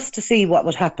link just to see what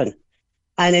would happen.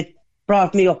 And it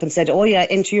brought me up and said,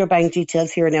 enter your bank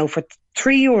details here now for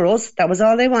 €3. That was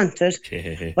all I wanted.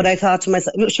 But I thought to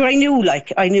myself, sure, I knew,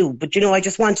 but I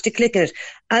just wanted to click it.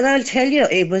 And I'll tell you,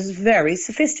 it was very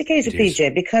sophisticated,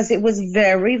 PJ, because it was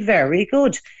very, very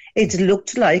good. It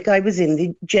looked like I was in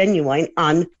the genuine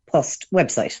On Post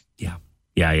website. Yeah.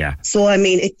 So, I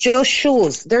mean, it just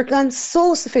shows they're gone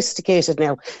so sophisticated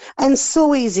now and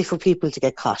so easy for people to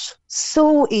get caught.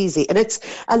 So easy. And that's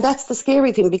the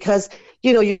scary thing, because,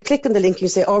 you click on the link and you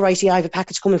say, all right, I have a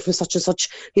package coming from such and such,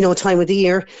 time of the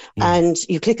year. And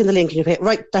you click on the link and you pay,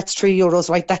 right, that's €3.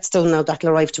 Right, that's done now. That'll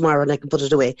arrive tomorrow and I can put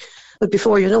it away. But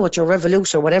before you know it, your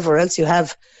Revolut or whatever else you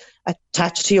have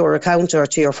attached to your account or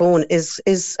to your phone is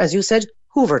as you said,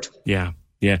 hoovered. Yeah.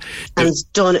 And it's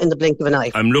done in the blink of an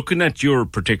eye. I'm looking at your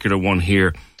particular one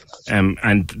here, and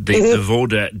the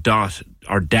Voda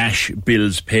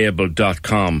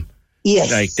 -billspayable.com.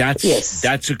 Yes.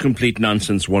 That's a complete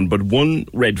nonsense one. But one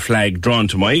red flag drawn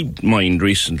to my mind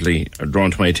recently, or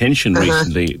drawn to my attention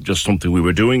recently, just something we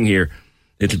were doing here,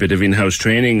 a little bit of in-house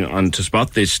training on to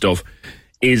spot this stuff,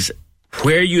 is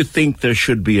where you think there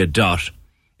should be a dot.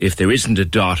 If there isn't a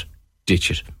dot, ditch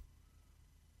it.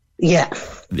 Yeah,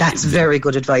 that's very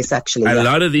good advice, actually. A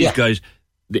lot of these guys,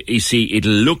 you see,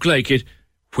 it'll look like it.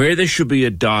 Where there should be a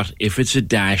dot, if it's a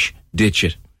dash, ditch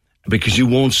it, because you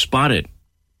won't spot it.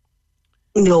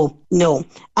 No.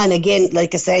 And again,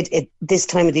 like I said, this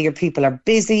time of the year, people are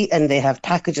busy and they have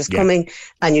packages coming,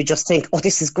 and you just think,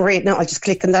 this is great. Now I'll just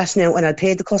click on that now and I'll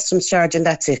pay the customs charge and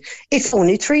that's it. It's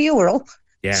only €3.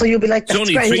 Yeah. So you'll be like, that's it's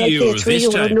only grand, I'll pay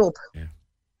 €3. Nope.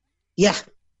 Yeah,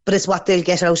 but it's what they'll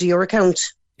get out of your account.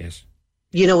 Yes.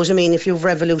 You know what I mean? If you've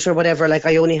Revolut or whatever, like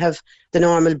I only have the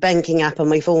normal banking app on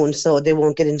my phone, so they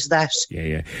won't get into that.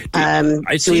 Yeah.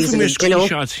 I see from your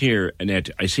screenshots here, Annette,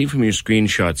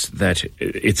 that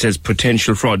it says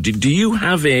potential fraud. Do you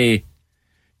have a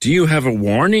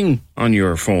warning on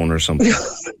your phone or something?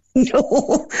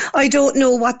 No, I don't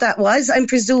know what that was. I'm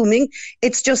presuming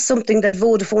it's just something that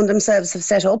Vodafone themselves have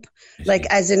set up,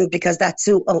 because that's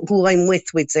who I'm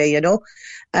with, we'd say,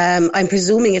 I'm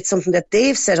presuming it's something that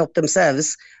they've set up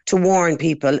themselves to warn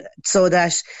people, so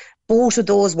that both of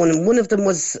those, one of them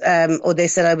was, they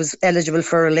said I was eligible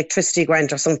for electricity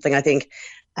grant or something, I think,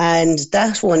 and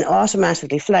that one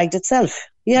automatically flagged itself.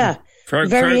 Yeah.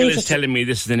 Fergal is telling me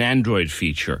this is an Android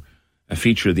feature. A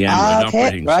feature of the Android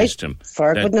operating system.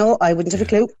 But no, I wouldn't have a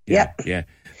clue. Yeah.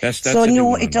 That's so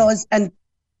no, it does. And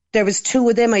there was 2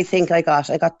 of them I think I got.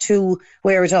 I got 2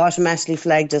 where it automatically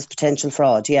flagged as potential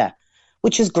fraud,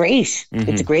 which is great. Mm-hmm.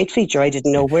 It's a great feature. I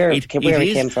didn't know where it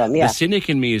came from. Yeah. The cynic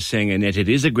in me is saying, Annette, it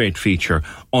is a great feature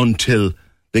until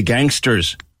the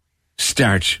gangsters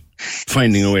start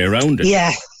finding a way around it.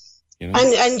 Yeah. You know?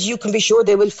 And you can be sure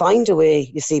they will find a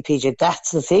way, you see, PJ.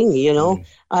 That's the thing, you know.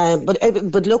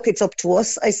 But look, it's up to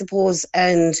us, I suppose,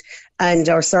 and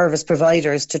our service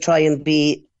providers to try and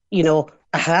be, you know,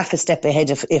 a half a step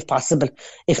ahead if possible,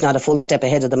 if not a full step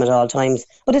ahead of them at all times.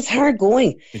 But it's hard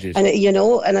going. It is. And, you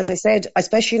know, and as I said,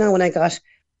 especially now when I got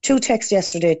 2 texts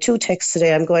yesterday, 2 texts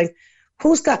today, I'm going,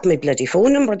 who's got my bloody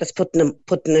phone number that's putting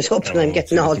it up, and I'm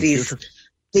getting all these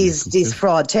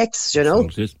fraud texts, you know.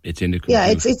 It's in the computer. Yeah,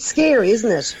 it's scary,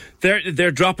 isn't it?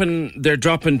 They're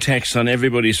dropping texts on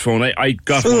everybody's phone. I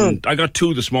got I got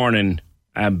 2 this morning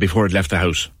before it left the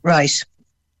house. Right.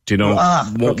 Do you know?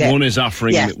 Okay. One is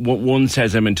offering. Yeah. One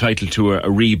says I'm entitled to a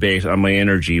rebate on my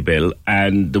energy bill,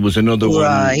 and there was another one.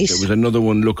 Right. There was another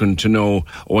one looking to know.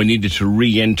 I needed to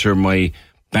re-enter my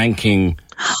banking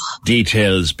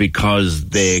details because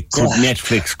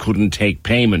Netflix couldn't take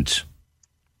payment.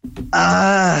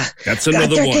 That's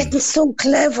another they're one. getting so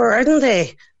clever, aren't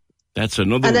they? That's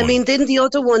another one. And I mean, then the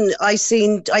other one I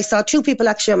saw 2 people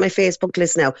actually on my Facebook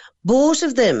list now. Both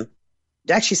of them,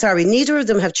 neither of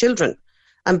them have children.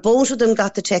 And both of them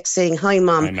got the text saying, "Hi,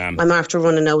 Mom, I'm after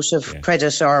running out of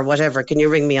credit or whatever. Can you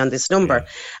ring me on this number?" Yeah.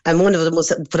 And one of them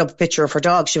put up a picture of her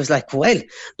dog. She was like, "Well,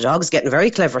 the dog's getting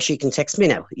very clever. She can text me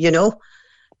now," you know.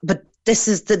 But this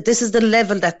is the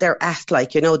level that they're at,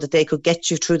 like, you know, that they could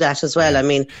get you through that as well. I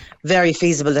mean, very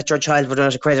feasible that your child would run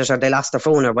out of credit or they lost their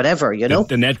phone or whatever, you know.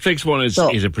 The Netflix one is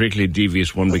a particularly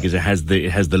devious one because it has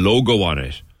the logo on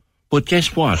it. But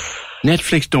guess what?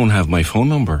 Netflix don't have my phone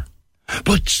number.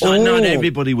 But not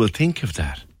everybody will think of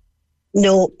that.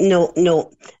 No.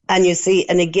 And you see,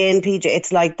 and again, PJ,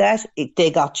 it's like that.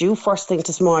 They got you first thing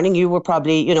this morning. You were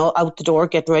probably, you know, out the door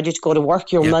getting ready to go to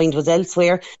work. Your mind was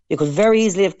elsewhere. You could very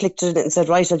easily have clicked it and said,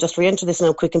 right, I'll just re-enter this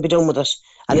now quick and be done with it.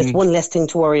 And it's one less thing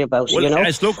to worry about, well, you know.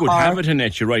 As luck would have it,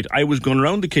 Annette, you're right. I was going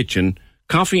around the kitchen,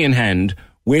 coffee in hand,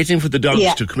 waiting for the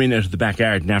dogs to come in out of the back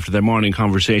garden after their morning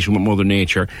conversation with Mother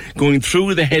Nature, going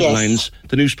through the headlines,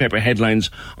 the newspaper headlines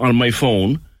on my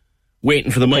phone, waiting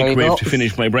for the microwave to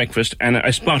finish my breakfast, and I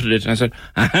spotted it and I said,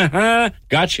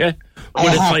 gotcha. But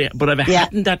if I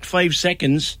hadn't that 5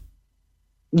 seconds...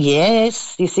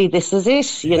 Yes, you see, this is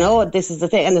it, you know, this is the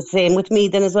thing. And the same with me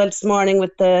then as well this morning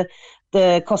with the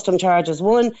custom charges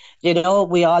one. You know,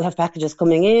 we all have packages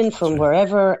coming in from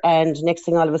wherever, and next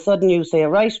thing all of a sudden you say,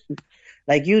 right,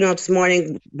 like, you know, this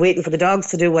morning waiting for the dogs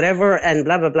to do whatever and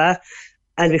blah, blah, blah.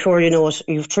 And before you know it,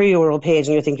 you've €3 page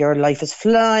and you think your life is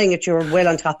flying, that you're well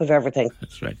on top of everything.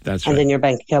 That's right. And then your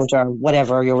bank account or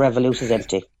whatever, your Revolut is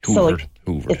empty. Hoovered.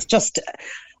 It's just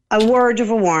a word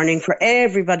of a warning for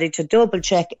everybody to double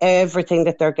check everything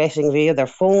that they're getting via their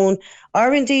phone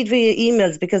or indeed via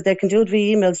emails, because they can do it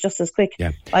via emails just as quick.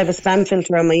 Yeah. I have a spam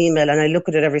filter on my email and I look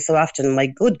at it every so often. My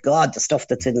good God, the stuff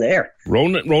that's in there.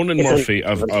 Ronan Murphy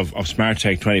of Smart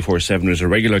Tech 24/7 is a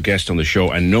regular guest on the show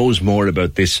and knows more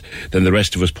about this than the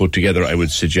rest of us put together, I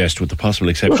would suggest, with the possible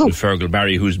exception of Fergal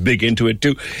Barry, who's big into it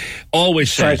too.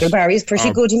 Always says Fergal Barry is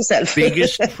pretty good himself.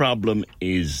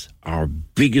 Our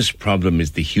biggest problem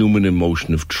is the human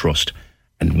emotion of trust.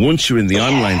 And once you're in the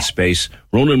online space,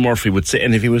 Ronan Murphy would say,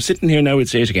 and if he was sitting here now, he'd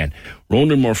say it again,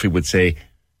 Ronan Murphy would say,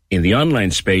 in the online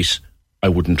space, I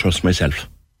wouldn't trust myself.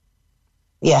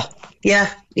 Yeah,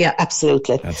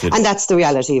 absolutely. And that's the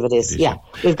reality of it is.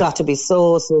 We've got to be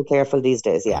so careful these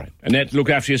days, Right. Annette, look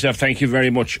after yourself. Thank you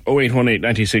very much. 0818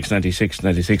 96 96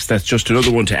 96. That's just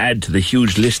another one to add to the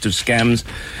huge list of scams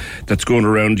that's going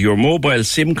around. Your mobile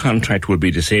SIM contract will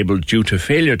be disabled due to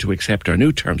failure to accept our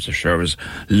new terms of service.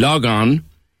 Log on,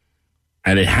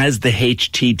 and it has the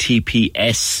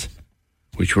HTTPS,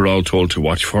 which we're all told to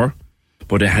watch for,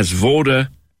 but it has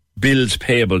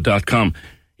VodaBillsPayable.com.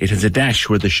 It has a dash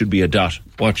where there should be a dot.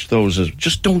 Watch those.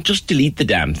 Just delete the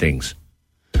damn things.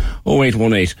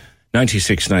 0818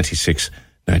 96 96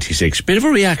 96. Bit of a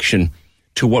reaction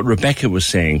to what Rebecca was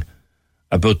saying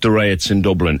about the riots in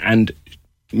Dublin. And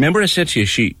remember I said to you,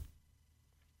 she,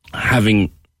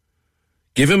 having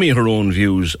given me her own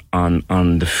views on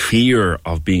the fear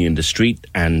of being in the street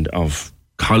and of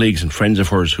colleagues and friends of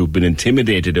hers who've been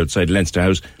intimidated outside Leinster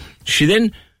House, she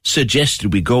then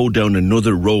suggested we go down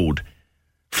another road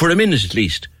for a minute at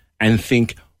least, and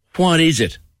think, what is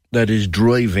it that is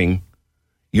driving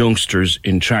youngsters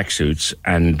in tracksuits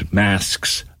and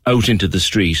masks out into the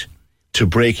street to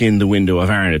break in the window of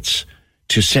Arnott's,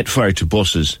 to set fire to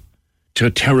buses, to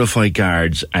terrify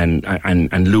guards and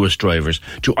Lewis drivers,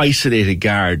 to isolate a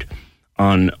guard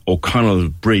on O'Connell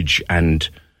Bridge and,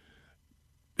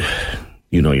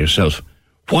 you know yourself.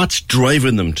 What's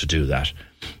driving them to do that?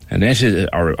 And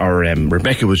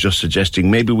Rebecca was just suggesting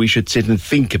maybe we should sit and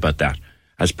think about that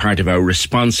as part of our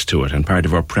response to it and part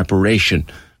of our preparation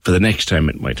for the next time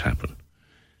it might happen.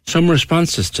 Some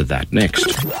responses to that next.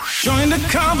 Join the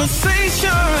conversation.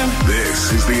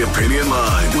 This is the Opinion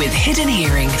Line. With Hidden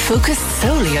Hearing, focused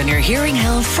solely on your hearing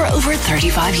health for over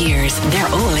 35 years. They're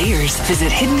all ears.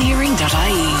 Visit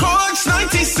hiddenhearing.ie. Cork's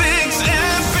 96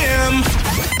 FM.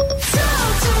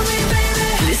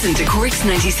 Listen to Cork's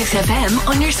 96 FM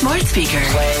on your smart speaker.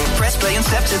 Press play and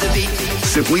step to the beat.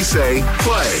 Simply say,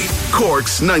 play.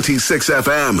 Cork's 96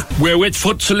 FM. We're with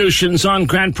Foot Solutions on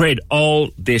Grand Parade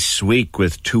all this week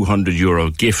with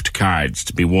 €200 gift cards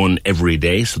to be won every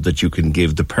day so that you can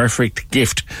give the perfect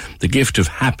gift, the gift of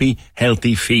happy,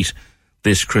 healthy feet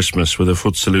this Christmas with a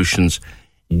Foot Solutions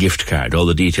gift card. All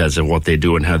the details of what they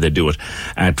do and how they do it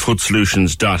at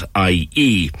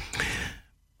footsolutions.ie.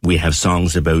 We have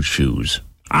songs about shoes.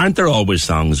 Aren't there always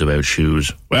songs about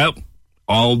shoes? Well,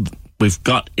 all we've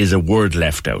got is a word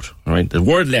left out. All right, the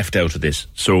word left out of this.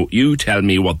 So you tell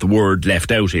me what the word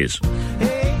left out is.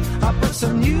 Hey, I put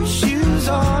some new shoes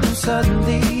on and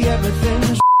suddenly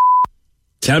everything's...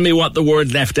 Tell me what the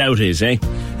word left out is, eh?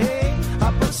 Hey,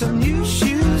 I put some new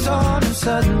shoes on and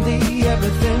suddenly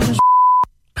everything's...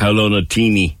 Paolo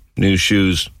Nutini, new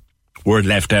shoes. Word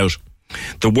left out.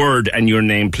 The word and your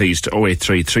name, please, to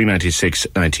 083 396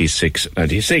 96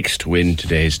 96 to win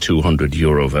today's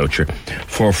 €200 voucher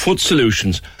for Foot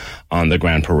Solutions on the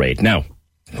Grand Parade. Now,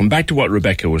 come back to what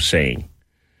Rebecca was saying.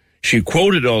 She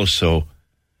quoted also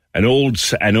an old.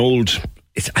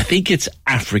 I think it's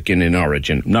African in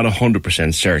origin. I'm not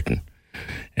 100% certain.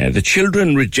 The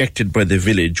children rejected by the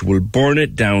village will burn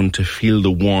it down to feel the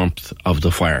warmth of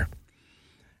the fire.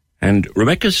 And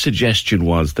Rebecca's suggestion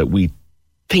was that we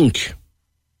think,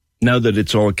 now that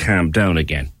it's all calmed down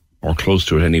again, or close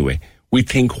to it anyway, we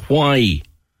think why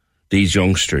these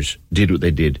youngsters did what they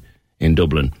did in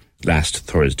Dublin last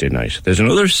Thursday night. There's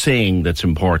another saying that's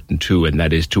important too, and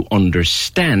that is to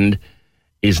understand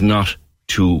is not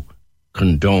to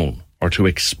condone, or to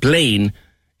explain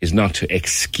is not to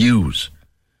excuse.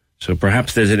 So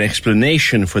perhaps there's an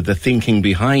explanation for the thinking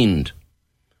behind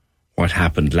what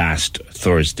happened last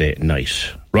Thursday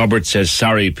night. Robert says,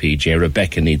 sorry, PJ,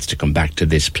 Rebecca needs to come back to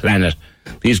this planet.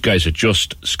 These guys are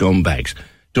just scumbags.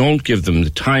 Don't give them the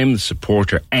time, the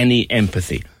support, or any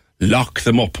empathy. Lock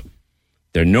them up.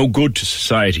 They're no good to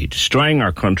society, destroying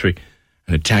our country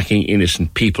and attacking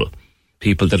innocent people.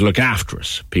 People that look after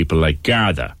us. People like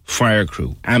Garda, fire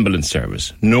crew, ambulance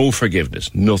service. No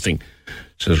forgiveness, nothing,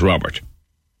 says Robert.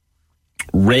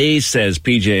 Ray says,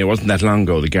 PJ, it wasn't that long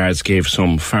ago the guards gave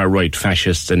some far-right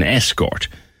fascists an escort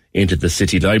into the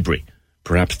city library.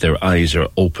 Perhaps their eyes are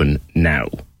open now.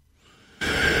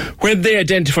 When they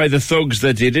identify the thugs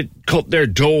that did it, cut their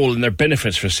dole and their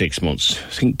benefits for 6 months.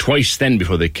 Think twice then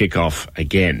before they kick off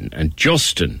again. And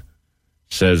Justin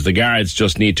says the guards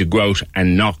just need to go out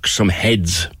and knock some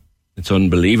heads. It's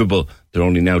unbelievable. They're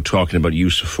only now talking about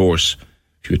use of force.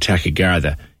 If you attack a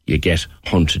Garda, you get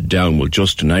hunted down. Well,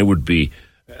 Justin, I would be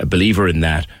a believer in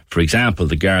that. For example,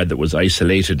 the guard that was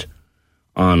isolated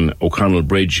on O'Connell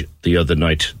Bridge the other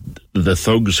night, the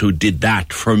thugs who did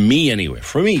that, for me anyway,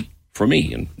 for me,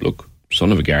 and look,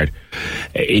 son of a guard,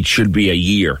 it should be a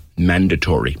year,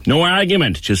 mandatory. No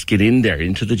argument, just get in there,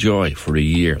 into the joy for a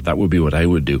year. That would be what I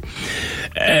would do.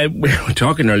 We were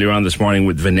talking earlier on this morning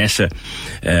with Vanessa,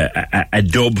 a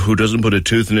dub who doesn't put a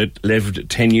tooth in it, lived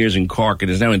 10 years in Cork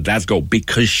and is now in Glasgow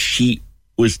because she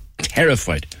was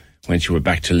terrified when she went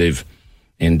back to live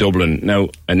in Dublin. Now,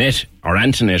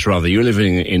 Antoinette, you're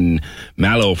living in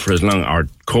Mallow for as long, or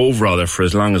Cove rather, for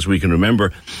as long as we can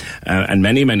remember, and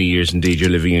many, many years indeed you're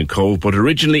living in Cove. But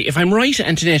originally, if I'm right,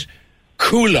 Antoinette,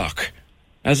 Coolock,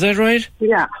 is that right?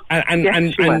 Yeah.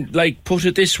 And like, put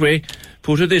it this way,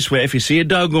 if you see a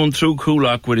dog going through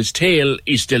Coolock with his tail,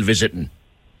 he's still visiting.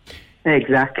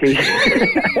 Exactly.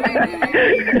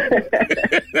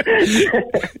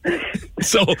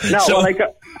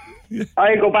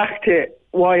 I go back to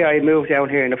why I moved down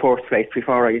here in the first place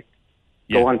before I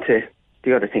go on to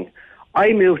the other thing.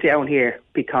 I moved down here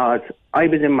because I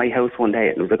was in my house one day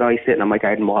and there was a guy sitting on my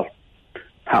garden wall.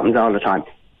 Happens all the time.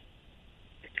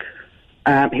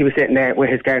 He was sitting there with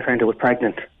his girlfriend who was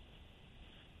pregnant.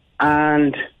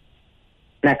 And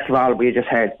next of all, we just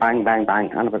heard bang, bang,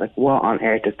 bang. And I was like, what on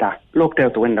earth is that? Looked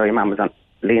out the window, your man was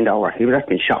leaned over. He was just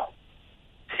been shot.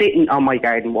 Sitting on my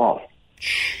garden wall.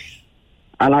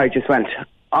 And I just went,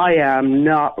 I am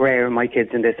not rearing my kids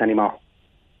in this anymore.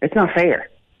 It's not fair.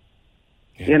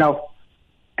 Yeah. You know,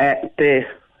 the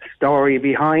story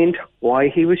behind why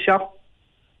he was shot.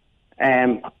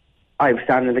 I was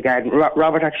standing in the garden.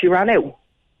 Robert actually ran out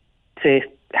to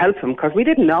help him because we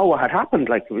didn't know what had happened.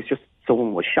 Like, it was just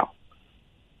someone was shot.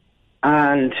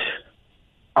 And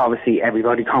obviously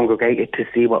everybody congregated to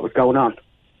see what was going on.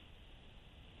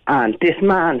 And this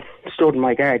man stood in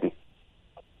my garden.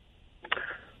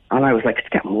 And I was like, it's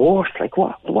getting worse. Like,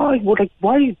 what? Why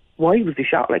was he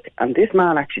shot? Like, and this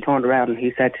man actually turned around and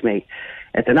he said to me,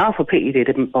 it's an awful pity they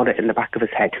didn't put it in the back of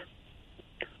his head.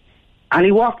 And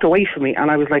he walked away from me,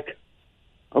 and I was like,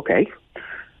 okay.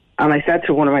 And I said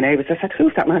to one of my neighbours, I said,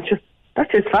 who's that man? She said,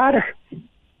 that's his father.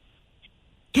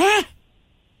 Yeah.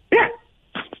 Yeah.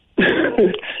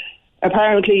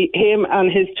 Apparently, him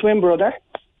and his twin brother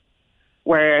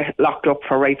were locked up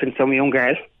for raping some young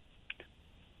girl.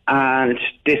 And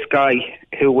this guy,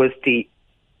 who was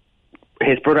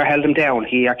his brother held him down.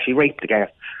 He actually raped the girl.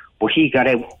 But he got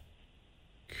out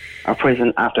of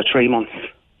prison after 3 months.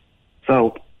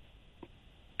 So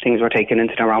things were taken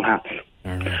into their own hands.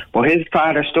 Right. But his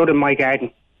father stood in my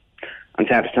garden and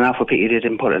said, it's an awful pity they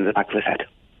didn't put it in the back of his head.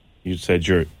 You said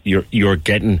you're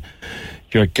getting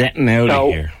out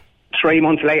of here. 3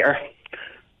 months later,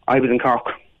 I was in Cork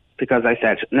because I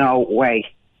said, no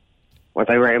way was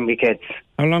I raising my kids.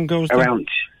 How long ago was that?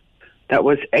 That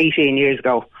was 18 years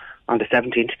ago on the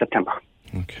 17th of September.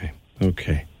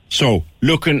 Okay. So,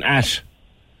 looking at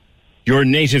your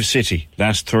native city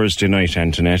last Thursday night,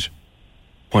 Antoinette,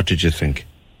 what did you think?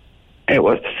 It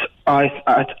was, I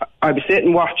was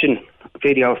sitting watching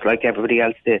videos like everybody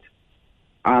else did.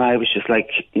 And I was just like,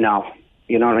 no.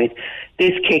 You know what I mean?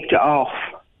 This kicked it off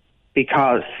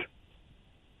because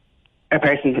a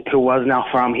person who was not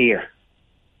from here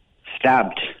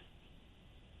stabbed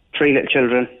 3 little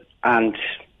children and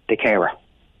the carer.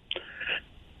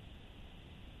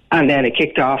 And then it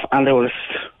kicked off and there was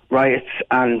riots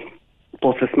and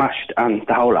buses smashed and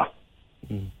the whole lot.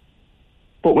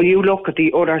 But when you look at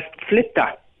the other, flip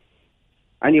that,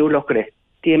 and you look at it,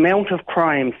 the amount of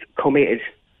crimes committed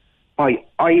by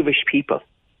Irish people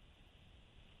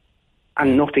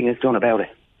and nothing is done about it.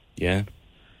 Yeah.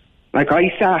 Like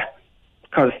I sat,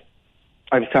 because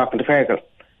I was talking to Fergal,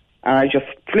 and I just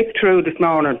flicked through this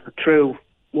morning through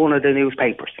one of the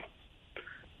newspapers.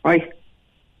 Right?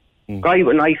 Guy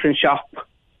with a knife in shop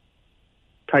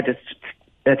tried to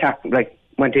attack, like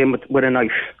went in with a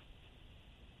knife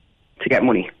to get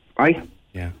money, right?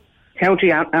 Yeah.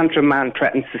 County Antrim man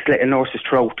threatens to slit a nurse's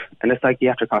throat in a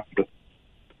psychiatric hospital.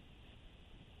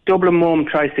 Dublin mum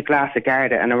tries to glass a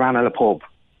Garda in a Ranelagh pub.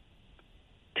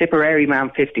 Tipperary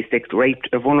man 56 raped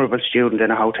a vulnerable student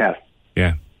in a hotel.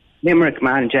 Yeah. Limerick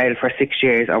man jailed for 6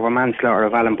 years over manslaughter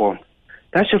of Allenbourne.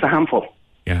 That's just a handful.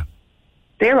 Yeah.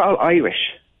 They're all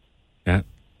Irish. Yeah.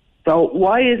 So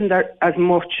why isn't there as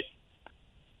much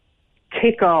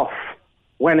kick off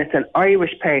when it's an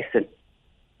Irish person?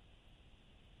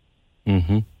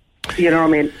 Mm-hmm. You know what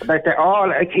I mean? Like they're all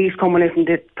like, he's coming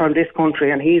in from this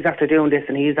country and he's after doing this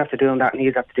and he's after doing that and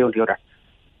he's after doing the other.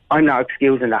 I'm not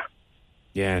excusing that.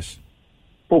 Yes.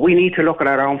 But we need to look at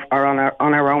our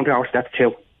own doorsteps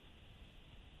too.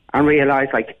 And realise,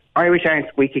 like, Irish aren't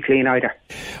squeaky clean either.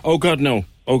 Oh God, no.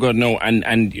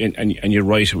 And you're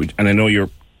right. And I know you're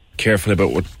careful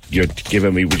about what you're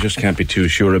giving me. We just can't be too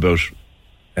sure about.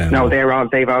 No,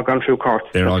 they've all gone through court.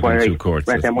 They're all gone through court.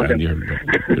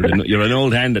 You're an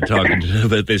old hand at talking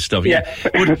about this stuff. Yeah.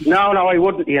 No, I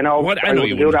wouldn't. You know, I know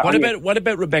you wouldn't. What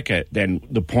about Rebecca? Then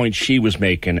the point she was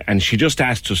making, and she just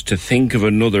asked us to think of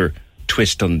another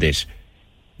twist on this.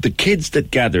 The kids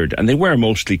that gathered, and they were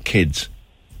mostly kids,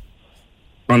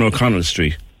 on O'Connell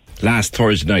Street last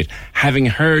Thursday night, having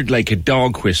heard like a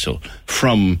dog whistle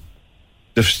from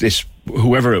this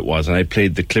whoever it was, and I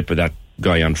played the clip of that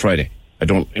guy on Friday. I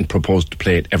don't propose to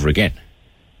play it ever again.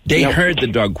 They heard the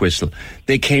dog whistle.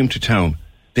 They came to town.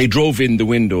 They drove in the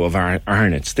window of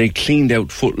Arnott's. They cleaned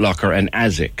out Foot Locker and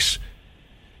Asics.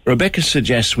 Rebecca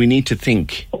suggests we need to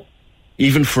think,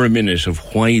 even for a minute, of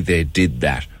why they did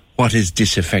that. What is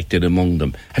disaffected among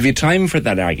them? Have you time for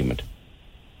that argument?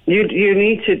 You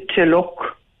need to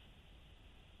look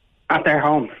at their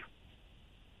homes.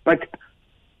 Like,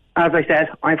 as I said,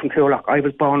 I'm from Coolock. I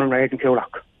was born and raised in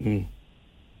Coolock.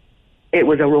 It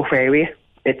was a rough area.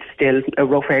 It's still a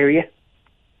rough area.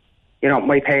 You know,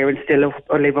 my parents still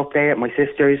live up there. My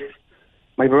sisters,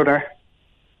 my brother,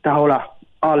 the whole lot,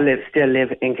 still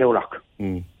live in Coolock.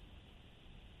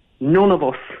 None of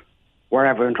us were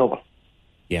ever in trouble.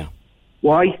 Yeah.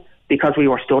 Why? Because we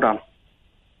were stood on.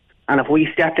 And if we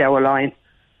stepped out of line,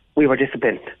 we were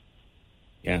disciplined.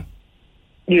 Yeah.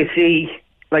 You see,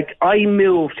 like, I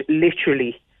moved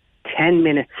literally 10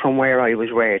 minutes from where I was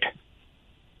reared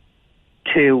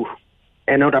to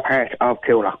another part of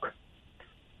Coolock.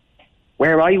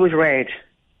 Where I was reared,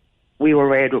 we were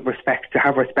reared with respect, to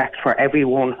have respect for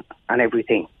everyone and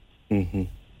everything. Mm-hmm.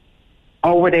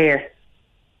 Over there,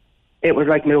 it was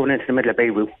like moving into the middle of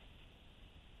Beirut.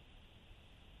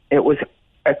 It was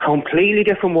a completely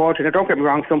different world. And don't get me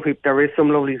wrong, there is some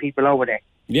lovely people over there.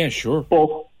 Yeah, sure.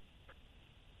 But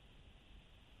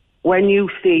when you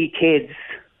see kids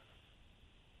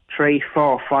 3,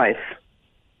 4, 5,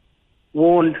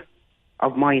 one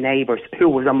of my neighbours, who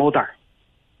was a mother,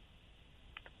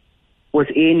 was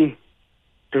in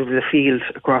the field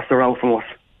across the road from us,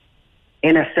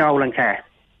 in a stolen car.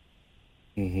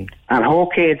 Mm-hmm. And her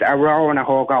kids are roaring at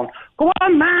her going, "Go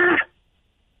on, ma!"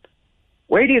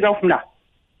 Where do you go from that?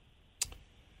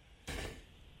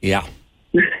 Yeah.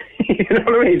 You know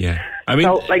what I mean? Yeah. I mean,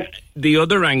 so, the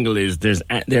other angle is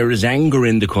there is anger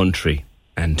in the country,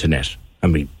 Antoinette. I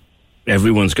mean,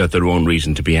 everyone's got their own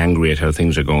reason to be angry at how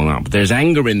things are going on, but there's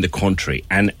anger in the country.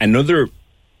 And another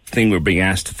thing we're being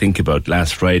asked to think about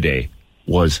last Friday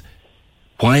was,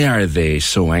 why are they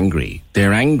so angry?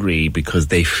 They're angry because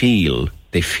they feel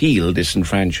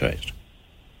disenfranchised.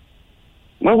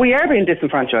 Well, we are being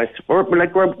disenfranchised.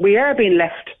 We are being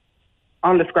left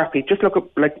on the scrappy. Just look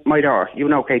up, like, my daughter. You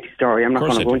know Katie's story. I'm not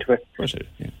going to go into it. Of course it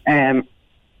is, yeah.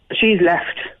 She's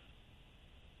left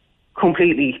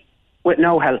completely with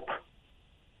no help.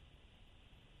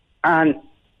 And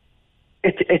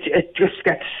it just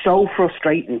gets so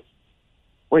frustrating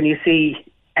when you see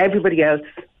everybody else,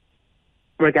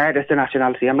 regardless of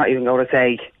nationality, I'm not even going to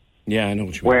say... Yeah, I know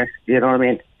what you mean. Where, you know what I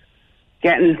mean?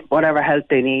 Getting whatever help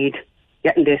they need,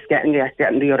 getting this, getting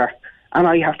the other. And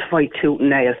I have to fight tooth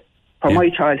and nail for my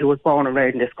child who was born and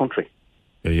reared in this country.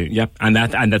 Yeah, and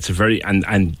that's a very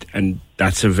and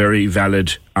that's a very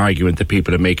valid argument that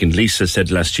people are making. Lisa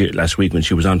said last week when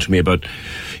she was on to me about,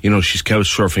 she's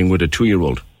couch surfing with a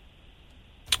 2-year-old.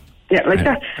 Yeah,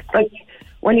 that's like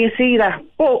when you see that.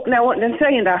 Well, now in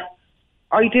saying that,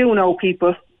 I do know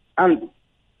people, and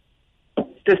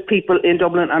there's people in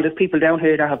Dublin and there's people down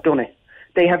here that have done it.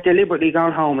 They have deliberately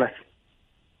gone homeless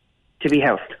to be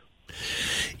housed.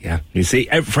 Yeah, you see,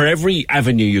 for every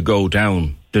avenue you go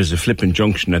down, there's a flipping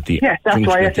junction at the end. Yes, that's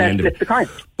why I said flip the coin.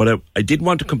 But I did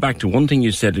want to come back to one thing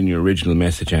you said in your original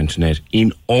message, Antoinette.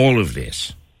 In all of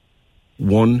this,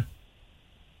 one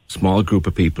small group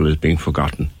of people is being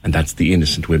forgotten, and that's the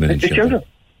innocent women and children.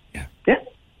 Yeah.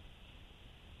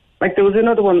 Like there was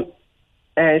another one,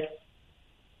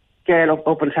 girl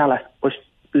up in Tala was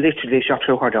literally shot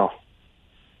through her door.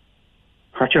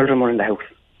 Her children were in the house.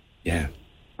 Yeah.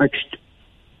 Like,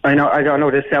 I don't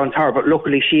know this sounds horrible, but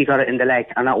luckily she got it in the leg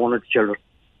and not one of the children.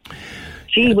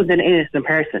 She was an innocent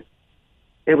person.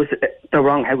 It was the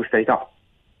wrong house, they thought.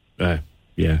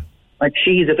 Yeah. Like,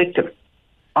 she's a victim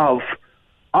of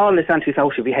all this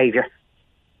antisocial behaviour.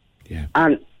 Yeah.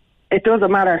 And it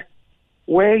doesn't matter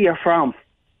where you're from.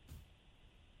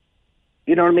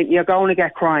 You know what I mean? You're going to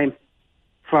get crime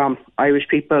from Irish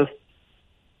people,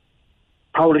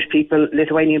 Polish people,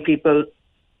 Lithuanian people,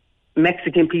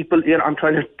 Mexican people. I'm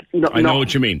trying to... I know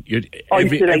what you mean.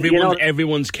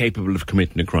 Everyone's capable of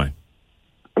committing a crime.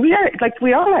 Yeah,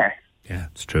 we all are. Yeah,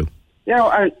 it's true.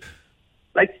 And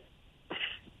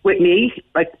with me,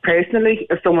 personally,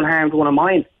 if someone harmed one of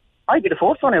mine, I'd be the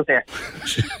first one out there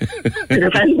to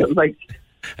defend them.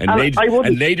 I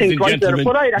wouldn't think twice about it,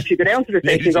 but I'd actually go down to the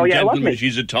station and go, yeah, it was me.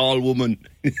 She's a tall woman.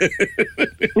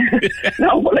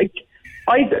 No, but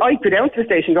I'd go down to the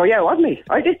station and go, yeah, it was me.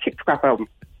 I did kick the crap out of him.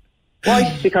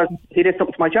 Why? Because he did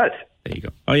something to my child. There you go.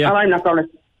 Oh, yeah. And I'm not going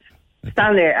to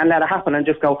stand there and let it happen and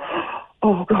just go,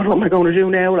 oh, God, what am I going to do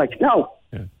now? No.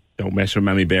 Yeah. Don't mess with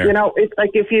Mammy Bear. It's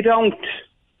like if you don't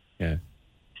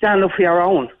stand up for your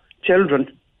own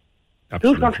children,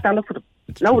 who's going to stand up for them?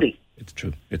 Nobody. It's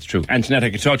true. Antoinette, I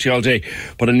could talk to you all day,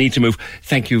 but I need to move.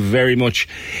 Thank you very much.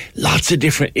 Lots of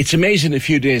different... It's amazing a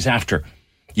few days after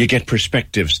you get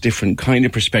perspectives, different kind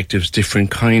of perspectives,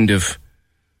 different kind of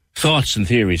thoughts and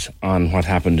theories on what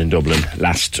happened in Dublin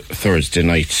last Thursday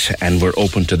night, and we're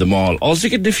open to them all. Also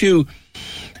getting a few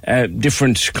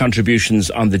different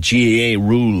contributions on the GAA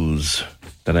rules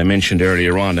that I mentioned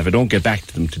earlier on. If I don't get back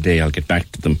to them today, I'll get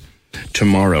back to them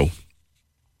tomorrow.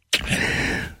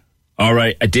 All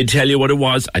right, I did tell you what it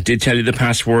was. I did tell you the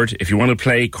password. If you want to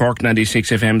play Cork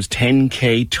 96 FM's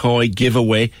 10k toy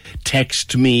giveaway,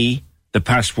 text me the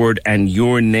password and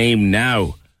your name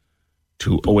now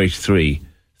to 083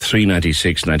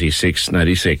 396 96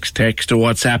 96. Text or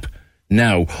WhatsApp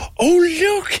now. Oh,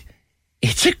 look,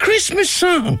 it's a Christmas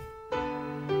song.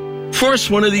 First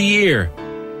one of the year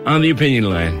on the opinion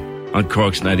line on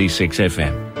Cork's 96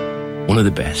 FM. One of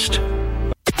the best.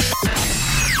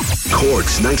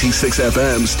 Cork's 96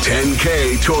 FM's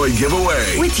 10k toy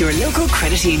giveaway. With your local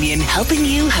credit union, helping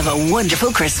you have a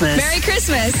wonderful Christmas. Merry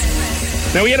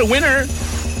Christmas. Now, we had a winner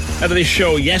out of this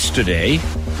show yesterday.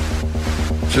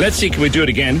 So let's see, can we do it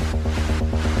again?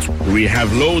 We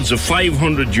have loads of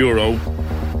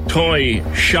 €500 toy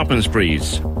shopping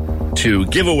sprees to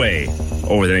give away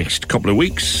over the next couple of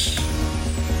weeks.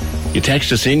 You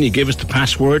text us in, you give us the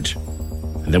password,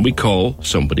 and then we call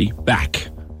somebody back.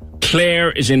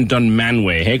 Claire is in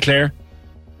Dunmanway. Hey, Claire.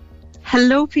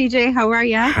 Hello, PJ. How are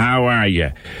you? How are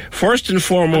you? First and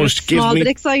foremost, give me... small bit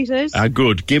excited.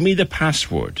 Good. Give me the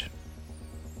password.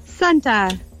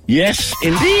 Santa. Yes,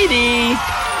 indeedy.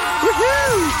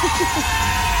 Woohoo!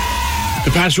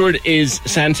 The password is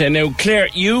Santa. Now, Claire,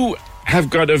 you have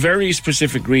got a very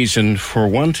specific reason for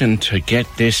wanting to get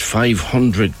this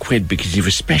 500 quid because you have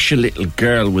a special little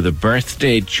girl with a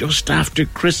birthday just after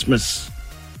Christmas.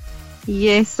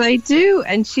 Yes, I do.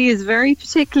 And she is very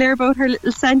particular about her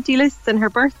little Santa lists and her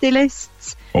birthday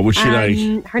lists. What would she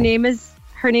like? Her name is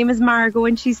Margot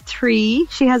and she's 3.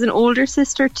 She has an older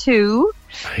sister too.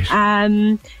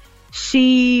 Right.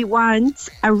 She wants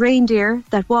a reindeer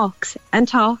that walks and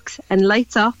talks and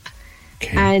lights up.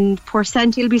 Okay. And poor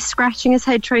Santa will be scratching his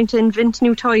head trying to invent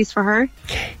new toys for her.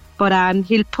 Okay. But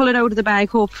he'll pull it out of the bag,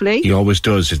 hopefully. He always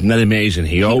does. Isn't that amazing?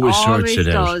 He always sorts it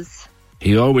out.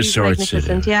 He always sorts it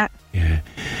out. Yeah.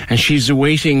 And she's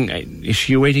awaiting... Is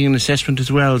she awaiting an assessment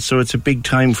as well? So it's a big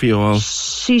time for you all.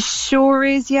 She sure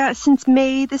is, yeah. Since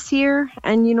May this year.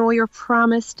 And, you're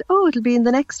promised, it'll be in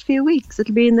the next few weeks.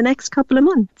 It'll be in the next couple of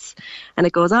months. And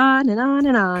it goes on and on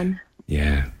and on.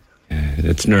 Yeah.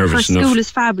 It's nervous enough. Her school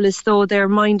is fabulous, though. They're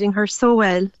minding her so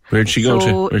well. Where'd she go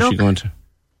to? Where's she going to?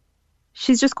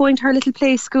 She's just going to her little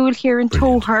play school here in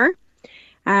Toher.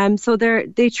 So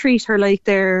they treat her like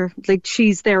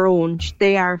she's their own.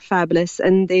 They are fabulous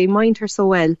and they mind her so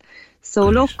well. So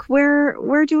look,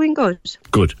 we're doing good.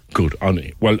 Good.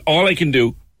 Well, all I can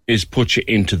do is put you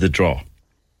into the draw.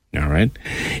 All right.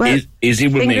 Well, Izzy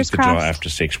will make the draw crossed. after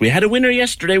 6. We had a winner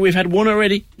yesterday. We've had one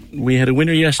already. We had a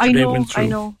winner yesterday. I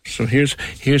know. So here's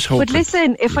hope. But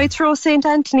listen, if I throw St.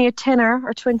 Anthony a tenner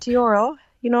or €20,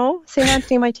 St.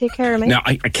 Anthony might take care of me. Now,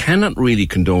 I cannot really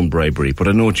condone bribery, but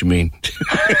I know what you mean.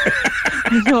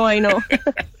 I know.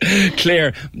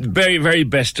 Claire, very, very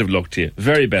best of luck to you.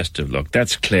 Very best of luck.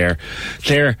 That's Claire.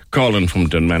 Claire Collin from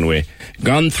Dunmanway.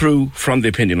 Gone through from the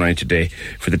opinion line today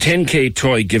for the 10k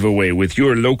toy giveaway with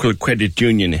your local credit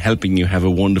union helping you have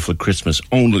a wonderful Christmas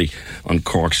only on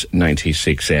Cork's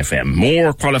 96 FM.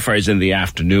 More qualifiers in the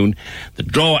afternoon. The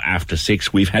draw after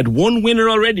 6. We've had one winner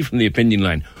already from the opinion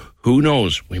line. Who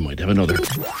knows? We might have another.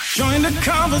 Join the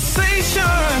conversation.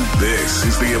 This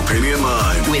is the Opinion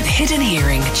Line. With Hidden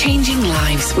Hearing, changing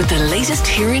lives with the latest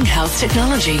hearing health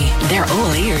technology. They're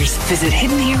all ears. Visit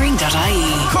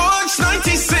hiddenhearing.ie. Cork's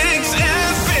 96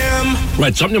 FM.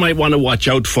 Right, something you might want to watch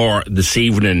out for this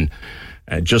evening.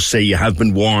 Just say you have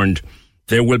been warned.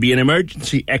 There will be an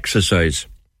emergency exercise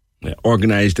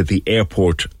organised at the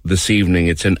airport this evening.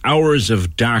 It's an Hours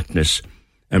of Darkness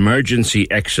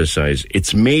emergency exercise.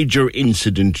 It's major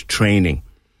incident training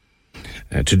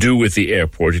to do with the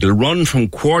airport. It'll run from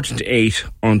 7:45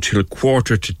 until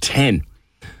 10:15.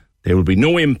 There will be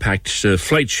no impact to the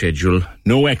flight schedule,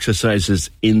 no exercises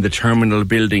in the terminal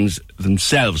buildings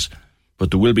themselves,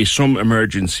 but there will be some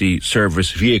emergency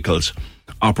service vehicles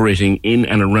operating in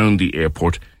and around the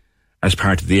airport as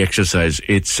part of the exercise.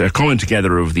 It's a coming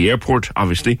together of the airport,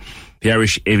 obviously, the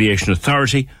Irish Aviation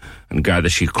Authority, and Garda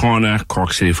Síochána,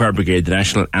 Cork City Fire Brigade, the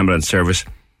National Ambulance Service,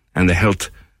 and the Health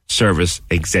Service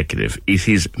Executive. It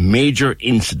is major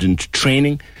incident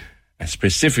training,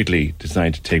 specifically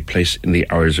designed to take place in the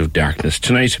hours of darkness.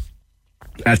 Tonight,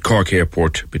 at Cork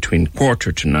Airport, between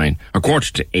 7:45 or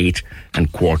 7:45 and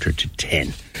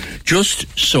 10:15. Just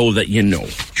so that you know,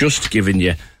 just giving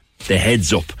you the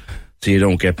heads up so you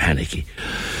don't get panicky.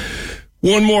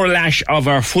 One more lash of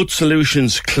our Foot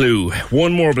Solutions clue.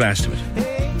 One more blast of it.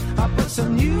 I put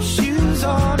some new shoes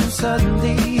on and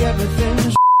suddenly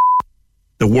everything's...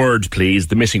 The word, please,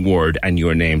 the missing word, and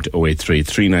your name to 083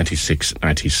 396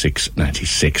 96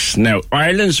 96. Now,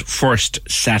 Ireland's first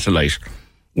satellite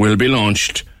will be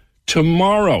launched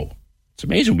tomorrow. It's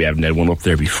amazing we haven't had one up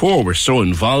there before. We're so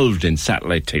involved in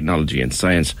satellite technology and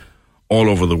science all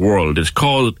over the world. It's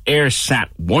called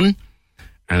AirSat-1,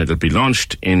 and it'll be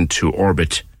launched into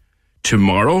orbit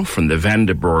tomorrow from the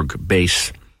Vandenberg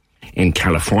base in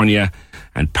California.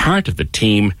 And part of the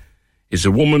team is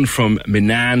a woman from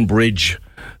Minan Bridge,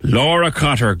 Laura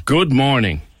Cotter. Good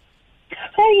morning.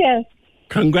 Hiya.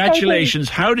 Congratulations.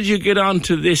 How did you get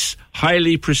onto this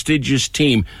highly prestigious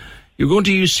team? You're going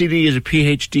to UCD as a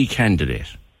PhD candidate.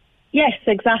 Yes,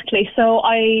 exactly. So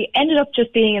I ended up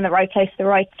just being in the right place at the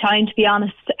right time, to be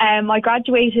honest. I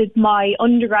graduated my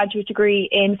undergraduate degree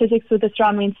in physics with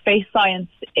astronomy and space science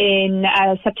in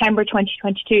September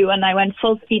 2022, and I went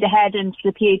full speed ahead into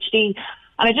the PhD.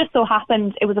 And it just so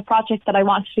happened it was a project that I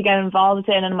wanted to get involved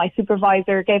in, and my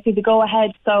supervisor gave me the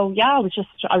go-ahead. So, yeah, I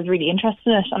was really interested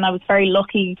in it, and I was very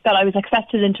lucky that I was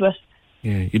accepted into it.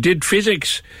 Yeah, you did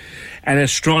physics and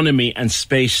astronomy and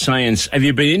space science. Have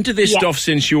you been into this stuff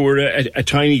since you were a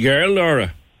tiny girl,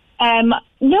 Laura?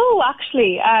 No,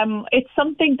 actually. It's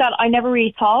something that I never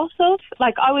really thought of.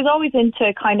 Like, I was always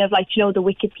into kind of like, you know, the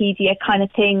Wikipedia kind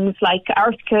of things, like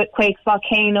earthquakes,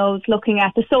 volcanoes, looking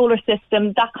at the solar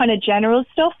system, that kind of general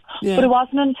stuff. Yeah. But it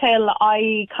wasn't until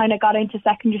I kind of got into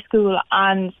secondary school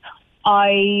and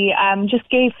I just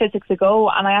gave physics a go,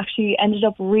 and I actually ended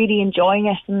up really enjoying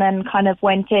it, and then kind of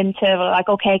went into like,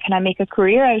 okay, can I make a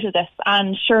career out of this?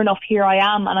 And sure enough, here I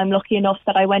am, and I'm lucky enough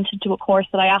that I went into a course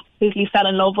that I absolutely fell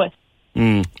in love with.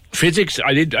 Physics,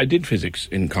 I did physics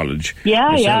in college. Yeah,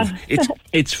 myself. Yeah.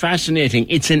 It's fascinating.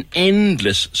 It's an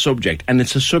endless subject, and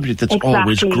it's a subject that's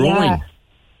always growing. Yeah.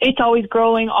 It's always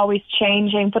growing, always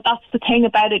changing, but that's the thing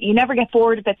about it. You never get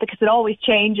bored of it because it always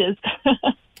changes.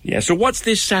 Yeah, so what's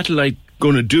this satellite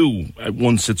going to do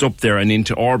once it's up there and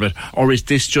into orbit? Or is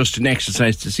this just an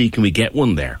exercise to see can we get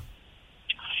one there?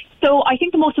 So I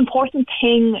think the most important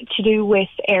thing to do with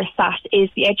AirSat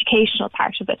is the educational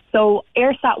part of it. So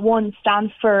AirSat-1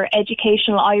 stands for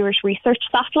Educational Irish Research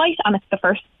Satellite, and it's the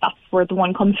first, that's where the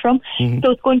one comes from. Mm-hmm.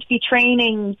 So it's going to be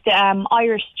training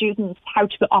Irish students how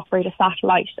to operate a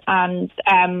satellite and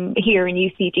here in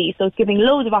UCD. So it's giving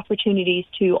loads of opportunities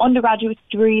to undergraduate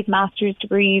degrees, master's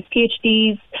degrees,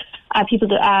 PhDs, people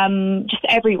just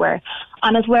everywhere.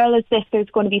 And as well as this, there's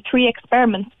going to be 3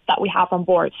 experiments that we have on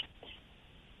board.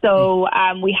 So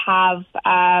we have,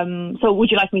 so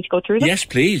would you like me to go through this? Yes,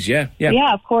 please, yeah.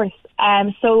 Yeah, of course.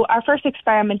 So our first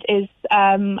experiment is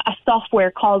a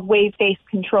software called wave-based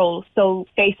control. So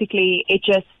basically it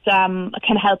just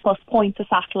can help us point the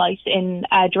satellite in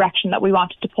a direction that we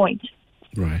want it to point.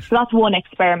 Right. So that's one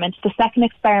experiment. The second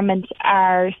experiment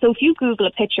so if you Google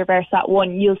a picture of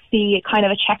AirSat-1, you'll see kind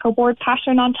of a checkerboard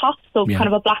pattern on top, so kind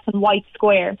of a black and white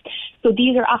square. So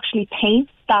these are actually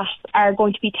paints that are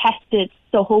going to be tested,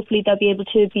 so hopefully they'll be able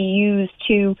to be used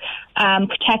to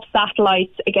protect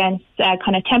satellites against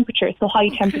kind of temperatures, so high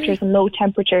temperatures and low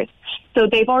temperatures. So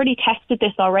they've already tested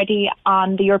this already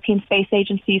on the European Space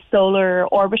Agency's solar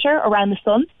orbiter around the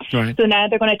sun. Right. So now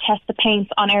they're going to test the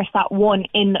paints on AirSat-1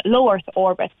 in low Earth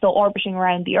orbit, so orbiting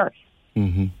around the Earth.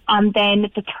 Mm-hmm. And then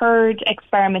the third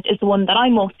experiment is the one that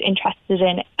I'm most interested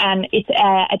in, and it's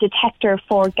a detector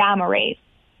for gamma rays.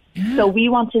 Yeah. So we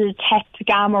want to detect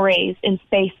gamma rays in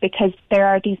space because there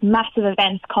are these massive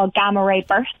events called gamma ray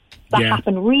bursts that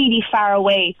happen really far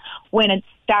away when a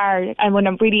star and when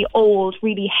a really old,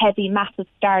 really heavy, massive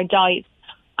star dies.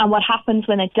 And what happens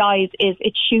when it dies is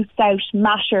it shoots out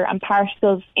matter and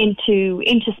particles into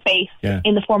space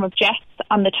in the form of jets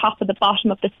on the top and the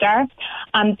bottom of the star.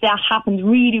 And that happens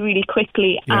really, really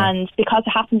quickly. Yeah. And because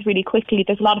it happens really quickly,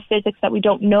 there's a lot of physics that we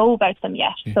don't know about them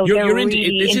yet. So they're really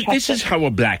interesting. This is how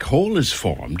a black hole is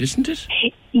formed, isn't it?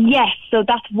 Yes, so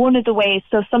that's one of the ways.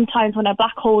 So sometimes when a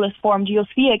black hole is formed, you'll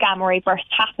see a gamma ray burst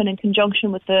happen in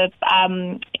conjunction with the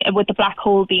black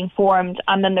hole being formed,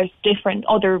 and then there's different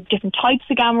types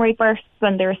of gamma ray bursts,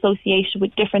 and they're associated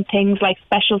with different things like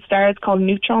special stars called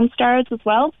neutron stars as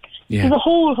well. Yeah. There's a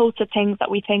whole host of things that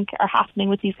we think are happening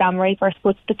with these gamma ray bursts,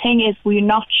 but the thing is we're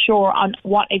not sure on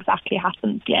what exactly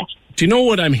happens yet. Do you know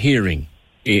what I'm hearing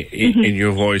in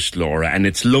your voice, Laura, and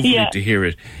it's lovely to hear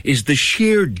it, is the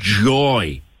sheer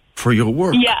joy for your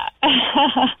work. Yeah.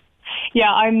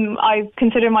 I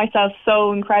consider myself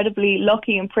so incredibly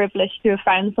lucky and privileged to have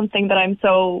found something that I'm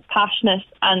so passionate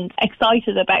and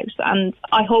excited about, and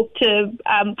I hope to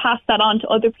pass that on to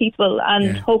other people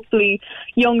and hopefully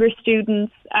younger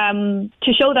students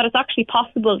to show that it's actually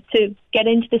possible to get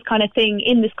into this kind of thing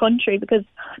in this country, because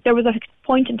there was a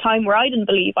point in time where I didn't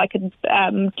believe I could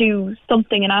do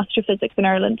something in astrophysics in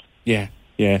Ireland. Yeah.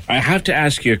 I have to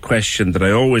ask you a question that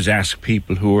I always ask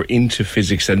people who are into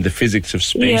physics and the physics of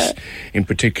space in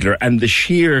particular, and the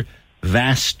sheer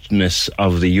vastness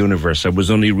of the universe. I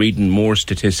was only reading more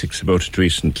statistics about it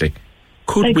recently.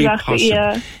 Could we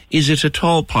possibly? Is it at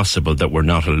all possible that we're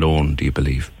not alone, do you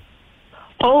believe?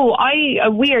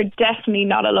 We are definitely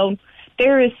not alone.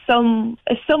 There is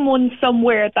someone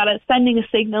somewhere that is sending a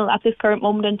signal at this current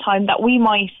moment in time that we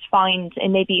might find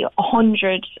in maybe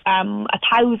 100,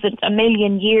 1,000,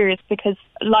 1,000,000 years, because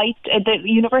the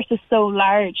universe is so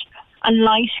large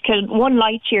And one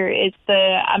light year is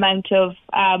the amount of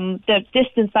the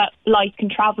distance that light can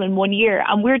travel in 1 year.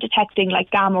 And we're detecting like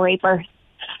gamma ray bursts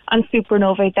and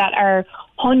supernovae that are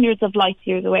hundreds of light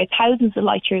years away, thousands of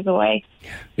light years away.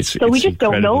 So we just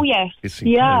don't know yet.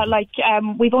 Yeah, like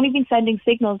we've only been sending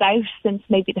signals out since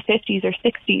maybe the 50s or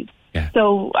 60s. Yeah.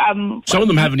 So some of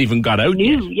them haven't even got out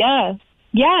yet.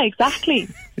 Yeah, exactly.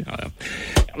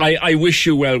 I wish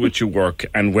you well with your work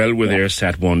and well with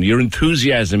AirSat 1. Your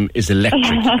enthusiasm is electric,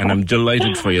 and I'm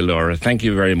delighted for you, Laura. Thank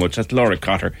you very much. That's Laura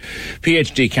Cotter,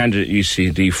 PhD candidate at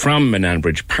UCD from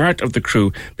Menanbridge, part of the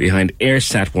crew behind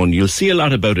AirSat 1. You'll see a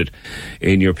lot about it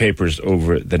in your papers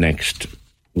over the next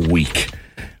week.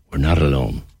 We're not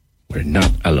alone. We're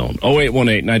not alone.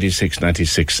 0818 96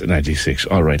 96 96.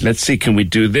 All right, let's see, can we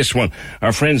do this one?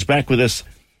 Our friend's back with us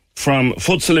from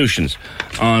Foot Solutions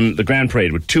on the Grand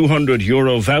Parade with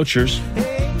 €200 vouchers.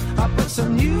 Hey, I put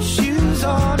some new shoes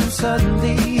on and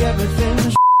suddenly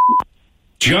everything's...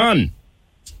 John.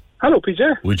 Hello,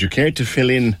 PJ. Would you care to fill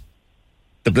in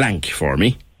the blank for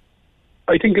me?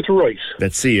 I think it's right.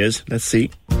 Let's see.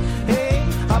 Hey,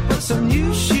 I put some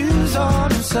new shoes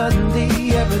on and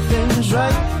suddenly everything's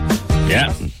right.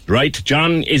 Yeah, right.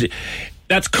 John, is it?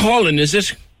 That's Colin, is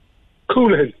it?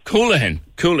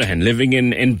 Coolahan, living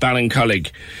in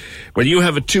Ballincollig. Well, you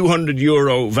have a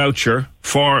 €200 voucher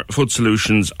for Foot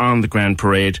Solutions on the Grand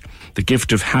Parade, the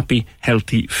gift of happy,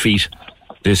 healthy feet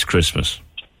this Christmas.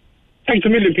 Thanks a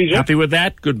million, PJ. Happy with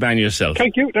that? Good man yourself.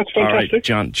 Thank you, that's fantastic. All right,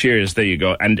 John, cheers, there you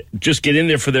go. And just get in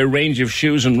there for their range of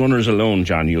shoes and runners alone,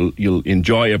 John. You'll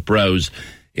enjoy a browse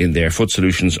in their Foot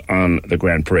Solutions on the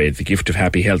Grand Parade, the gift of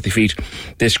happy, healthy feet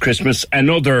this Christmas.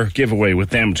 Another giveaway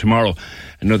with them tomorrow,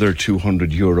 another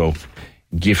 €200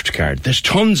 gift card. There's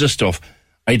tons of stuff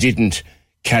I didn't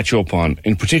catch up on,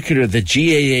 in particular the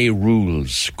GAA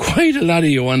rules. Quite a lot of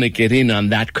you want to get in on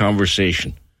that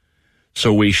conversation.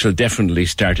 So we shall definitely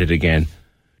start it again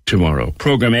tomorrow.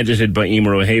 Programme edited by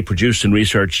Emer O'Hay, produced and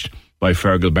researched by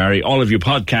Fergal Barry. All of your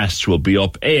podcasts will be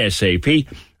up ASAP,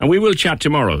 and we will chat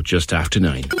tomorrow just after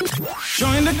 9.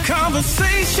 Join the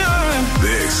conversation.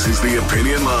 This is The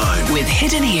Opinion Line. With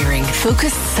Hidden Hearing,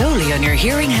 focused solely on your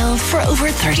hearing health for over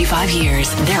 35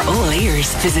 years. They're all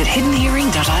ears. Visit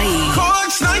hiddenhearing.ie.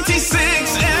 Corks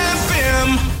 96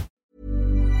 FM.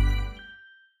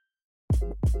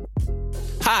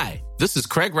 Hi, this is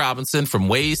Craig Robinson from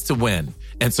Ways to Win,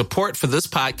 and support for this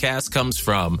podcast comes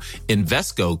from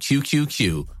Invesco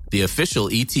QQQ, the official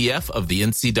ETF of the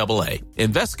NCAA.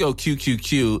 Invesco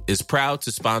QQQ is proud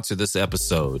to sponsor this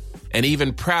episode, and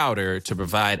even prouder to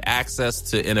provide access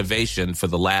to innovation for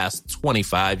the last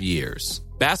 25 years.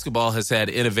 Basketball has had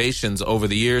innovations over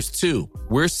the years, too.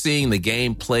 We're seeing the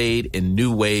game played in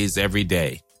new ways every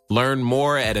day. Learn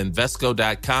more at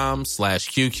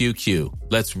Invesco.com/QQQ.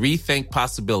 Let's rethink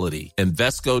possibility.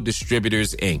 Invesco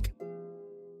Distributors, Inc.